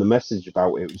beginning and the message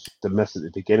about it was the mess at the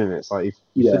beginning. It's like if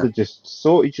you should yeah, have just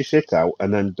sorted your shit out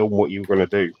and then done what you were going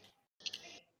to do.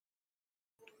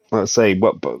 Like I say,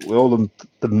 but with all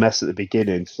the mess at the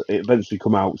beginning, it eventually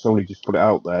come out. Sony just put it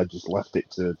out there, just left it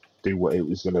to do what it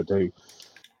was going to do.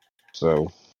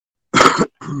 So,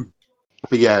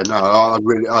 but yeah, no,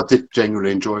 I did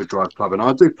genuinely enjoy Drive Club, and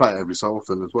I do play it every so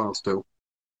often as well, still.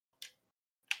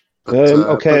 But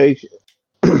okay,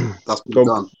 that's been go.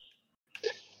 done.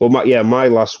 Well, my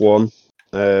last one,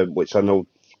 which I know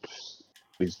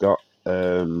he's got.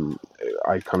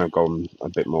 I kind of gone a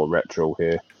bit more retro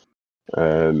here,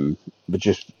 but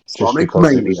just Sonic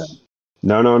because it Mania. was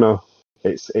no.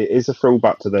 It is a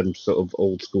throwback to them sort of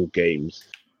old school games,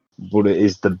 but it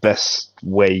is the best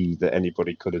way that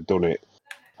anybody could have done it,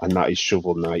 and that is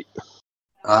Shovel Knight.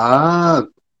 Ah,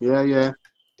 yeah.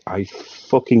 I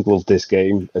fucking love this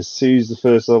game. As soon as the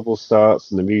first level starts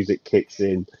and the music kicks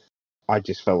in, I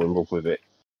just fell in love with it.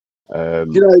 Do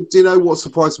you know what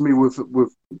surprised me with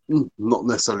not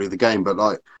necessarily the game, but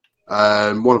like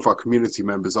one of our community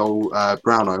members, old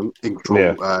Browno in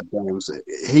Control Games,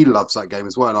 he loves that game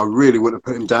as well, and I really wouldn't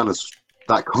have put him down as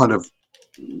that kind of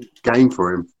game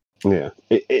for him. Yeah,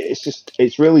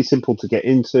 it's really simple to get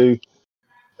into.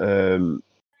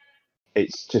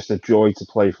 It's just a joy to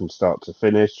play from start to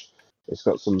finish. It's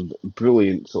got some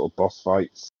brilliant sort of boss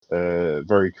fights,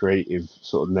 very creative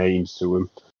sort of names to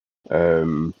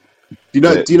them.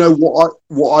 Do you know what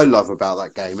I love about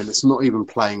that game, and it's not even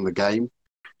playing the game,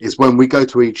 is when we go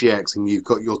to EGX and you've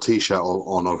got your T-shirt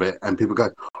on of it, and people go,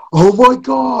 "Oh my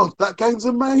god, that game's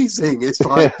amazing!" It's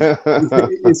like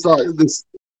it's like this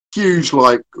huge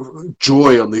like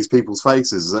joy on these people's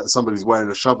faces that somebody's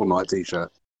wearing a Shovel Knight T-shirt.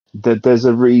 There's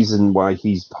a reason why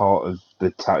he's part of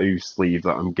the tattoo sleeve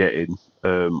that I'm getting.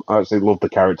 I actually love the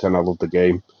character and I love the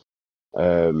game.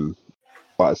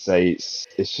 Like I say, it's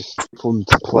just fun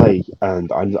to play,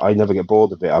 and I never get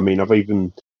bored of it. I mean, I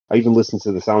even listen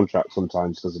to the soundtrack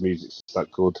sometimes because the music's just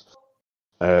that good.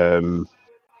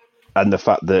 And the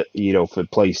fact that for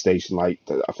PlayStation, like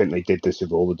I think they did this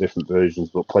with all the different versions,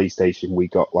 but PlayStation we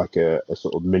got like a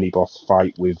sort of mini boss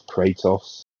fight with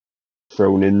Kratos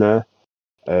thrown in there,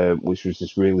 which was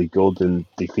just really good. And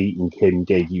defeating him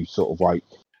gave you sort of like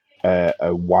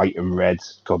a white and red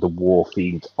God of War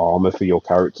themed armor for your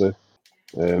character.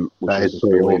 Which That was is just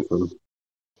pretty brilliant.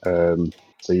 awesome.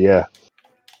 So yeah,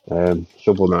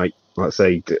 Shovel Knight. Like I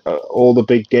say, all the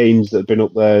big games that have been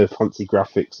up there, fancy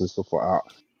graphics and stuff like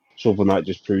that. Shovel Knight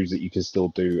just proves that you can still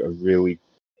do a really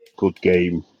good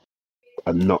game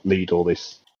and not need all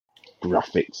this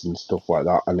graphics and stuff like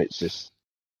that. And it's just,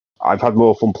 I've had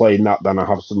more fun playing that than I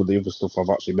have some of the other stuff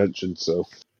I've actually mentioned. So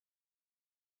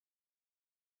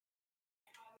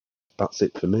that's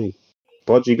it for me.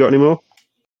 Bod, you got any more?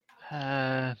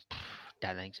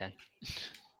 Don't think so.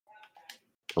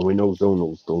 And we know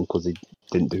Zonal's done because he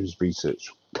didn't do his research.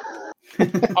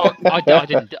 Oh,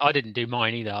 I didn't do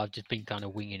mine either. I've just been kind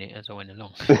of winging it as I went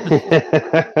along.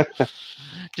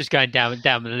 Just going down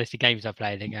the list of games I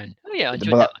played and going, oh yeah, I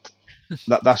enjoyed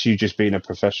that. That's you just being a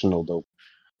professional, though.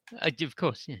 Of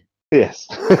course, yeah. Yes.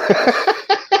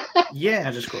 Yeah,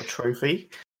 I just got a trophy.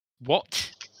 What?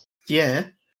 Yeah.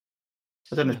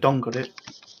 I don't know if Don got it.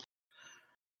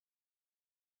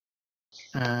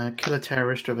 Kill a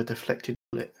terrorist with a deflected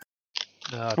bullet.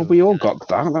 Oh, we all got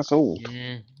that. That's all.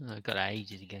 Yeah, I got that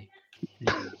ages ago.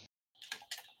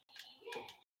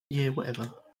 Yeah, whatever.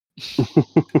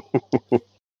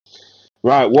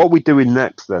 Right, what are we doing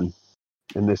next then?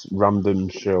 In this random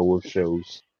show of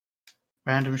shows?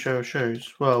 Random show of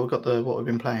shows. Well, we've got what we've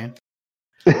been playing.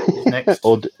 Next.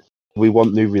 Or do we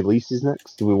want new releases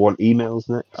next? Do we want emails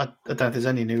next? I don't know if there's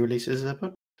any new releases there,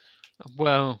 but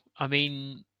Well, I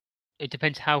mean, it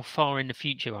depends how far in the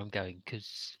future I'm going.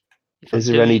 Because Is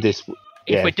there any this?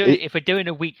 if we're doing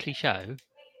a weekly show,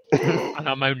 and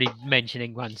I'm only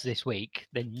mentioning ones this week,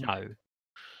 then no.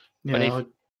 But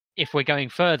if we're going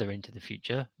further into the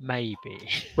future, maybe.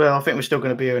 Well, I think we're still going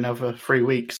to be here another 3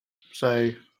 weeks,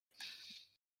 so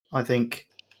I think.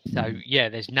 So yeah,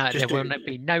 there will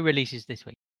be no releases this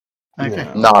week. Okay,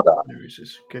 No. Nada. no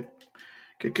releases. Good.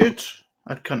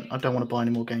 I don't want to buy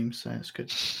any more games, so it's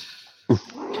good.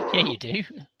 Yeah, you do.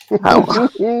 What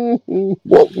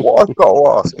I've got to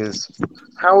ask is,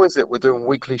 how is it we're doing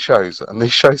weekly shows and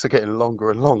these shows are getting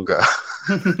longer and longer?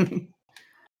 Don't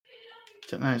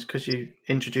know. It's because you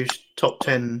introduced top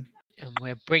 10 And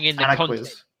we're bringing the and a content.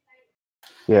 quiz.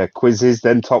 Yeah, quizzes,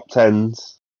 then top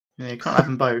 10s. Yeah, you can't have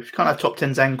them both. You can't have top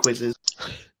 10s and quizzes.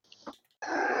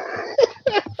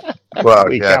 Well,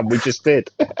 we yeah. can, we just did.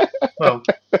 Well,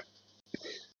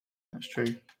 that's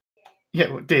true.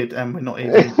 Yeah, we did, and we're not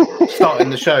even starting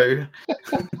the show.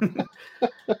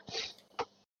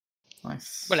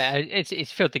 Nice. Well,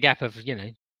 it's filled the gap of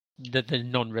the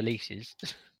non-releases.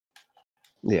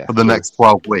 Yeah. For the next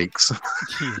 12 weeks.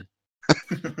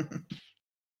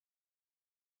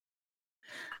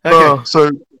 Okay.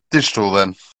 So, digital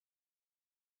then.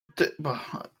 Do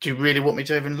you really want me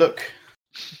to even look?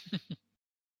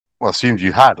 Well, I assumed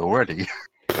you had already.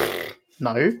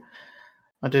 No,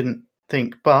 I didn't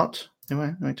think, but anyway,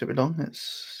 it won't take me long.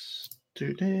 Let's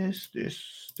do this,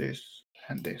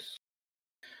 and this.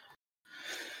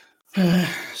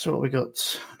 So what we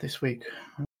got this week?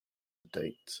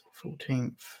 Date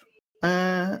 14th.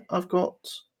 I've got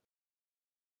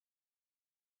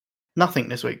nothing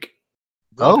this week.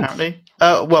 Oh. Apparently.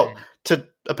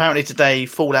 Apparently today,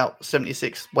 Fallout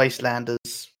 76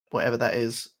 Wastelanders, whatever that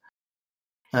is.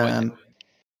 I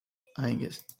think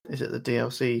is it the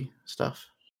DLC stuff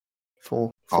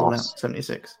for Fallout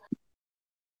 76?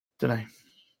 Don't know.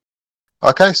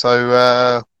 Okay,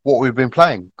 so what we've been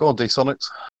playing? Go on, D-Sonics.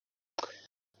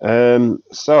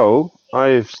 So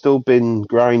I've still been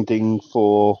grinding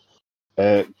for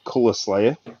Colour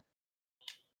Slayer.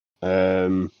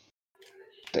 Yeah,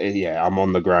 I'm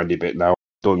on the grindy bit now.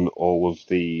 Done all of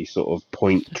the sort of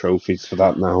point trophies for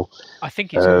that now. I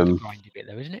think it's all the grindy bit,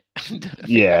 though, isn't it?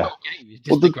 Yeah.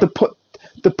 Well,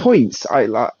 the points. I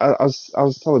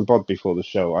was telling Bod before the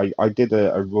show. I did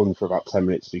a run for about 10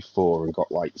 minutes before and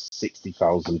got like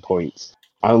 60,000 points.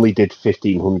 I only did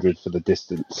 1,500 for the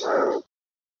distance.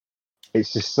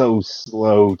 It's just so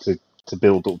slow to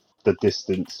build up the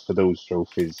distance for those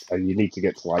trophies, and you need to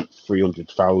get to like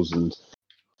 300,000.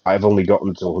 I've only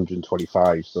gotten to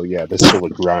 125, so yeah, there's still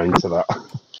a grind to that.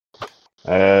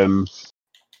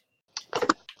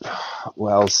 What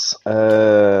else?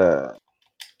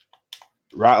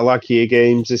 Ratalakia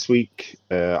games this week.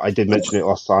 I did mention it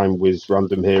last time. Was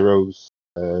Random Heroes.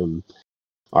 Is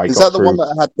that the one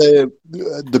that had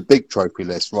the big trophy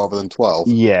list rather than 12?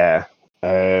 Yeah.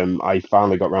 I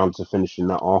finally got round to finishing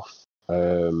that off.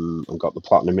 And got the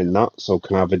platinum in that. So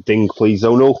can I have a ding, please,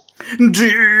 Zonal?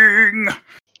 Ding!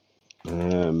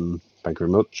 Thank you very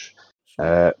much.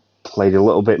 Played a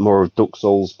little bit more of Dark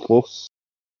Souls Plus.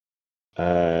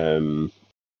 Is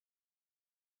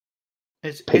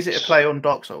it a play on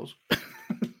Dark Souls?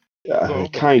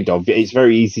 Kind of. It's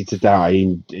very easy to die,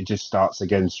 and it just starts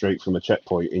again straight from a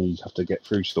checkpoint, and you have to get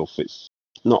through stuff. It's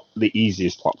not the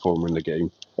easiest platformer in the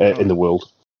game, in the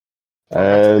world.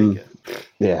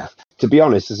 Yeah. To be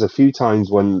honest, there's a few times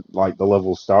when like the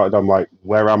level started, I'm like,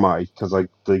 where am I? Because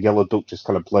like the yellow duck just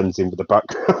kind of blends in with the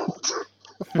background.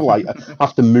 Like I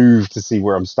have to move to see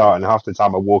where I'm starting. Half the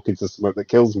time I walk into smoke that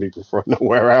kills me before I know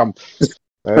where I am.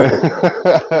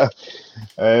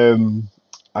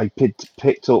 I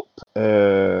picked up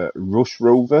Rush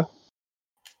Rover.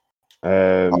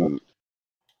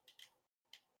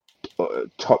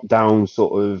 Top down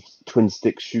sort of twin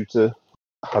stick shooter.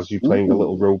 Has you playing a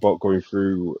little robot going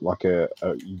through like you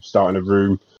start in a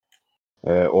room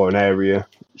or an area,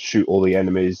 shoot all the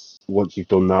enemies. Once you've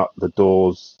done that, the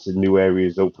doors to new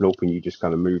areas open up, and you just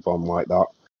kind of move on like that.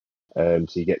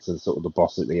 So you get to the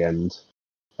boss at the end.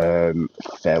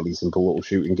 Fairly simple little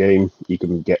shooting game. You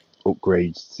can get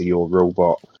upgrades to your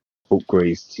robot,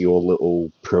 upgrades to your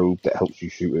little probe that helps you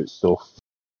shoot at stuff,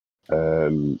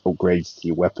 upgrades to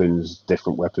your weapons,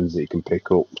 different weapons that you can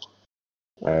pick up.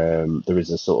 There is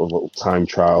a sort of little time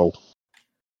trial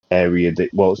area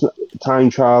that, well, it's not time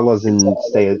trial as in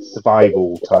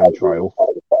survival time trial,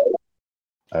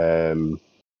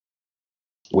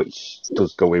 which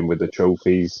does go in with the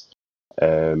trophies.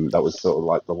 That was sort of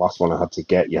like the last one I had to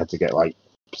get. You had to get like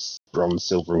bronze,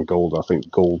 silver, and gold. I think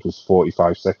gold was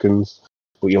 45 seconds,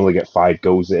 but you only get 5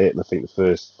 goes at it. And I think the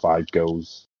first 5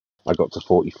 goes, I got to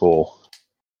 44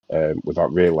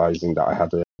 without realizing that I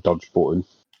had a dodge button,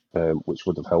 which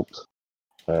would have helped.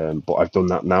 But I've done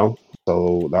that now,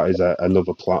 so that is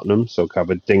another platinum. So can I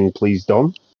have a ding, please,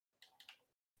 Don?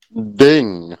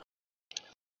 Ding.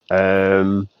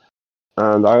 And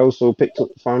I also picked up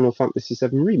Final Fantasy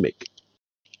VII Remake.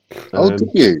 Oh, did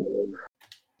you?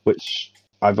 Which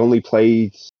I've only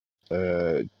played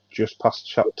just past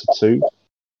chapter 2.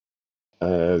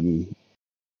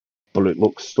 But it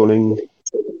looks stunning.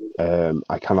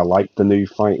 I kind of like the new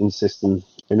fighting system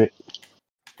in it.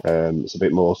 It's a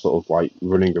bit more sort of like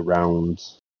running around,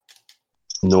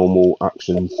 normal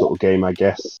action sort of game, I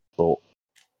guess, but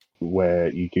where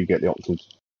you do get the option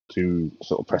to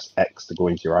sort of press X to go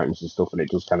into your items and stuff, and it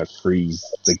does kind of freeze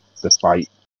the fight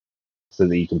so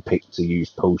that you can pick to use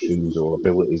potions or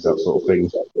abilities, that sort of thing.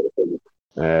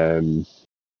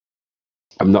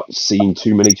 I'm not seeing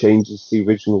too many changes to the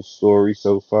original story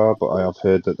so far, but I have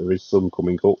heard that there is some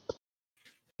coming up.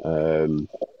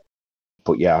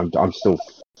 But yeah, I'm still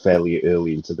fairly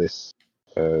early into this.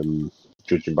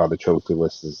 Judging by the trophy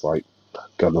list, there's like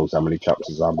God knows how many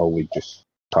chapters. I'm only just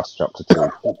past chapter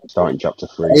 2, starting chapter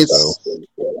 3.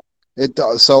 It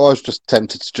does. So I was just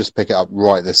tempted to just pick it up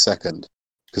right this second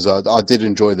because I did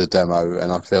enjoy the demo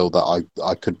and I feel that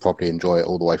I could probably enjoy it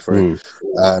all the way through.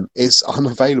 It's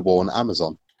unavailable on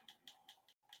Amazon.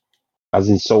 As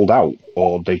in sold out,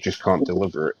 or they just can't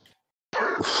deliver it?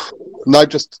 No,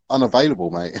 just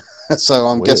unavailable, mate. So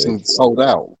I'm Weird. guessing it's sold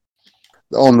out.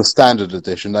 On the standard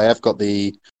edition, they have got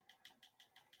the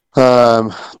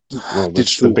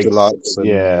digital big, deluxe and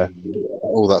yeah,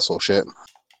 all that sort of shit.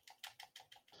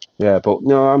 Yeah, but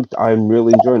no, I'm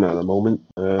really enjoying it at the moment.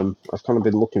 I've kind of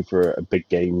been looking for a big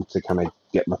game to kind of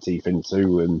get my teeth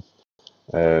into, and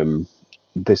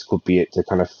this could be it to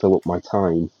kind of fill up my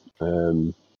time.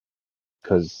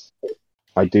 Because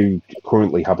I do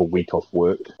currently have a week off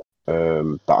work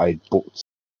that I booked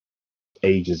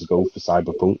ages ago for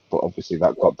Cyberpunk, but obviously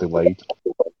that got delayed.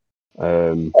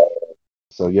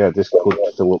 So yeah, this could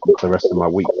fill up the rest of my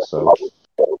week. So,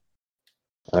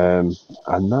 and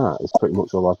that is pretty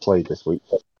much all I've played this week.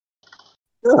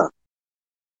 Yeah.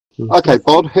 Okay,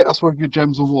 Bod, hit us with your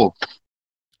Gems of War.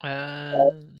 Yeah,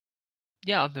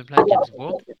 I've been playing Gems of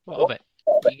War. What of it?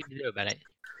 What are you going to do about it?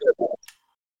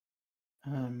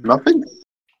 Nothing.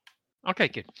 Okay,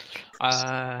 good.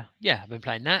 Yeah, I've been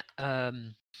playing that.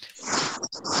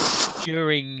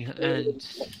 During and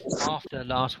after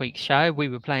last week's show, we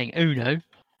were playing Uno.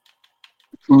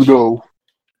 Uno.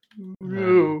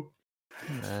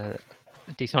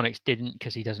 D-Sonics didn't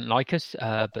because he doesn't like us,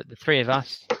 but the three of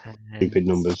us. Stupid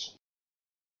numbers.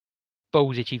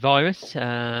 Balls Itchy Virus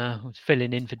was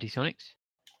filling in for D-Sonics.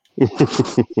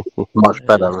 Much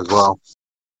better as well.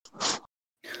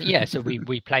 Yeah, so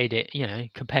we played it,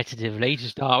 competitively to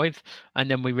start with, and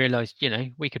then we realised,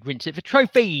 we could rinse it for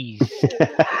trophies.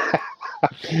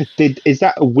 Is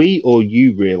that a we or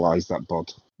you realised that,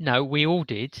 Bod? No, we all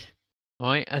did,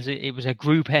 right? As it was a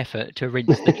group effort to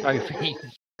rinse the trophy.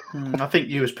 I think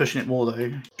you was pushing it more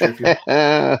though.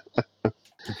 I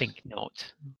think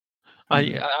not.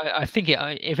 I think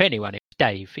if anyone, it was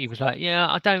Dave. He was like,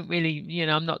 "Yeah, I don't really,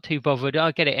 I'm not too bothered.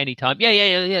 I'll get it anytime.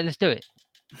 Yeah. Let's do it."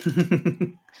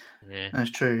 Yeah, That's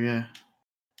true. Yeah.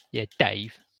 Yeah,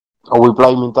 Dave. Are we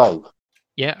blaming Dave?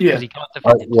 Yeah, because he can't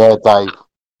defend him. Yeah, Dave.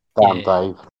 Damn, Yeah.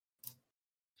 Dave.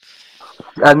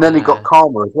 And then he got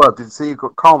Karma as well. Did you see he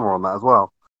got Karma on that as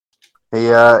well?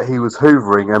 He was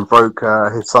hoovering and broke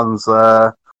his son's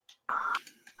Lego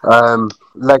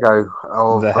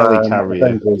of the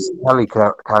helicarrier.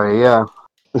 Helicarrier, yeah.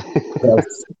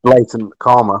 That's blatant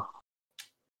Karma.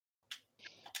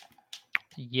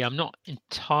 Yeah, I'm not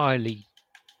entirely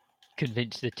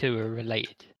convinced the two are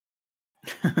related.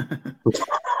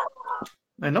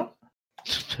 They're not.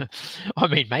 I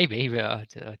mean, maybe, but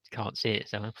I can't see it.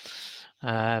 So,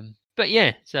 but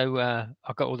yeah, so I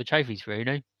got all the trophies for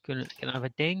Uno. Can I have a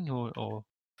ding or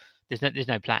there's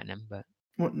no platinum, but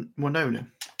Well, no.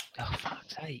 oh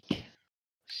fuck's sake,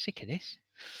 sick of this.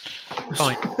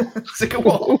 Fine. Sick of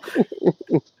what?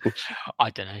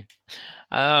 I don't know.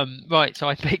 Right, so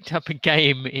I picked up a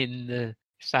game in the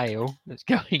sale that's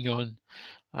going on.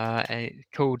 It's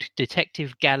called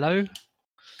Detective Gallo.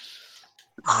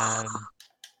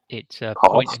 It's a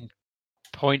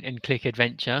point and click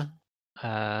adventure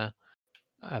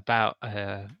about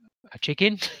a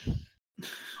chicken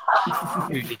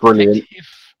who's a Brilliant. detective.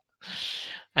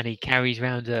 and he carries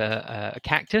around a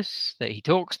cactus that he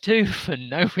talks to for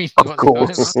no reason Of whatsoever.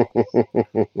 course.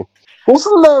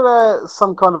 Wasn't there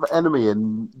some kind of enemy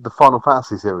in the Final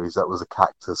Fantasy series that was a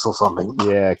cactus or something?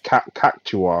 Yeah,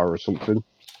 cactua or something.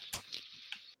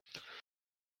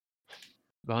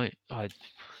 Right. I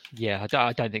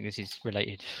don't think this is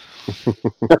related.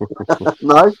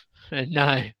 No?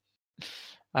 No.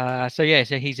 So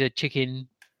he's a chicken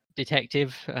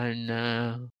detective,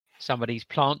 and somebody's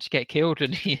plants get killed,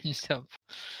 and he ends up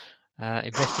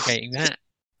investigating that.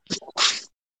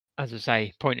 As I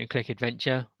say, point and click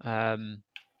adventure.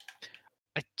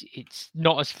 It's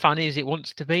not as funny as it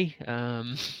wants to be.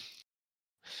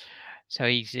 So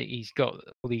he's got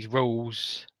all these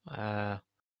rules, and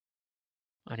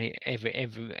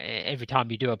every time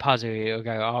you do a puzzle, he'll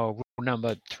go, "Oh, rule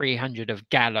number 300 of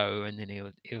Gallo," and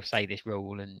then he'll say this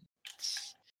rule, and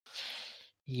it's,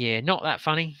 not that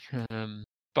funny.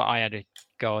 But I had a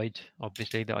guide,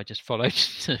 obviously, that I just followed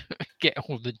to get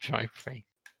all the trophy,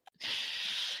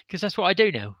 because that's what I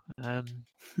do now.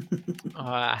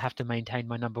 I have to maintain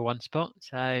my number one spot,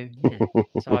 so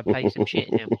so I play some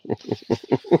shit now.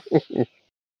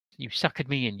 You suckered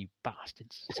me in, you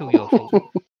bastards. It's all your fault.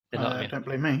 Don't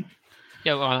blame me.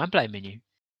 Yeah, well, I'm blaming you.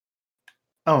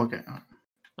 Oh, okay. All right.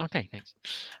 Okay, thanks.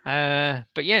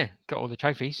 But yeah, got all the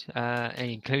trophies,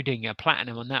 including a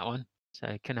platinum on that one.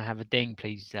 So can I have a ding,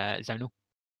 please, Zonal?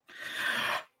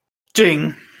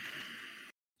 Ding.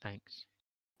 Thanks.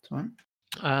 Sorry.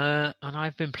 And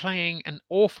I've been playing an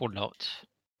awful lot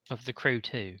of The Crew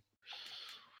 2.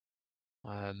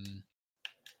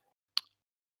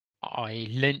 I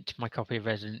lent my copy of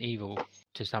Resident Evil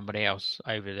to somebody else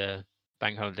over the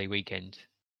bank holiday weekend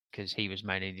because he was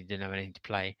moaning he didn't have anything to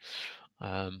play.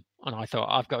 And I thought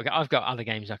I've got other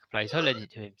games I could play, so I lent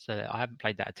it to him. So I haven't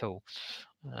played that at all.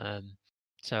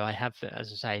 So I have,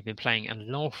 as I say, been playing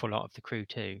an awful lot of The Crew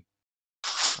 2.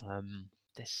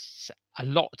 There's a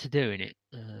lot to do in it.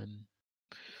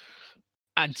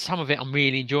 And some of it I'm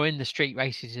really enjoying. The street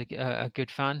races are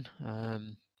good fun.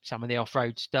 Some of the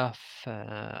off-road stuff.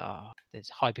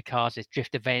 There's hypercars, there's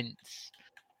drift events.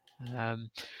 And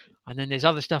then there's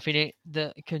other stuff in it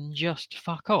that can just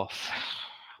fuck off.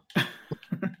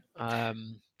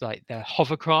 Like the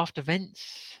hovercraft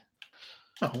events.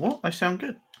 Oh, what? They sound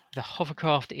good. The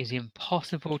hovercraft is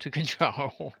impossible to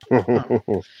control.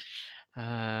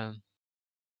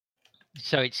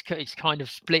 So it's kind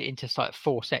of split into like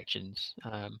 4 sections.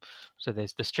 So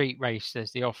there's the street race,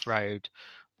 there's the off-road,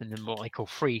 and then what they call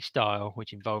freestyle,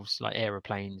 which involves like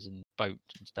aeroplanes and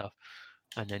boats and stuff.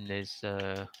 And then there's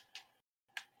I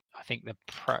think the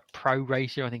pro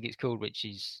racer, I think it's called, which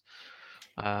is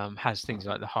has things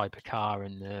like the hypercar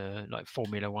and the like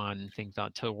Formula One, things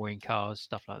like touring cars,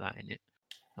 stuff like that in it.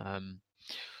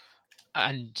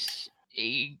 And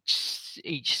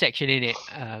each section in it,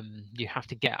 you have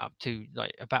to get up to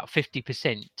like about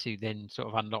 50% to then sort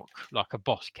of unlock like a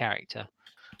boss character,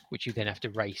 which you then have to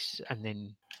race, and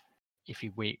then if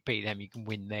you beat them, you can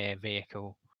win their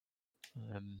vehicle.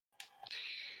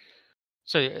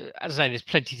 So as I say, there's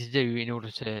plenty to do in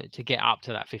order to get up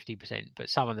to that 50%. But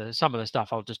some of the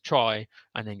stuff I'll just try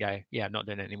and then go, yeah, I'm not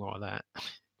doing any more of that.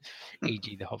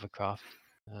 E.g. the hovercraft.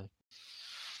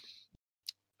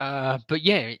 But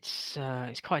yeah, it's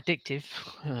quite addictive,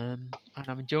 and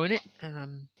I'm enjoying it. I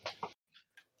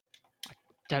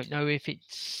don't know if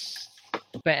it's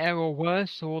better or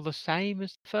worse or the same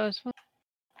as the first one.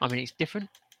 I mean, it's different,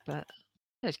 but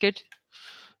it's good.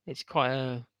 It's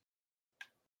quite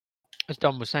as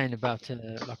Don was saying about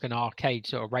like an arcade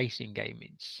sort of racing game.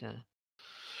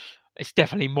 It's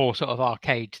definitely more sort of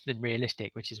arcade than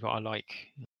realistic, which is what I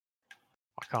like.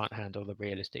 I can't handle the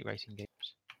realistic racing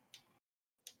games.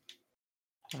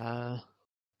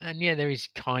 And yeah, there is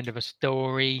kind of a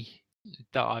story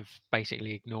that I've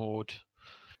basically ignored.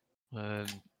 And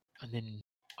then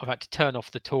I've had to turn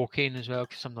off the talking as well,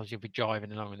 because sometimes you'll be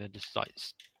driving along and they just like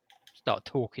start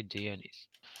talking to you, and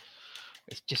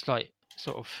it's just like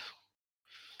sort of,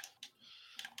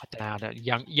 I don't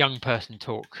know, young person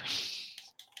talk.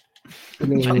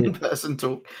 Young person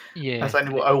talk. Yeah, That's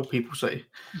only what old people say.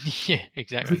 Yeah,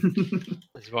 exactly.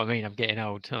 That's what I mean. I'm getting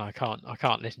old, and I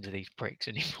can't listen to these pricks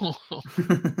anymore.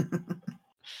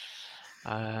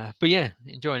 But yeah,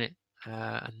 enjoying it,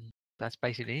 and that's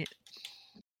basically it.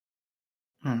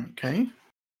 Okay.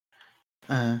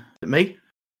 Me?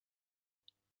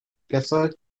 Guess so.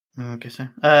 Okay, so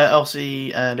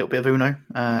obviously a little bit of Uno,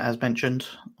 as mentioned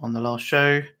on the last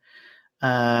show.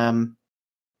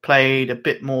 Played a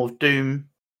bit more of Doom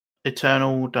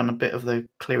Eternal, done a bit of the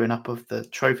clearing up of the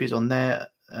trophies on there.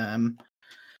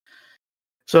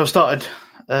 So I started,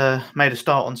 made a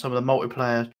start on some of the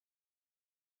multiplayer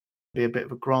be a bit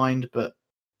of a grind, but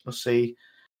we'll see.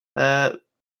 The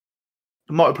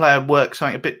multiplayer works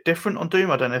something a bit different on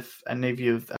Doom. I don't know if any of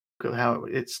you have got how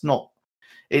it's not.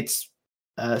 It's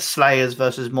slayers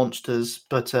versus monsters,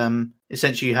 but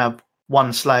essentially you have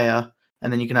one slayer,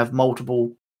 and then you can have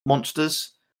multiple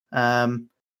monsters.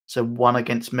 So one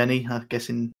against many. I'm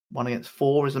guessing 1 against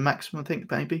 4 is the maximum. I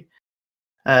think maybe.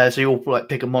 So you'll like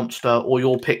pick a monster, or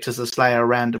you're picked as a slayer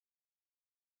random,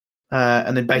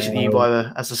 and then basically you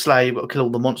either as a slayer you've got to kill all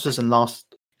the monsters and last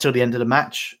till the end of the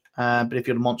match. But if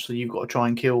you're the monster, you've got to try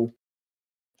and kill,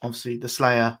 obviously, the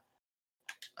slayer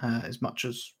as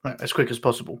quick as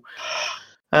possible.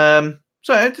 So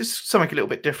it's something a little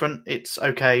bit different. It's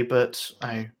okay, but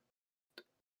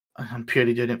I'm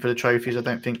purely doing it for the trophies. I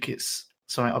don't think it's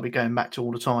something I'll be going back to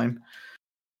all the time.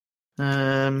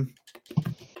 I'm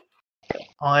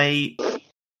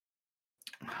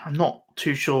not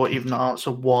too sure even the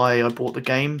answer why I bought the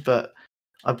game, but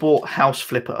I bought House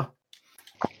Flipper.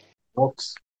 What?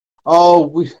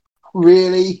 Oh,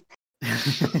 really?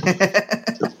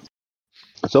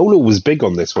 Zola was big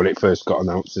on this when it first got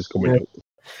announced as coming out.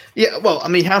 Yeah, well, I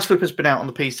mean, House Flipper's been out on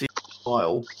the PC for a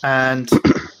while, and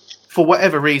for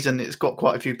whatever reason, it's got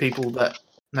quite a few people that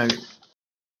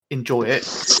enjoy it,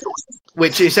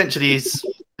 which essentially is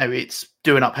it's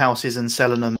doing up houses and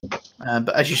selling them.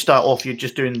 But as you start off, you're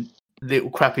just doing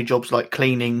little crappy jobs like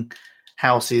cleaning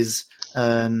houses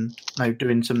and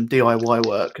doing some DIY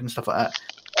work and stuff like that.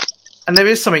 And there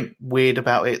is something weird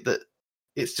about it that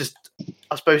it's just,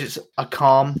 I suppose it's a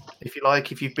calm, if you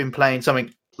like, if you've been playing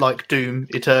something like Doom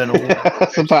Eternal. I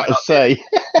was about to say.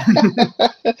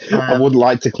 I would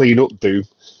like to clean up Doom.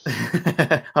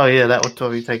 Oh yeah, that would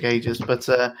probably take ages. But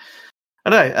I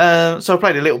don't know. So I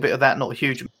played a little bit of that, not a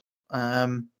huge. I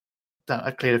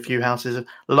cleared a few houses.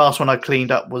 The last one I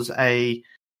cleaned up was a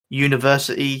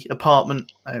university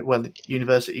apartment where the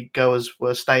university goers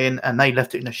were staying, and they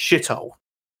left it in a shithole.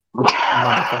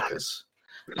 Motherfuckers.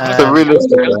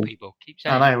 People keep I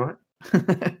saying. know, right?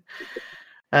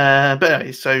 But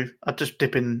anyway, so I just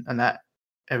dip in and that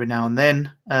every now and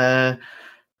then.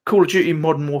 Call of Duty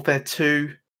Modern Warfare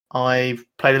 2. I've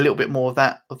played a little bit more of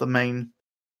that, of the main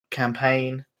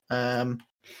campaign, on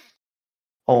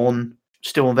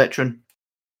Veteran,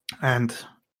 and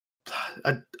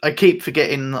I keep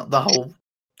forgetting the whole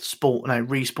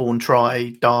respawn,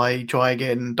 try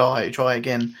again, try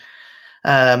again.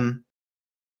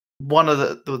 One of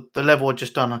the level I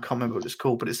just done, I can't remember what it's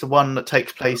called, but it's the one that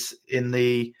takes place in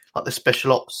the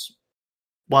special ops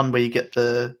one where you get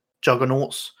the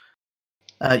juggernauts.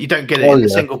 You don't get it in the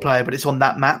single player, but it's on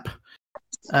that map,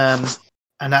 and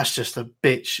that's just a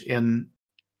bitch in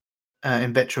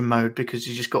veteran mode because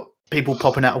you just got people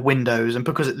popping out of windows, and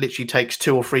because it literally takes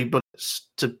 2 or 3 bullets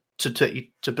to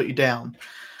put you down.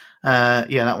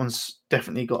 That one's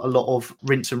definitely got a lot of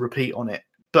rinse and repeat on it.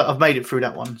 But I've made it through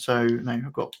that one, so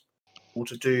I've got more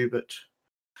to do. But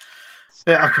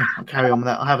yeah, I'll carry on with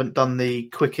that. I haven't done the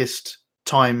quickest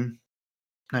time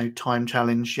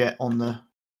challenge yet on the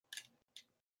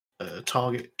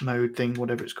target mode thing,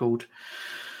 whatever it's called.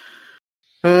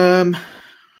 I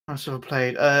sort of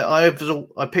played. I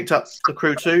picked up The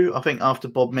Crew 2. I think after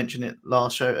Bob mentioned it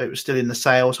last show, it was still in the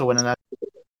sale, so I went and I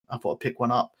thought I'd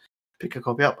pick a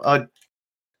copy up.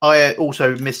 I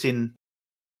also missing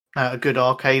a good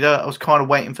arcader. I was kind of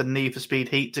waiting for Need for Speed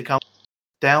Heat to come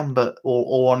down,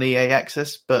 or on EA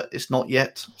Access, but it's not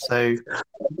yet. So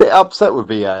a bit upset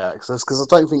with EA Access because I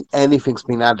don't think anything's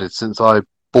been added since I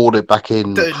bought it back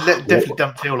in. Definitely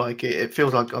don't feel like it. It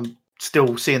feels like I'm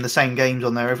still seeing the same games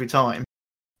on there every time.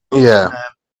 Yeah.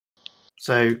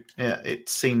 So yeah, it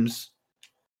seems.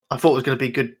 I thought it was going to be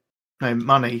good,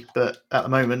 money, but at the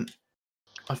moment,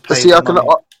 I've paid. See, I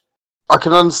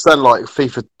can understand like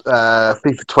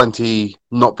FIFA 20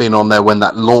 not being on there when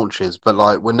that launches, but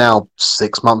like we're now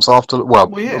 6 months after.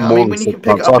 Well yeah. More when you can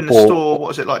pick it up in the store, what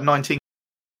is it like 19?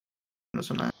 Or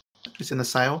something? It's in the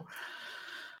sale.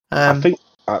 I think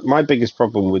my biggest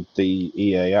problem with the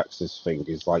EA Access thing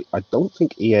is like I don't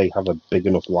think EA have a big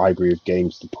enough library of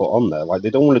games to put on there. Like they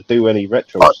don't want to do any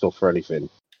retro stuff or anything.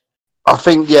 I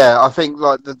think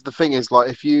like the thing is like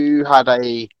if you had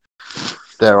a,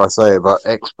 dare I say it, but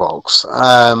Xbox,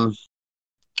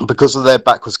 because of their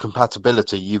backwards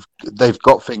compatibility, they've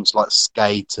got things like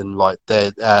Skate and like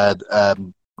Dead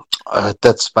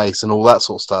Space and all that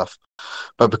sort of stuff.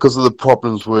 But because of the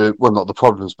problems not the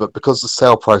problems, but because the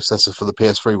sale processor for the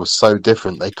PS3 was so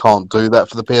different, they can't do that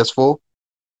for the PS4.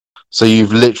 So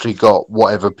you've literally got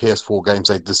whatever PS4 games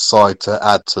they decide to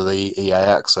add to the EA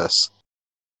Access.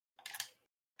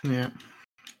 Yeah.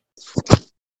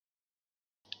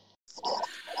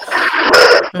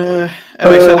 Anyway,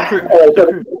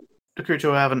 so the Crew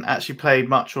Tour I haven't actually played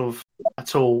much of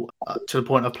at all, to the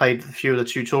point I've played a few of the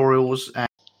tutorials and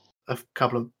a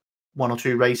couple of 1 or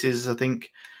 2 races, I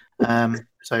think.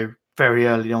 So very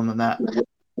early on than that.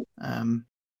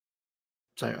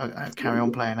 So I carry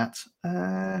on playing that.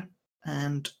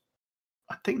 And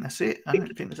I think that's it. I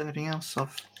don't think there's anything else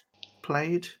I've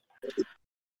played.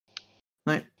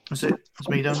 No, that's it. That's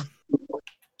me done.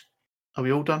 Are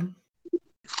we all done?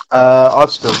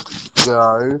 I've still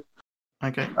go.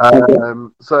 Okay.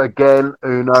 So again,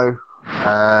 Uno,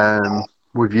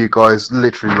 with you guys,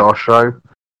 literally last show.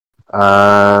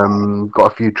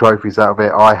 Got a few trophies out of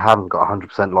it. I haven't got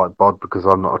 100% like Bod because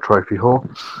I'm not a trophy whore.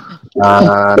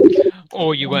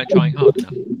 Or you weren't trying hard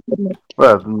enough.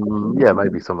 Well, yeah,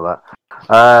 maybe some of that.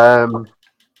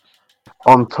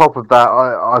 On top of that,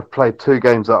 I've played 2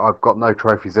 games that I've got no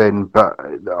trophies in, but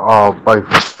are both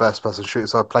first-person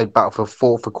shooters. So I played Battlefield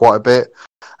 4 for quite a bit,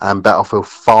 and Battlefield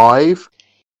 5.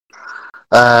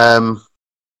 The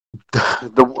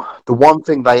one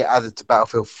thing they added to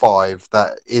Battlefield 5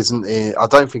 that isn't in, I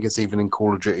don't think it's even in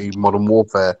Call of Duty Modern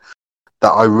Warfare, that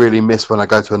I really miss when I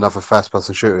go to another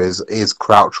first-person shooter is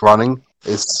crouch running.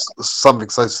 It's something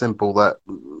so simple that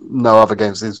no other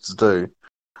game seems to do.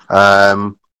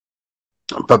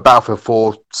 But Battlefield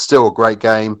 4, still a great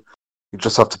game. You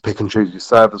just have to pick and choose your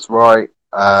servers right.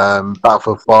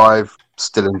 Battlefield 5,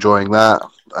 still enjoying that.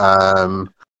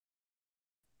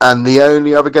 And the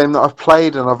only other game that I've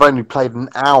played, and I've only played an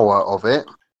hour of it,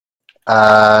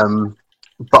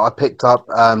 but I picked up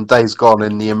Days Gone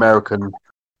in the American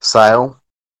sale.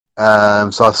 So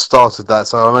I started that,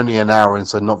 so I'm only an hour in,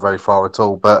 so not very far at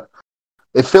all. But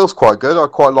it feels quite good. I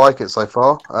quite like it so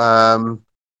far.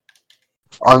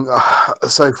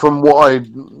 So from what I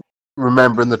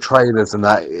remember in the trailers and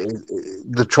that,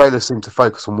 the trailers seem to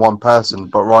focus on one person,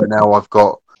 but right now I've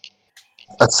got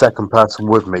a second person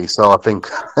with me, so I think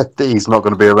he's not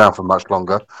going to be around for much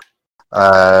longer.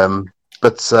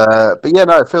 But yeah,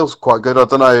 no, it feels quite good. I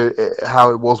don't know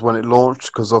how it was when it launched,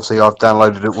 because obviously I've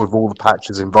downloaded it with all the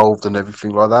patches involved and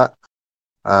everything like that.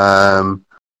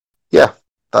 Yeah,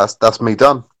 that's me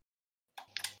done.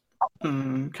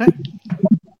 Okay.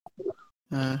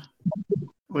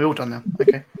 We're all done now.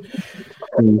 Okay.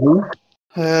 Mm-hmm.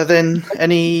 Then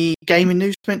any gaming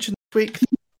news to mention this week?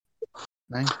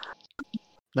 No.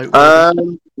 No.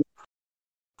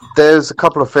 There's a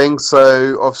couple of things.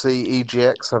 So obviously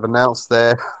EGX have announced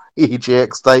their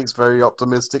EGX dates very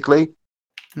optimistically.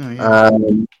 Oh, yeah.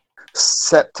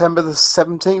 September the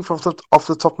 17th off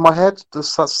the top of my head.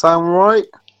 Does that sound right?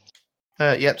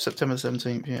 Yep, September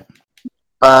 17th, yeah.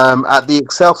 At the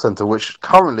Excel Centre, which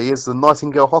currently is the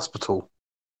Nightingale Hospital.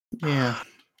 Yeah.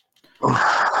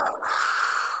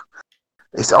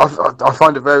 I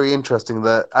find it very interesting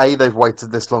that they've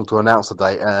waited this long to announce a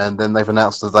date, and then they've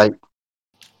announced a date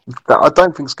that I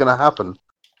don't think is going to happen.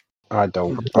 I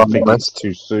don't. I think it's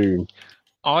too soon.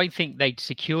 I think they'd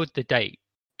secured the date,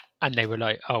 and they were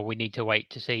like, "Oh, we need to wait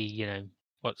to see,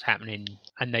 what's happening."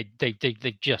 And they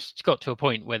just got to a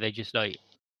point where they just like,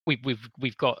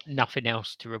 we've got nothing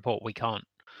else to report. We can't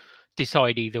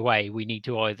decide either way. We need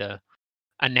to either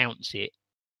announce it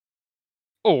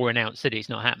or announce that it's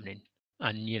not happening.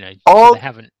 And so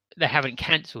they haven't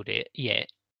cancelled it yet,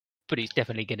 but it's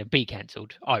definitely going to be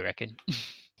cancelled, I reckon.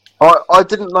 I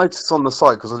didn't notice on the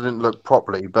site because I didn't look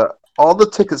properly, but are the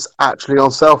tickets actually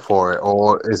on sale for it,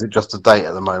 or is it just a date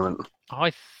at the moment?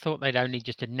 I thought they'd only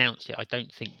just announced it. I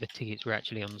don't think the tickets were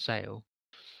actually on sale.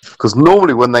 Because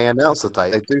normally when they announce a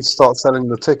date, they do start selling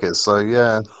the tickets. So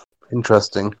yeah,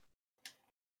 interesting.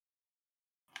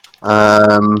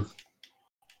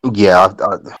 Yeah,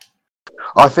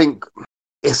 I think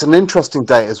it's an interesting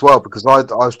date as well, because I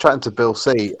was chatting to Bill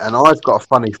C, and I've got a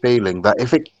funny feeling that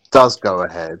if it does go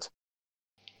ahead,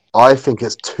 I think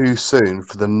it's too soon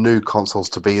for the new consoles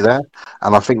to be there,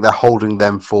 and I think they're holding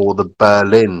them for the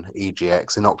Berlin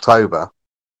EGX in October.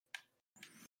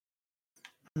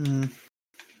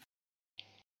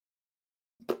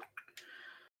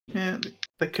 Yeah,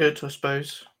 they could, I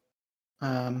suppose.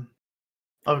 Obviously,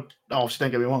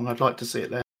 don't get me wrong, I'd like to see it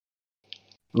there.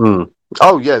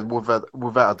 Oh yeah,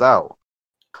 without a doubt.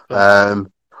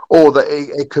 Or that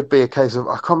it could be a case of,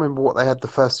 I can't remember what they had the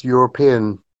first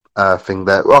European thing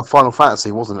there. Well, Final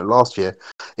Fantasy, wasn't it, last year?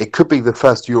 It could be the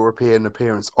first European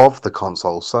appearance of the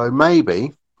console. So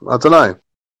maybe, I don't know.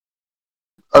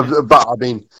 But I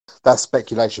mean, that's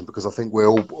speculation, because I think we're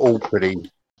all pretty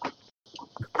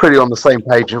on the same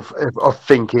page of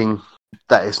thinking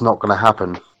that it's not going to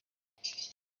happen.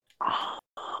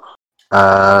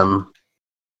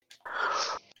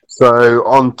 So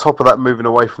on top of that, moving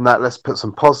away from that, let's put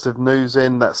some positive news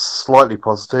in. That's slightly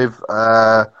positive.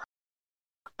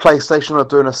 PlayStation are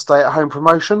doing a stay-at-home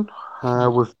promotion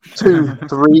with 3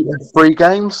 free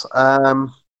games.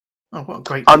 Oh, what a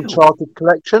great deal. Uncharted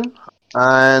Collection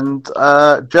and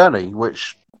Journey,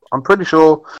 which I'm pretty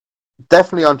sure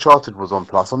definitely Uncharted was on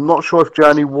Plus. I'm not sure if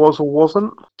Journey was or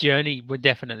wasn't. Journey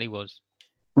definitely was.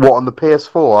 What, on the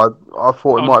PS4? I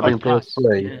thought it On- might have on been Plus,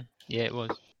 PS3. Yeah, it was.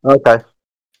 Okay.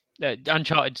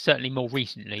 Uncharted certainly more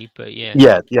recently, but yeah.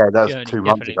 Yeah, that was Journey 2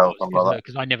 months definitely ago or was, something like that.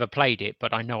 because I never played it,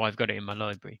 but I know I've got it in my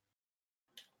library.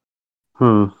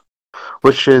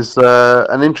 Which is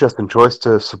an interesting choice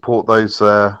to support those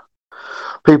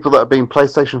people that have been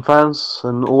PlayStation fans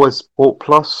and always bought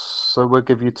Plus. So we'll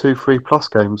give you 2 free Plus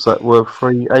games that were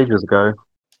free ages ago.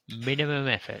 Minimum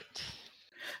effort.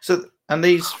 So, and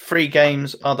these free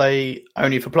games, are they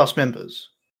only for Plus members?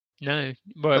 No,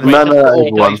 well, No, that's what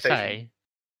everyone. they say.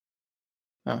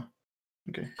 Oh,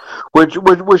 okay.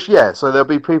 Which, yeah. So there'll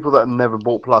be people that have never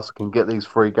bought Plus can get these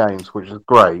free games, which is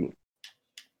great.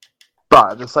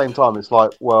 But at the same time, it's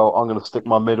like, well, I'm going to stick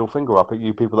my middle finger up at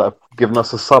you people that have given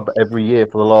us a sub every year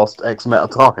for the last X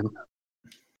amount of time.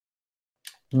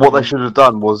 What they should have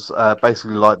done was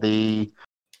basically like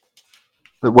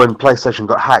when PlayStation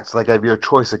got hacked, they gave you a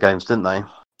choice of games, didn't they?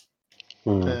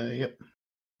 Yep.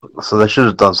 So they should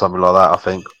have done something like that, I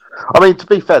think. I mean, to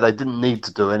be fair, they didn't need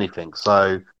to do anything.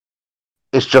 So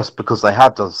it's just because they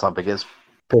have done something, it's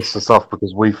pissed us off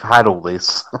because we've had all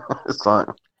this. It's like...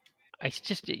 It's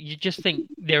just, you just think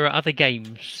there are other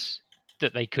games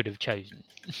that they could have chosen.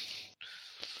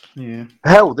 Yeah.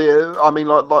 Hell, I mean,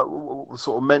 like we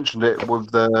sort of mentioned it with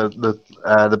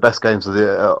the best games of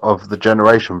the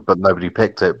generation, but nobody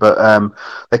picked it. But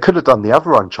they could have done the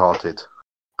other Uncharted,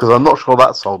 because I'm not sure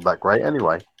that sold that great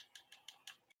anyway.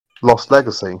 Lost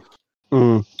Legacy.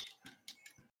 Yeah,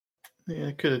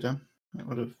 they could have done. That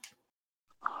would have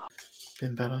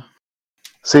been better.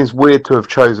 Seems weird to have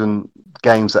chosen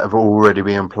games that have already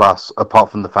been on Plus,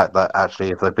 apart from the fact that actually,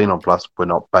 if they've been on Plus, we're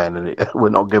not paying any. We're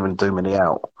not giving too many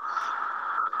out.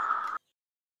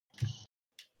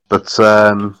 But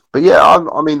yeah,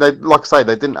 I mean, they, like I say,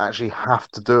 they didn't actually have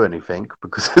to do anything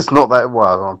because it's not that.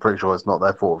 Well, I'm pretty sure it's not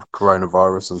their fault of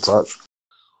coronavirus and such.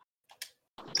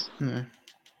 No.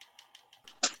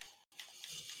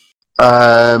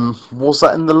 Was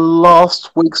that in the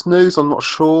last week's news? I'm not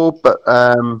sure, but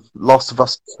Last of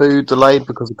Us 2 delayed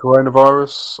because of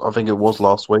coronavirus. I think it was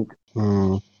last week.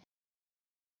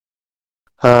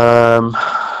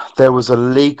 There was a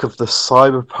leak of the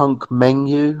Cyberpunk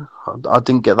menu. I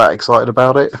didn't get that excited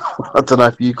about it. I don't know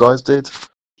if you guys did.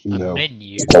 A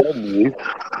menu?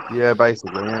 Yeah,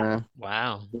 basically, yeah.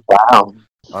 Wow.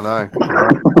 I know.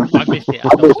 I missed it.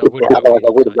 Otherwise I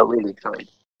would have got really excited.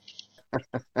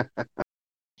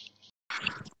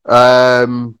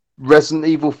 Resident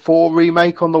Evil 4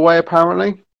 remake on the way,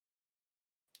 apparently.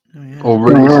 Oh, yeah. Or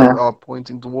release are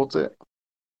pointing towards it.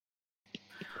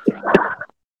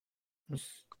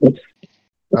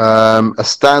 A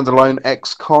standalone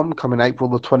XCOM coming April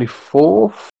the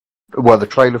 24th. Well, the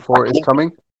trailer for it is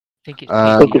coming. I think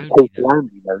it's PC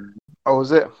only, though. Oh,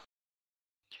 is it?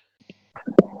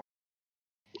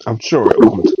 I'm sure it'll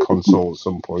come to console at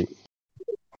some point.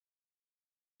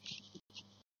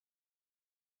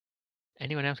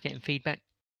 Anyone else getting feedback?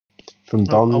 From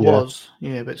Don, I yeah. was.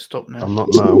 Yeah, but stop now. I'm not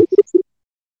now.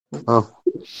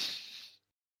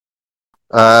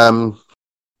 Oh.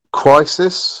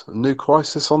 Crisis, a new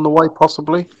Crisis on the way,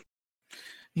 possibly.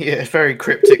 Yeah, very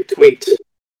cryptic tweet.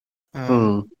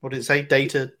 Hmm. What did it say?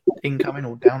 Data incoming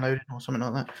or downloading or something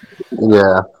like that.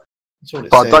 Yeah, That's all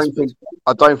it but says.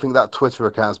 I don't think that Twitter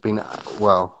account's been.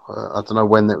 Well, I don't know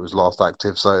when it was last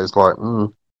active, so it's like.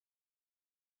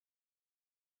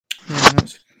 Yeah,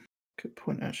 that's a good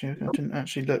point. Actually, I didn't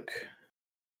actually look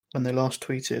when they last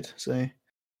tweeted. So.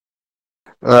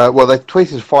 Well, they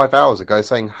tweeted 5 hours ago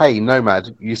saying, "Hey,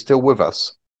 Nomad, you still with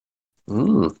us?"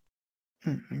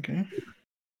 Okay.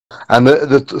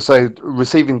 And so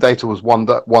receiving data was one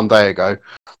day ago.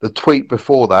 The tweet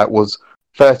before that was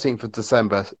 13th of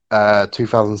December,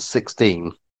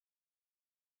 2016.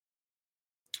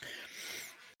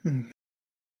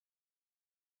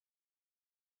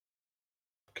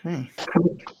 Okay.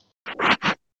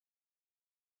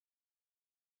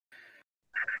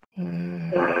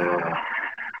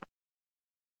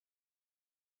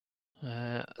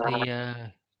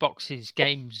 The boxes,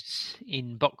 games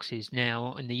in boxes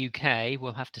now in the UK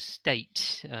will have to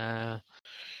state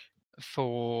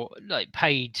for like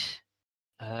paid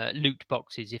loot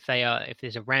boxes if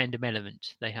there's a random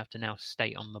element, they have to now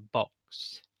state on the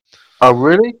box. Oh,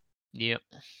 really? Yep.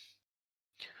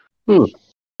 Hmm.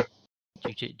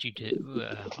 Due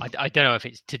to I don't know if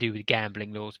it's to do with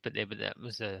gambling laws, but that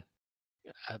was a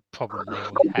problem they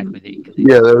always had with it. 'Cause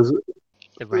Yeah, there was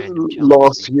the random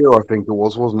last chances. year, I think it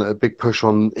was, wasn't it? A big push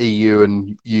on EU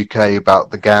and UK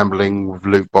about the gambling with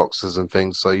loot boxes and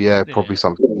things. So yeah, probably Yeah.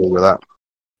 something to do with that.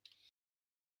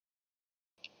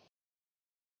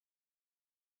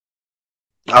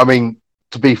 I mean,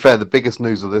 to be fair, the biggest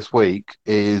news of this week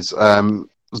is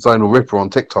Zonal Ripper on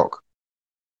TikTok.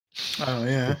 Oh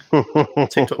yeah,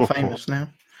 TikTok famous now.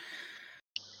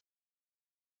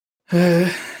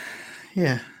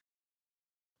 Yeah,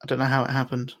 I don't know how it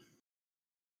happened.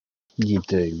 You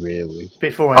do, really.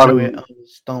 Before I knew Um, it, I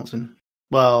was dancing.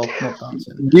 Well, not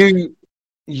dancing.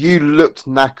 You looked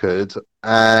knackered,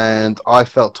 and I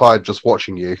felt tired just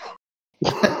watching you.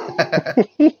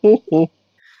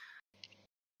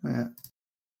 Yeah.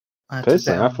 I had to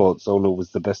Personally, I down. thought Zola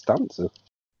was the best dancer.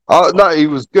 Oh no, he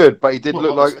was good, but he did Well,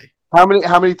 look like. honestly.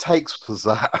 How many takes was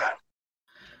that?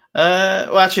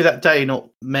 Well, actually, that day, not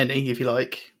many, if you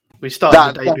like. We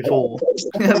started the day before.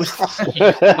 We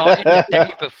Started the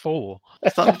day before.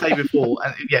 started the day before,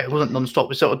 and yeah, it wasn't non-stop.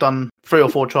 We sort of done 3 or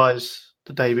 4 tries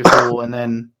the day before, and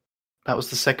then that was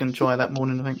the second try that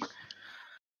morning, I think.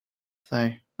 So,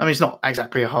 I mean, it's not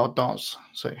exactly a hard dance.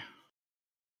 So,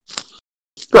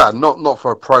 Yeah, not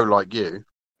for a pro like you.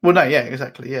 well, no, yeah,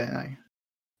 exactly, yeah. No.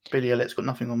 Billy Elliot's got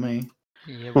nothing on me.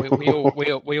 Yeah,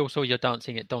 we all saw your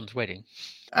dancing at Don's wedding.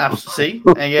 See,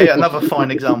 and yeah, another fine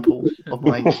example of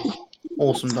my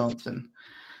awesome dancing.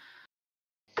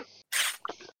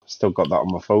 Still got that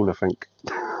on my phone, I think.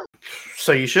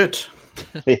 So you should.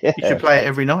 Yeah, You should play it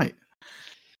every night.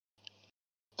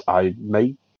 I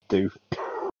may do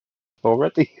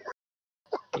already.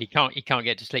 You can't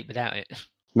get to sleep without it.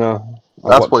 No, I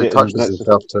That's watch what he it and touches next,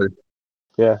 himself to.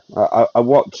 yeah, I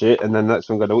watch it and then next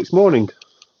one I go, oh, it's morning.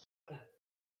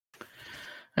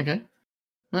 Okay.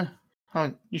 Yeah.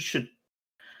 You should.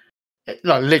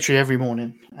 Like literally every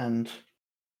morning and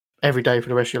every day for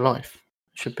the rest of your life.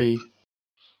 It should be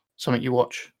something you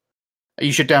watch.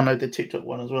 You should download the TikTok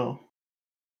one as well.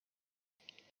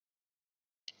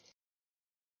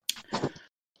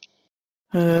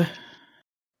 Okay,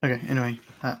 anyway,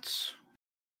 that's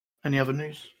any other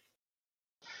news?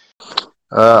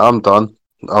 I'm done.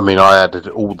 I mean, I added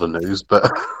all the news,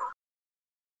 but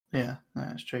Yeah,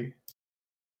 that's true.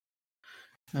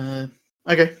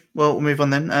 Okay, well, we'll move on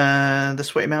then. The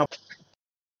sweaty mail.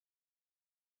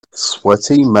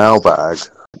 sweaty mailbag.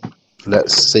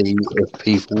 Let's see if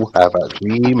people have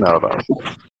actually emailed us.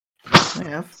 They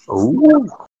have. Ooh.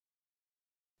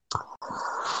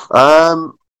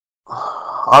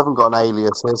 I haven't got an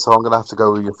alias here, so I'm going to have to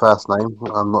go with your first name.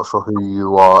 I'm not sure who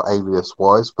you are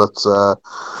alias-wise, but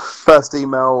first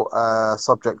email,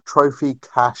 subject, trophy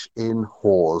cash in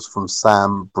whores from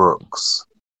Sam Brooks.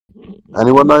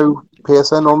 Anyone know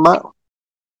PSN on that?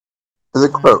 Is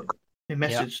it Crook? He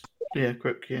messaged. Yeah,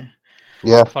 Crook, yeah.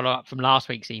 Yeah, Follow up from last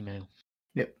week's email.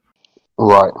 Yep.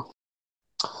 right.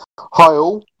 Hi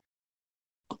all.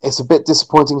 It's a bit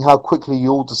disappointing how quickly you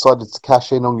all decided to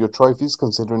cash in on your trophies,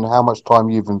 considering how much time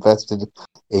you've invested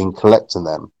in collecting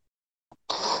them.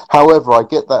 However, I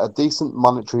get that a decent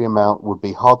monetary amount would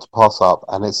be hard to pass up,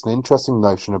 and it's an interesting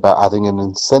notion about adding an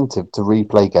incentive to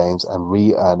replay games and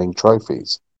re-earning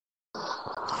trophies.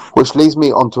 Which leads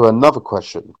me on to another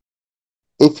question.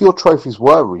 If your trophies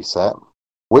were reset,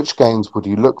 which games would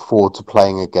you look forward to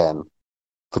playing again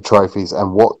for trophies,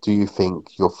 and what do you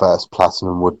think your first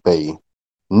platinum would be?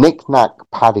 Knick knack,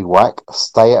 paddywhack,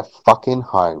 stay at fucking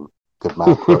home. Good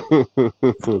man,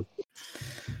 Crook.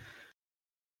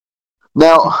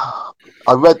 Now,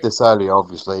 I read this earlier,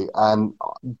 obviously, and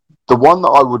the one that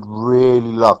I would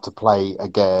really love to play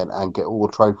again and get all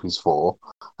the trophies for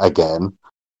again,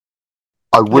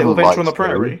 I Little wouldn't Venture like on the to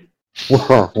Prairie.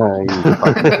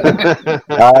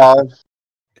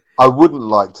 I wouldn't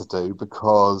like to do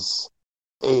because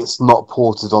it's not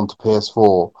ported onto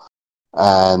PS4,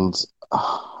 and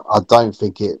I don't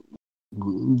think it,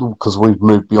 because we've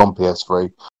moved beyond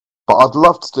PS3. But I'd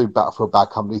love to do Battle for a Bad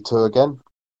Company 2 again.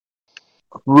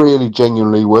 Really,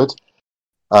 genuinely would.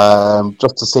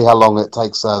 Just to see how long it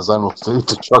takes Zonal to do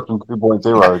Destruction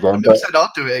 2.0 again. I never said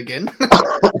I'd do it again.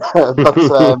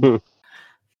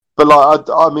 But like,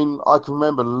 I mean, I can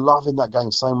remember loving that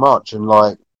game so much, and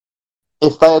like,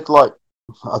 if they had like,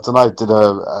 I don't know, did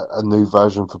a new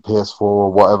version for PS4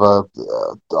 or whatever,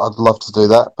 I'd love to do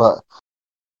that. But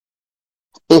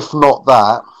if not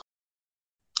that,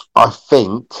 I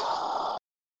think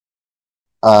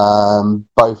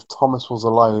both Thomas Was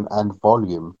Alone and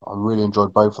Volume. I really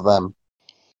enjoyed both of them.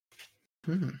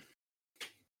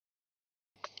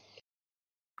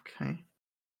 Okay.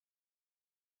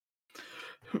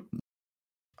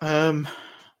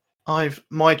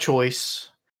 My choice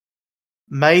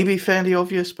maybe fairly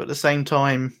obvious, but at the same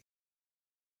time,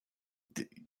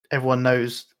 everyone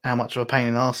knows how much of a pain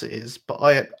in the arse it is.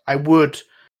 But I would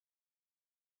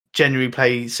genuinely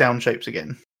play Sound Shapes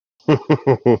again. Yeah,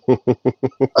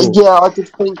 I did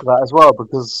think that as well,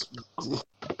 because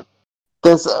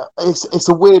it's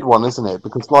a weird one, isn't it?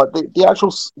 Because like the actual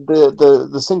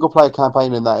the single player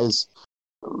campaign in that is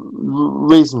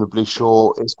reasonably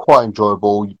short. It's quite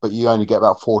enjoyable, but you only get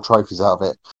about 4 trophies out of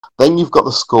it. Then you've got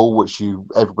the school, which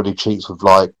everybody cheats with,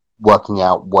 like working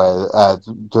out where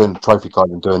doing the trophy card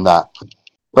and doing that.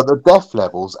 But the death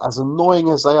levels, as annoying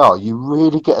as they are, you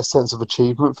really get a sense of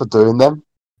achievement for doing them.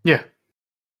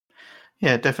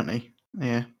 Yeah, definitely.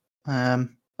 Yeah. I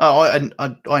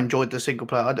enjoyed the single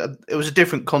player. It was a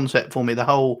different concept for me. It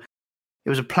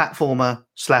was a platformer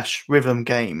 / rhythm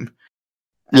game.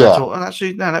 And I thought,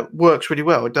 actually, no, that works really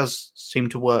well. It does seem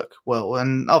to work well,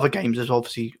 and other games have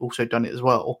obviously also done it as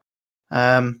well.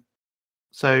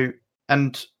 So,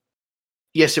 and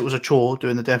yes, it was a chore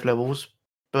doing the dev levels,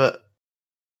 but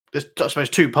there's, I suppose,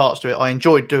 2 parts to it. I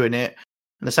enjoyed doing it.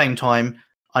 At the same time,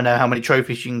 I know how many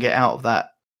trophies you can get out of that.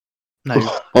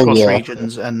 Cross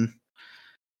regions, and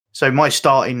so my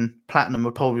starting platinum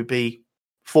would probably be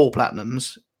 4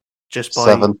 platinums just by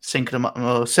 7. syncing them up,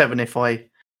 or 7 if I.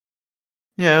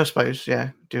 Yeah, I suppose.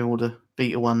 Yeah, do all the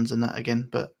beta ones and that again.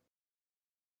 But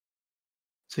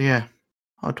so yeah,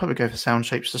 I'd probably go for Sound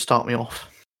Shapes to start me off.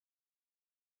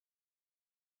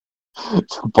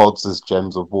 Bods as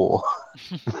Gems of War.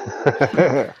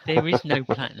 There is no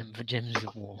platinum for Gems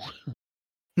of War.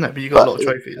 No, but you got a lot of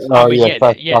trophies.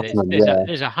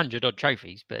 There's 100 odd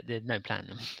trophies, but there's no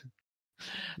platinum.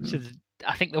 So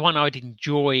I think the one I'd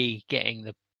enjoy getting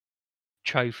the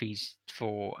trophies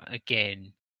for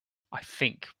again, I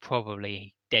think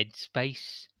probably Dead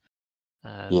Space.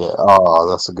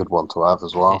 That's a good one to have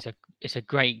as well. It's a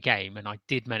great game, and I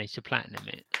did manage to platinum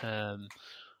it. And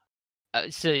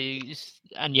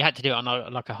you had to do it on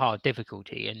a hard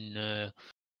difficulty, and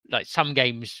like some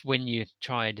games, when you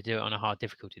try to do it on a hard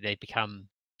difficulty, they become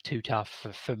too tough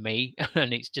for me,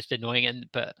 and it's just annoying.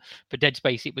 But for Dead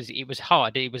Space, it was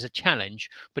hard. It was a challenge,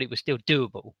 but it was still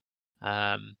doable.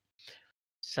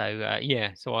 So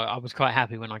I was quite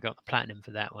happy when I got the platinum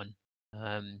for that one.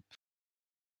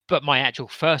 But my actual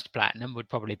first platinum would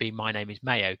probably be My Name is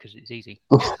Mayo, because it's easy.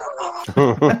 And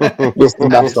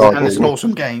it's an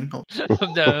awesome game. Sure.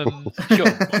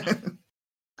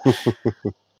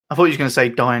 I thought you were going to say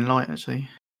Dying Light, actually.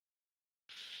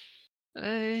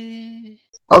 Did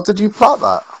you plat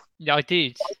that? Yeah, I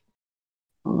did.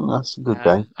 That's a good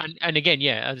game. And again,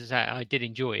 as I say, I did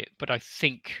enjoy it, but I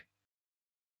think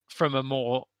from a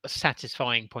more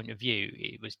satisfying point of view,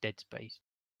 it was Dead Space.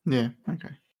 Yeah,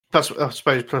 okay. Plus, I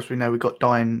suppose, we know we got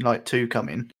Dying Light 2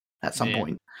 coming at some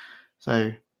point.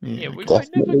 So, we might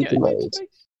never get a Dead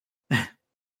Space.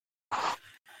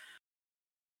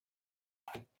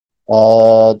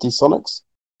 D-Sonics?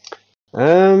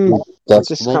 I'm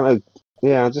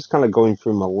just kind of going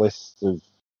through my list of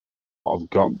what I've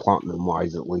got platinum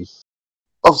wise, at least.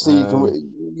 Obviously,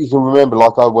 you can remember,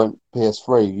 like I went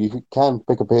PS3. You can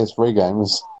pick a PS3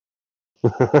 games.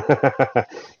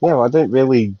 I don't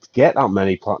really get that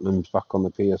many platinums back on the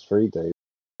PS3 days.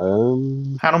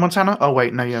 Hannah Montana? Oh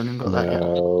wait, no, you haven't got that yet.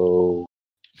 No.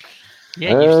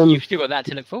 Yeah, you've still got that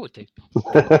to look forward to.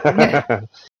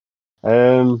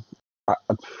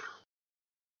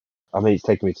 I mean, it's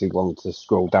taken me too long to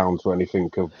scroll down to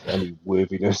anything of any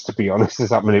worthiness, to be honest. There's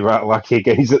that many Ratalacky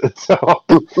games at the top.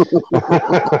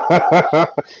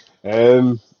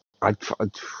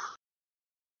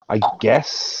 I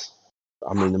guess.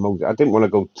 I mean, I didn't want to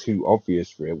go too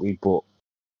obvious, really, but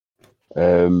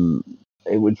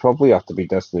it would probably have to be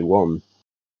Destiny 1.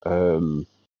 There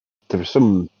are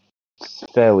some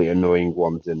fairly annoying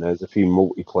ones in there. There's a few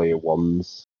multiplayer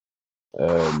ones.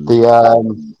 What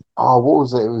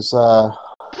was it? It was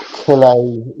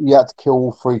you had to kill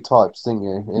all 3 types, didn't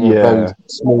you? In a very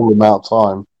small amount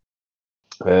of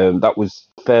time. That was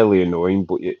fairly annoying,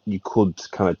 but you could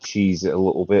kind of cheese it a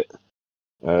little bit.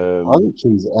 I didn't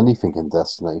choose anything in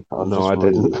Destiny. I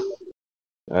didn't.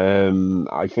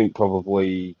 I think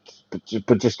probably,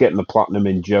 but just getting the platinum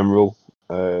in general.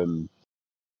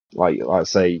 Like I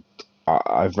say,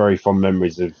 I have very fond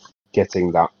memories of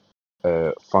getting that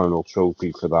final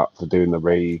trophy for doing the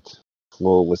raid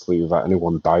flawlessly without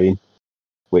anyone dying.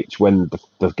 Which, when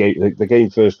the game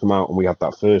first came out and we had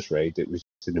that first raid, it was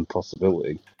an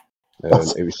impossibility.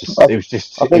 It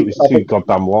was too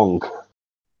goddamn long.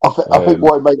 I think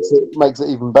what makes it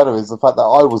even better is the fact that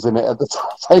I was in it at the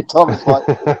same time. It's like,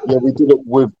 we did it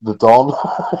with the Don.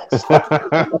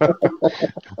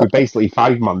 We basically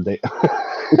 5-manned it.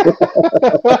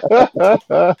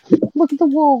 Look at the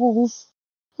walls.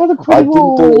 What a I pretty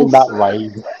didn't do it in walls. that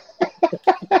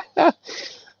way.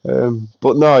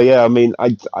 But no, yeah, I mean,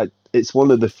 it's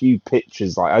one of the few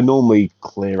pictures. Like, I normally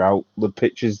clear out the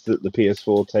pictures that the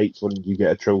PS4 takes when you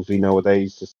get a trophy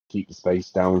nowadays, just to keep the space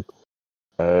down.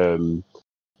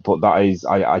 But that is,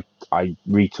 I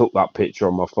retook that picture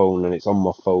on my phone, and it's on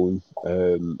my phone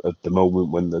at the moment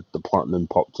when the platinum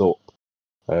popped up.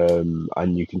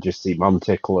 And you can just see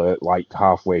Manticore like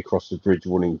halfway across the bridge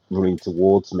running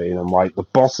towards me, and I'm like, the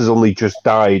boss has only just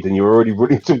died, and you're already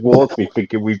running towards me,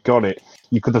 thinking we've got it.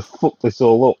 You could have fucked this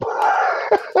all up.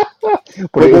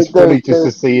 But it was funny just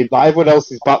to see it. Like, everyone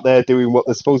else is back there doing what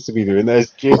they're supposed to be doing. There's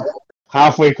Jim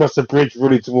halfway across the bridge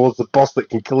running towards the boss that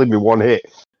can kill him in one hit.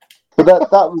 But that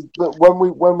was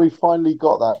when we finally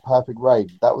got that perfect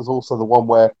raid. That was also the one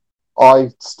where I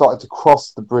started to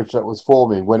cross the bridge that was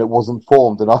forming when it wasn't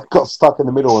formed, and I got stuck in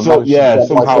the middle. And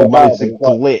Somehow managed to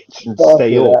glitch and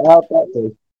stay up. How'd that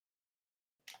do?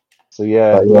 So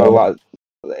yeah, But, no, like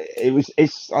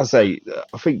it's. I say,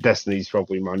 I think Destiny's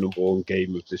probably my number one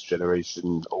game of this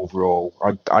generation overall.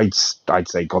 I'd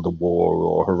say God of War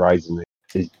or Horizon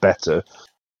is better,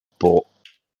 but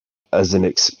as an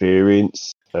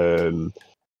experience,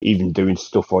 even doing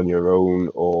stuff on your own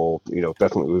or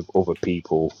definitely with other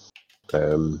people,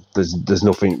 there's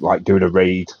nothing like doing a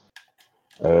raid.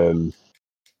 It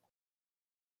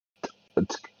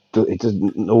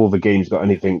doesn't. No other game's got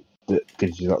anything that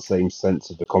gives you that same sense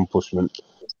of accomplishment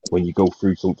when you go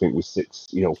through something with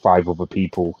five other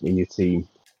people in your team.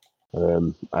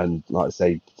 And like I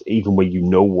say, even when you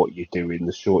know what you're doing,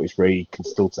 the shortest raid can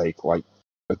still take like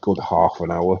a good half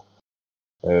an hour.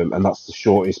 And that's the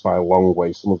shortest by a long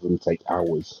way. Some of them take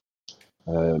hours.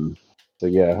 So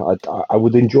yeah, I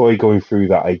would enjoy going through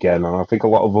that again, and I think a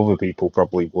lot of other people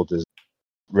probably would. As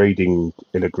raiding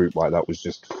in a group like that was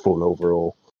just fun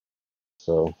overall.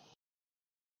 So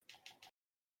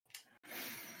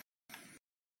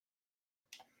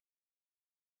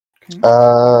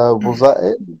was that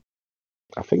it?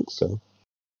 I think so.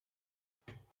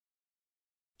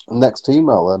 Next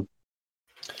email then.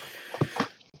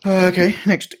 Okay,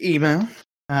 next email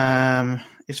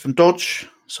is from Dodge.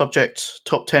 Subject: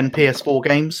 Top 10 PS4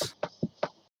 games.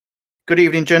 Good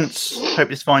evening, gents. Hope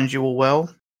this finds you all well.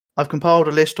 I've compiled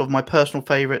a list of my personal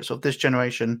favourites of this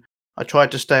generation. I tried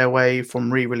to stay away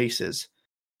from re-releases.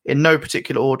 In no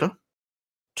particular order: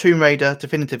 Tomb Raider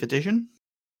Definitive Edition,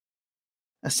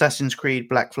 Assassin's Creed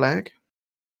Black Flag,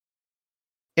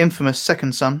 Infamous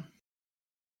Second Son,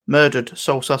 Murdered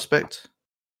Soul Suspect,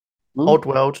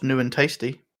 Oddworld New and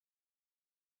Tasty,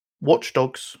 Watch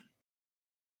Dogs,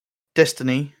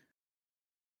 Destiny,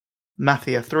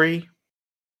 Mafia 3,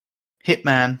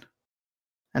 Hitman,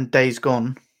 and Days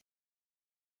Gone.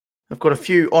 I've got a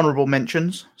few honourable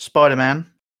mentions: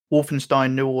 Spider-Man,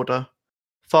 Wolfenstein New Order,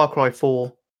 Far Cry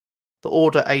 4, The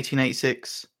Order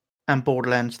 1886, and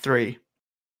Borderlands 3.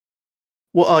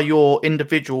 What are your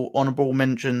individual honourable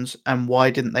mentions, and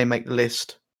why didn't they make the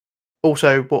list?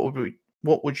 Also, what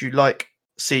would you like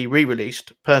see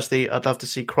re-released? Personally, I'd love to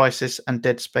see Crysis and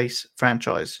Dead Space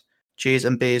franchise. Cheers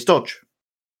and beers, Dodge.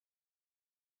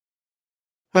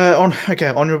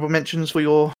 Honourable mentions for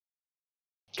your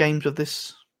games of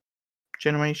this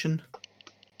generation.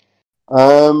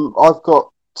 I've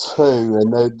got two,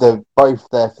 and they're both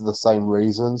there for the same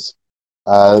reasons.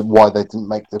 Why they didn't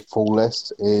make the full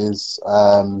list is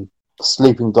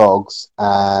Sleeping Dogs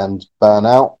and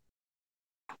Burnout.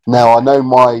 Now, I know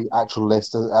my actual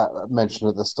list, mentioned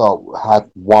at the start,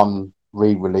 had one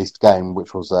re-released game,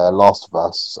 which was Last of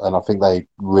Us, and I think they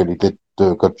really did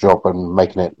do a good job in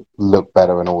making it look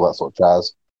better and all that sort of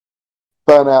jazz.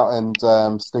 Burnout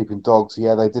and Sleeping Dogs,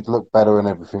 yeah, they did look better and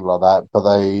everything like that, but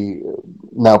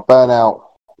Burnout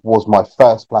was my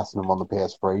first platinum on the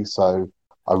PS3, so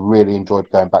I really enjoyed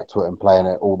going back to it and playing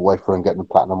it all the way through and getting the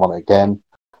platinum on it again.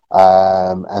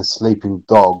 And Sleeping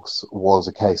Dogs was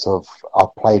a case of I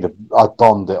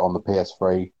donned it on the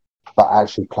PS3, but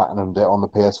actually platinumed it on the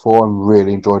PS4 and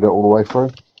really enjoyed it all the way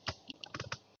through.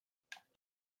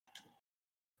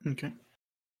 Okay.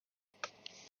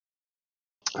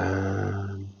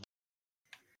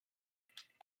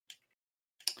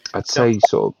 I'd say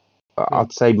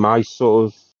I'd say my sort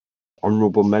of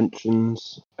honourable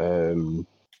mentions. It'd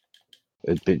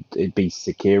be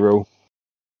Sekiro.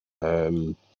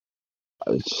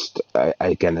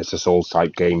 Again, it's a Souls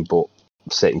type game, but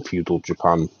set in feudal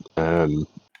Japan.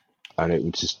 And it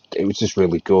was just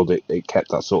really good. It kept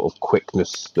that sort of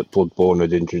quickness that Bloodborne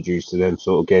had introduced to them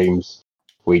sort of games,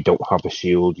 where you don't have a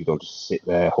shield, you don't just sit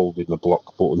there holding the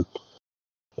block button.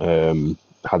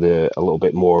 Had a little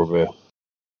bit more of a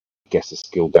guess, a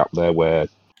skill gap there where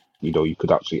you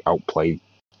could actually outplay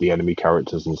the enemy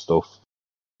characters and stuff.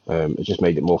 It just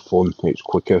made it more fun. It was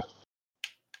quicker.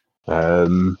 I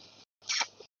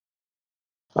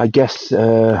guess.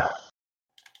 Yeah,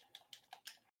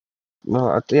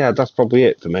 that's probably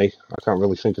it for me. I can't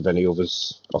really think of any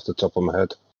others off the top of my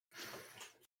head.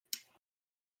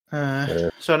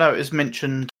 So I know it was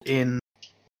mentioned in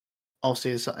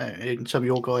obviously in some of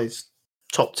your guys'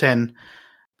 top 10,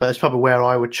 but it's probably where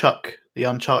I would chuck the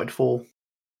Uncharted 4.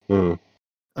 Hmm.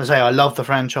 As I say, I love the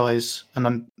franchise,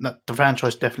 and the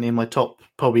franchise definitely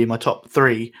probably in my top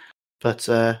 3, but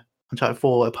Uncharted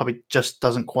 4 it probably just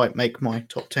doesn't quite make my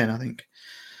top 10, I think.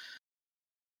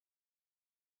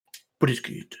 But it's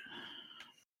good.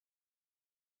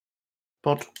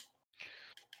 Pod?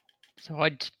 So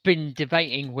I'd been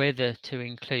debating whether to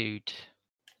include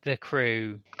the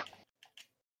Crew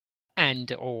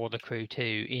or the Crew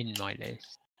 2 in my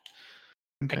list.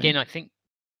 Okay. Again, I think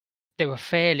they were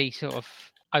fairly sort of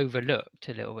overlooked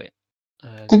a little bit.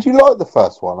 Did you like the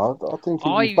first one? I didn't think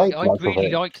you played I much of really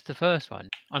it. liked the first one,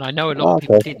 and I know a lot of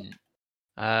people didn't.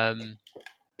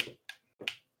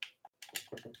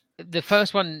 The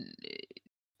first one,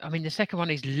 I mean, the second one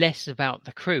is less about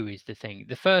the crew, is the thing.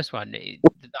 The first one, the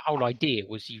whole idea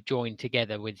was you joined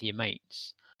together with your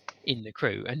mates in the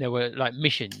crew, and there were like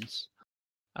missions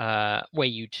where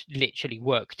you'd literally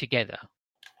work together.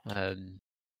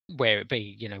 Where it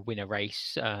be, win a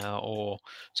race, or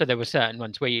so there were certain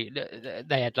ones where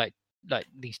they had like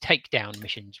these takedown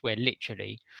missions where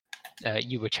literally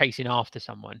you were chasing after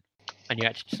someone and you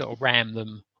had to sort of ram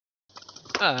them,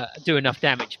 do enough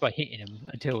damage by hitting them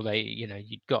until they,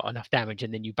 you'd got enough damage,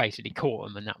 and then you basically caught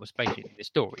them, and that was basically the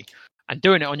story. And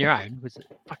doing it on your own was a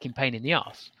fucking pain in the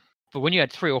ass. But when you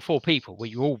had 3 or 4 people where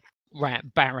you all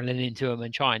barreling into them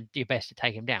and trying your best to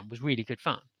take them down, was really good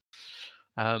fun.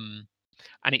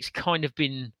 And it's kind of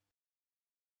been,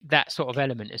 that sort of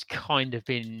element has kind of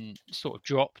been sort of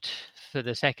dropped for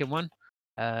the second one.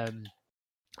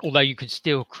 Although you can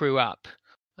still crew up.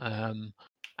 And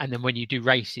then when you do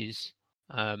races,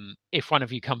 if one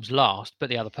of you comes last, but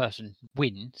the other person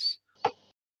wins,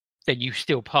 then you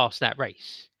still pass that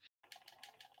race.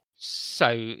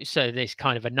 So there's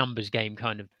kind of a numbers game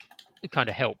it kind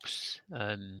of helps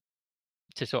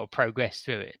to sort of progress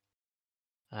through it.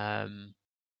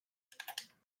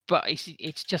 But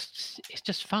it's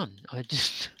just fun. I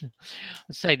just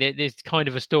I'd say that there's kind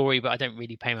of a story, but I don't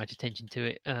really pay much attention to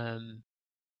it.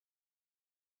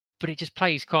 But it just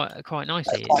plays quite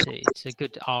nicely. It's a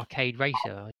good arcade racer.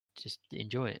 I just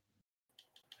enjoy it.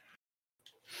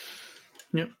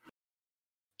 Yep.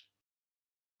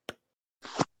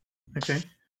 Okay.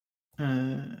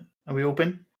 Are we all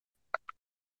been?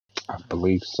 I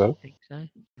believe so. I think so.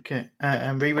 Okay.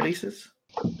 And re-releases?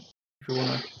 If you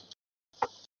want to.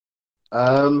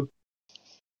 I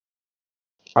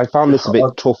found this a bit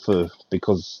tougher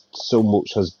because so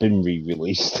much has been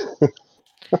re-released.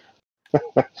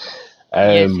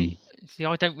 See,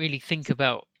 I don't really think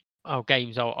about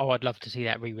games. I'd love to see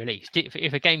that re-released.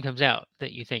 If a game comes out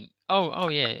that you think, oh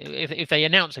yeah, if they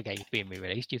announce a game being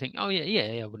re-released, you think, oh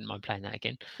yeah, I wouldn't mind playing that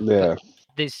again. Yeah. But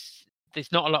there's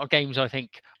not a lot of games I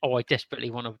think, I desperately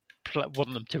want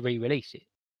them to re-release it.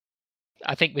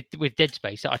 I think with Dead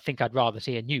Space, I think I'd rather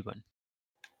see a new one.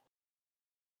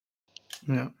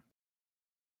 Yeah.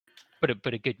 But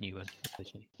a good new one,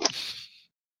 obviously.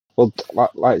 Well,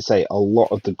 like I say, a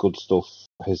lot of the good stuff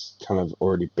has kind of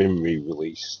already been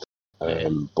re-released.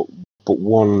 But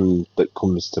one that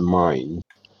comes to mind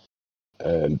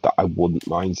that I wouldn't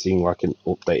mind seeing like an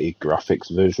updated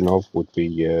graphics version of would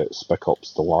be Spec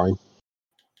Ops: The Line.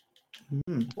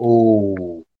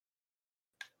 Oh,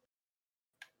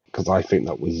 because I think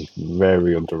that was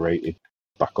very underrated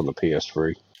back on the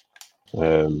PS3.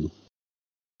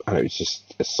 And it was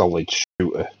just a solid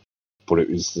shooter, but it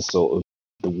was the sort of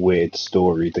the weird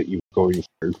story that you were going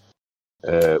through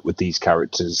with these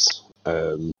characters,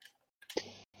 and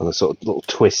the sort of little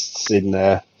twists in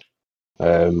there.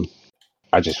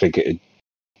 I just think it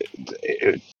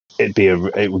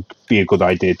would be a good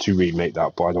idea to remake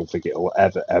that, but I don't think it'll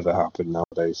ever happen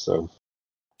nowadays. So.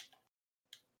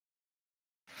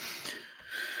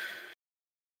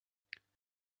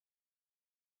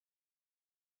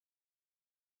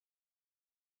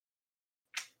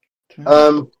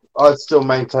 I'd still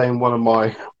maintain one of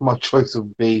my choice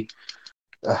would be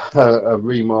a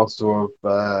remaster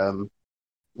of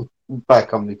Bad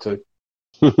Company 2.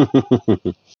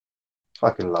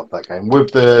 Fucking love that game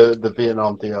with the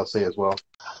Vietnam DLC as well.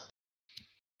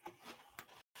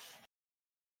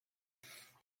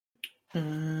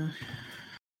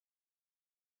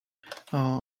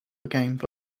 Game.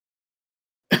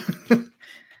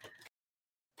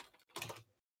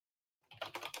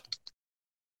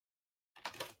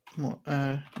 What,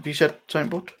 have you said something,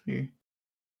 Bod? You...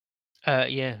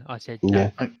 Yeah, I said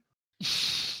Yeah. no.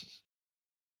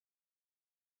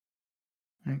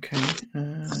 Okay.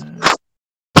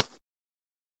 I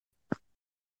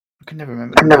can never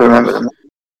remember. them.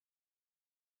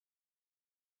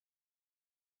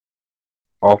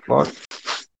 Half-Life.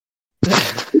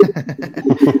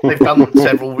 They've done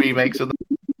several remakes of them.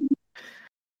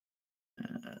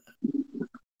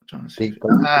 Trying to see.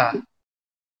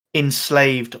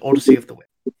 Enslaved Odyssey of the West.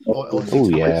 Odyssey Oh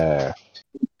to the West. yeah.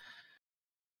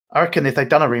 I reckon if they'd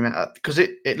done a remake, because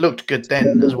it looked good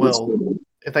then as well.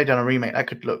 If they'd done a remake, that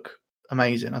could look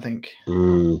amazing. I think.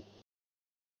 Mm.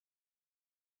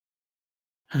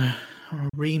 A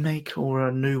remake or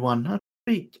a new one?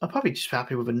 I'd probably just be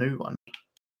happy with a new one.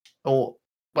 Or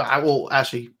well,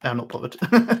 actually, I'm not bothered.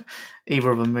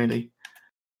 Either of them really.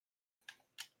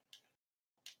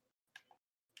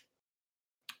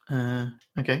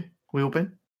 Okay,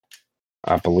 Wheelbin.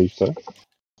 I believe so.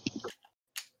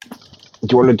 Do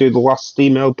you want to do the last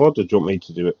email, Bod, or do you want me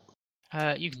to do it?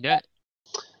 You can do it.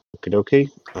 Okay.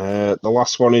 The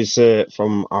last one is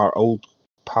from our old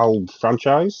pal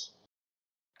franchise.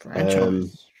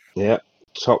 Yeah,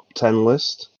 top 10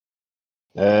 list.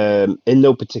 In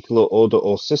no particular order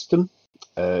or system.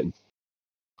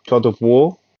 God of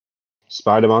War,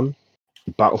 Spider-Man,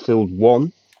 Battlefield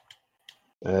 1,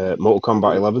 Mortal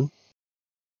Kombat 11,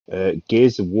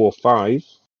 Gears of War 5,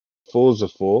 Forza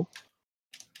 4,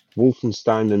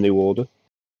 Wolfenstein The New Order,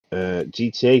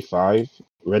 GTA 5,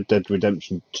 Red Dead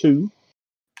Redemption 2,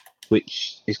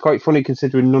 which is quite funny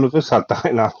considering none of us had that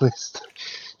in our list.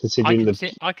 Considering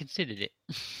I considered it.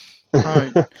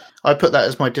 I put that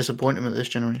as my disappointment this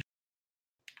generation.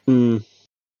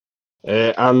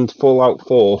 And Fallout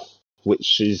 4,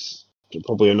 which is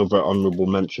probably another honourable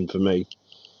mention for me.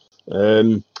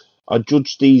 I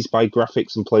judge these by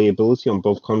graphics and playability on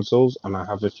both consoles, and I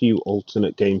have a few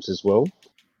alternate games as well.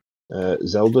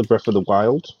 Zelda Breath of the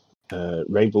Wild,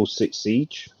 Rainbow Six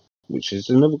Siege, which is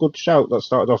another good shout that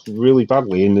started off really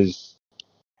badly and is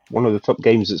one of the top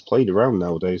games that's played around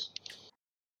nowadays.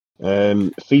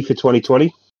 FIFA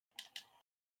 2020.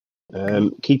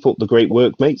 Keep up the great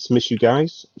work, mates. Miss you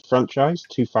guys. Franchise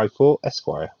 254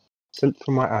 Esquire. Sent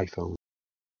from my iPhone.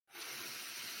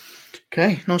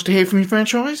 Okay, nice to hear from you,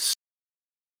 franchise.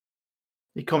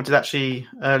 He commented actually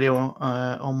earlier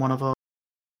on one of our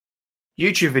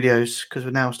YouTube videos, because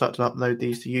we're now starting to upload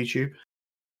these to YouTube.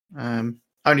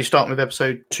 Only starting with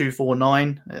episode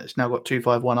 249. It's now got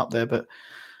 251 up there, but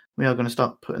we are going to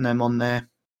start putting them on there.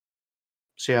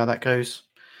 See how that goes.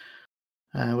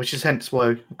 Which is hence why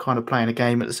we're kind of playing a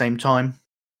game at the same time.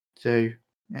 So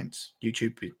it's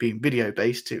YouTube being video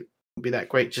based, it won't be that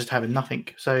great just having nothing.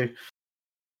 So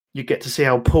you get to see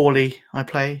how poorly I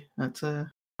play at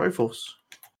Broforce.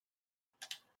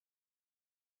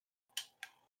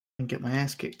 And get my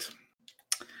ass kicked.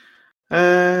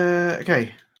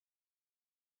 Okay.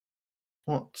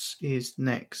 What is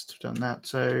next? We've done that.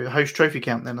 So host trophy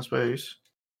count then, I suppose.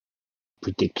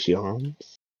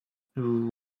 Predictions. Ooh.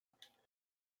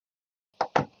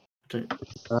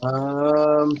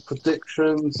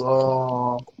 Predictions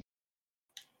are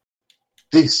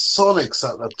the Sonics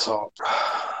at the top.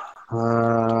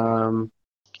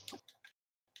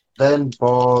 Then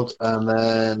Bod, and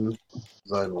then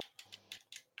Zonal.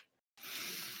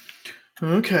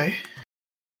 Okay.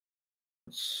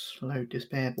 Let's load this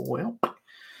bad boy up.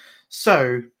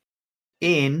 So,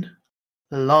 in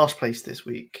the last place this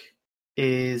week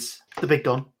is the Big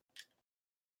Don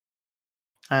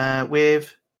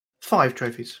with 5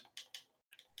 trophies.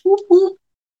 Whoop, whoop.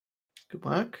 Good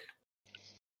work.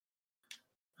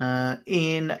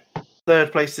 In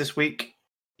third place this week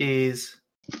is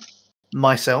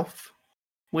myself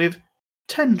with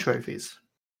 10 trophies.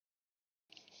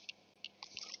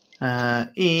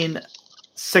 In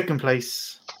second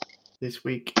place this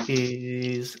week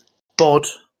is Bod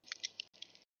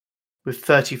with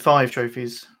 35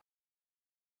 trophies.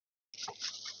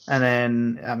 And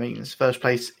then, first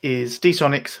place is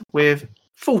D-Sonics with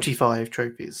 45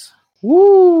 trophies.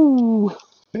 Woo!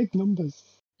 Big numbers.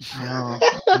 Oh,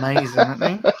 amazing,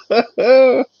 aren't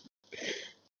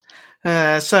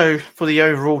they? So, for the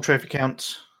overall trophy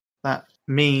count, that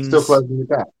means... Still closing the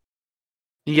gap.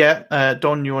 Yeah,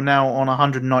 Don, you're now on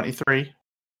 193.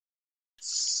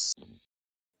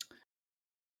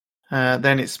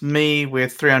 Then it's me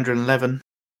with 311.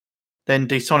 Then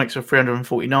D-Sonics with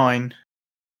 349.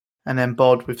 And then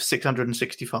Bod with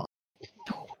 665.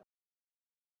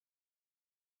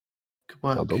 Good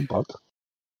work. Well done, Bod.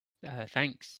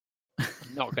 Thanks.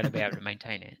 I'm not going to be able to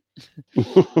maintain it.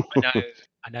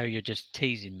 I know you're just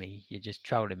teasing me. You're just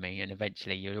trolling me, and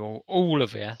eventually you'll all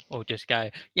of you will just go,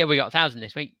 "Yeah, we got 1,000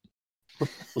 this week."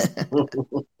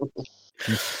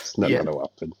 It's not Yeah. going to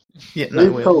happen. Yeah, no,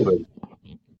 Who we'll. told him?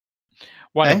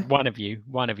 One of you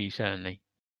certainly.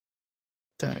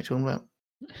 Don't know what you're talking about.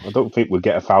 I don't think we'll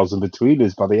get 1,000 between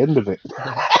us by the end of it.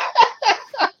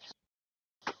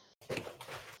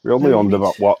 We're only No, on you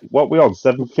about need- what we on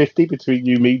 750 between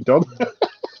you, me, Don.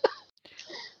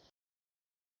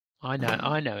 I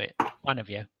know it. One of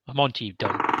you. I'm on to you,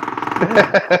 Don.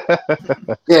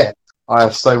 Yeah, I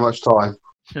have so much time.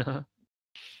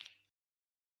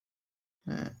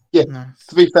 Yeah. No.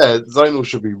 To be fair, Zonal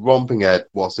should be romping Ed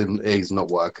whilst he's not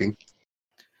working.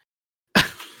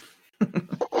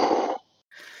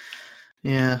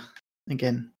 Yeah.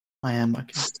 Again, I am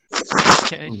working.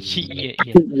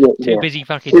 You're too busy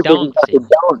fucking dancing.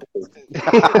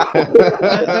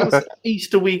 That was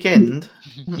Easter weekend.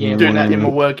 Yeah, Doing well, that in my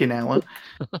working hour.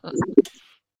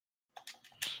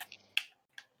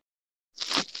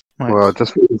 Right. Well,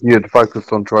 just you had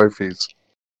focused on trophies.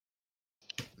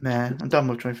 Nah, I'm done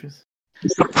with trophies.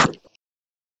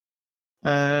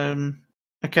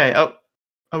 Okay. Oh,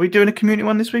 are we doing a community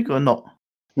one this week or not?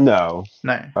 No.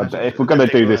 No. If we're going to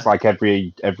do this like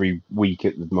every week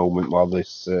at the moment while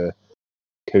this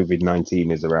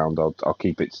COVID-19 is around, I'll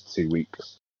keep it to 2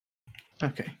 weeks.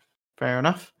 Okay, fair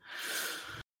enough.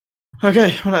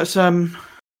 Okay, well that's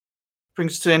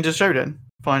brings us to the end of the show then.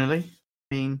 Finally,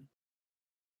 we've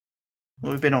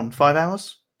been on 5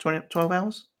 hours, 12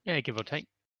 hours. yeah, give or take.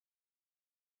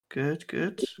 Good.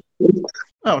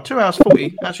 Oh, 2 hours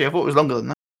 40. Actually, I thought it was longer than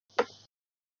that.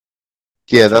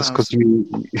 Yeah, that's because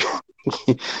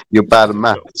you're bad at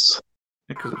maths.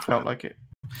 Because it felt like it.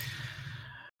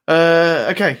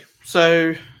 Okay,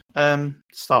 so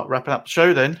start wrapping up the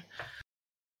show then.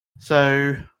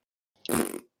 So,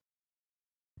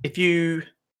 if you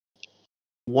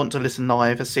want to listen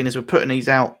live, as soon as we're putting these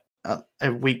out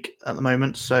every week at the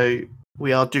moment, so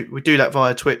we do that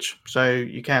via Twitch, so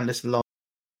you can listen live.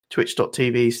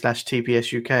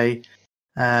 Twitch.tv/TPSUK.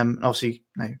 Obviously,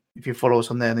 if you follow us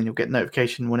on there, then you'll get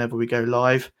notification whenever we go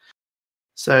live.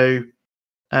 So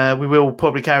we will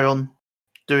probably carry on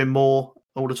doing more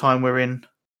all the time we're in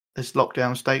this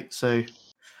lockdown state. So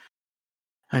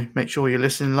make sure you're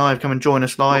listening live. Come and join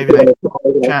us live.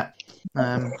 Chat.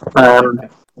 I don't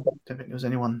think there's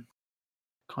anyone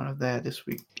kind of there this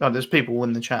week. Oh, there's people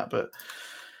in the chat, but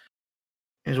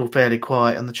it's all fairly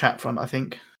quiet on the chat front, I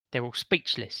think. They're all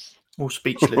speechless. All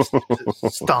speechless,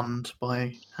 stunned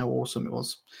by how awesome it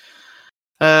was.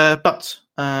 But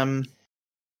also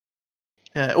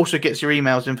gets your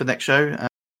emails in for the next show.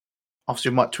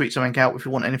 Obviously, we might tweet something out if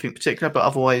you want anything particular, but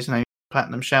otherwise,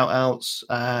 platinum shout outs.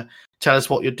 Tell us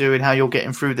what you're doing, how you're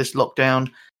getting through this lockdown.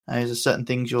 Is there certain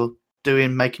things you're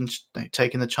doing,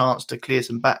 taking the chance to clear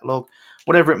some backlog,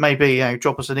 whatever it may be.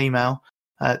 Drop us an email,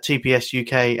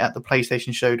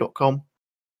 tpsuk@theplaystationshow.com.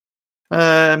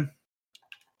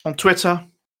 On Twitter,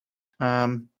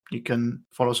 you can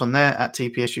follow us on there at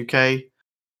TPSUK.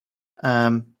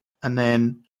 And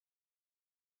then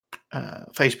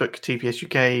Facebook,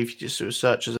 TPSUK, if you just sort of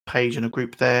search as a page and a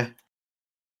group there.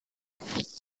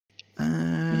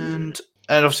 And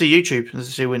obviously YouTube, as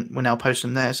I say, we're now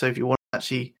posting there. So if you want to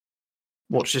actually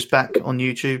watch this back on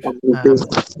YouTube,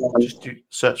 just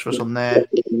search for us on there.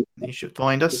 You should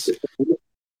find us.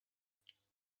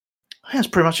 That's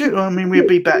pretty much it. I mean, we'll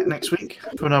be back next week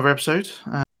for another episode.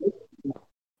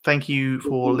 Thank you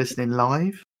for listening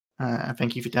live. And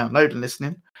thank you for downloading and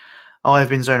listening. I've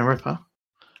been Zona Ripper.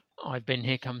 I've been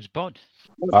Here Comes Bod.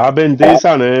 I've been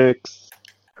D-Sonics.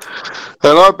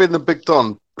 And I've been the Big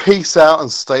Don. Peace out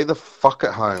and stay the fuck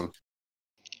at home.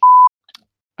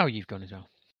 Oh, you've gone as well.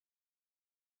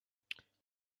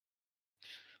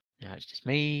 Now it's just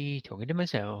me talking to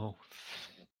myself.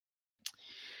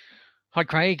 Hi,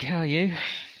 Craig. How are you?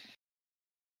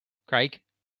 Craig?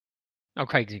 Oh,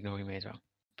 Craig's ignoring me as well.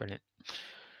 Brilliant.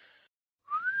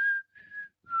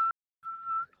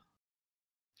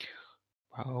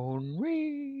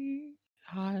 Rolling,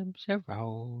 I'm so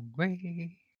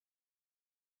rolling.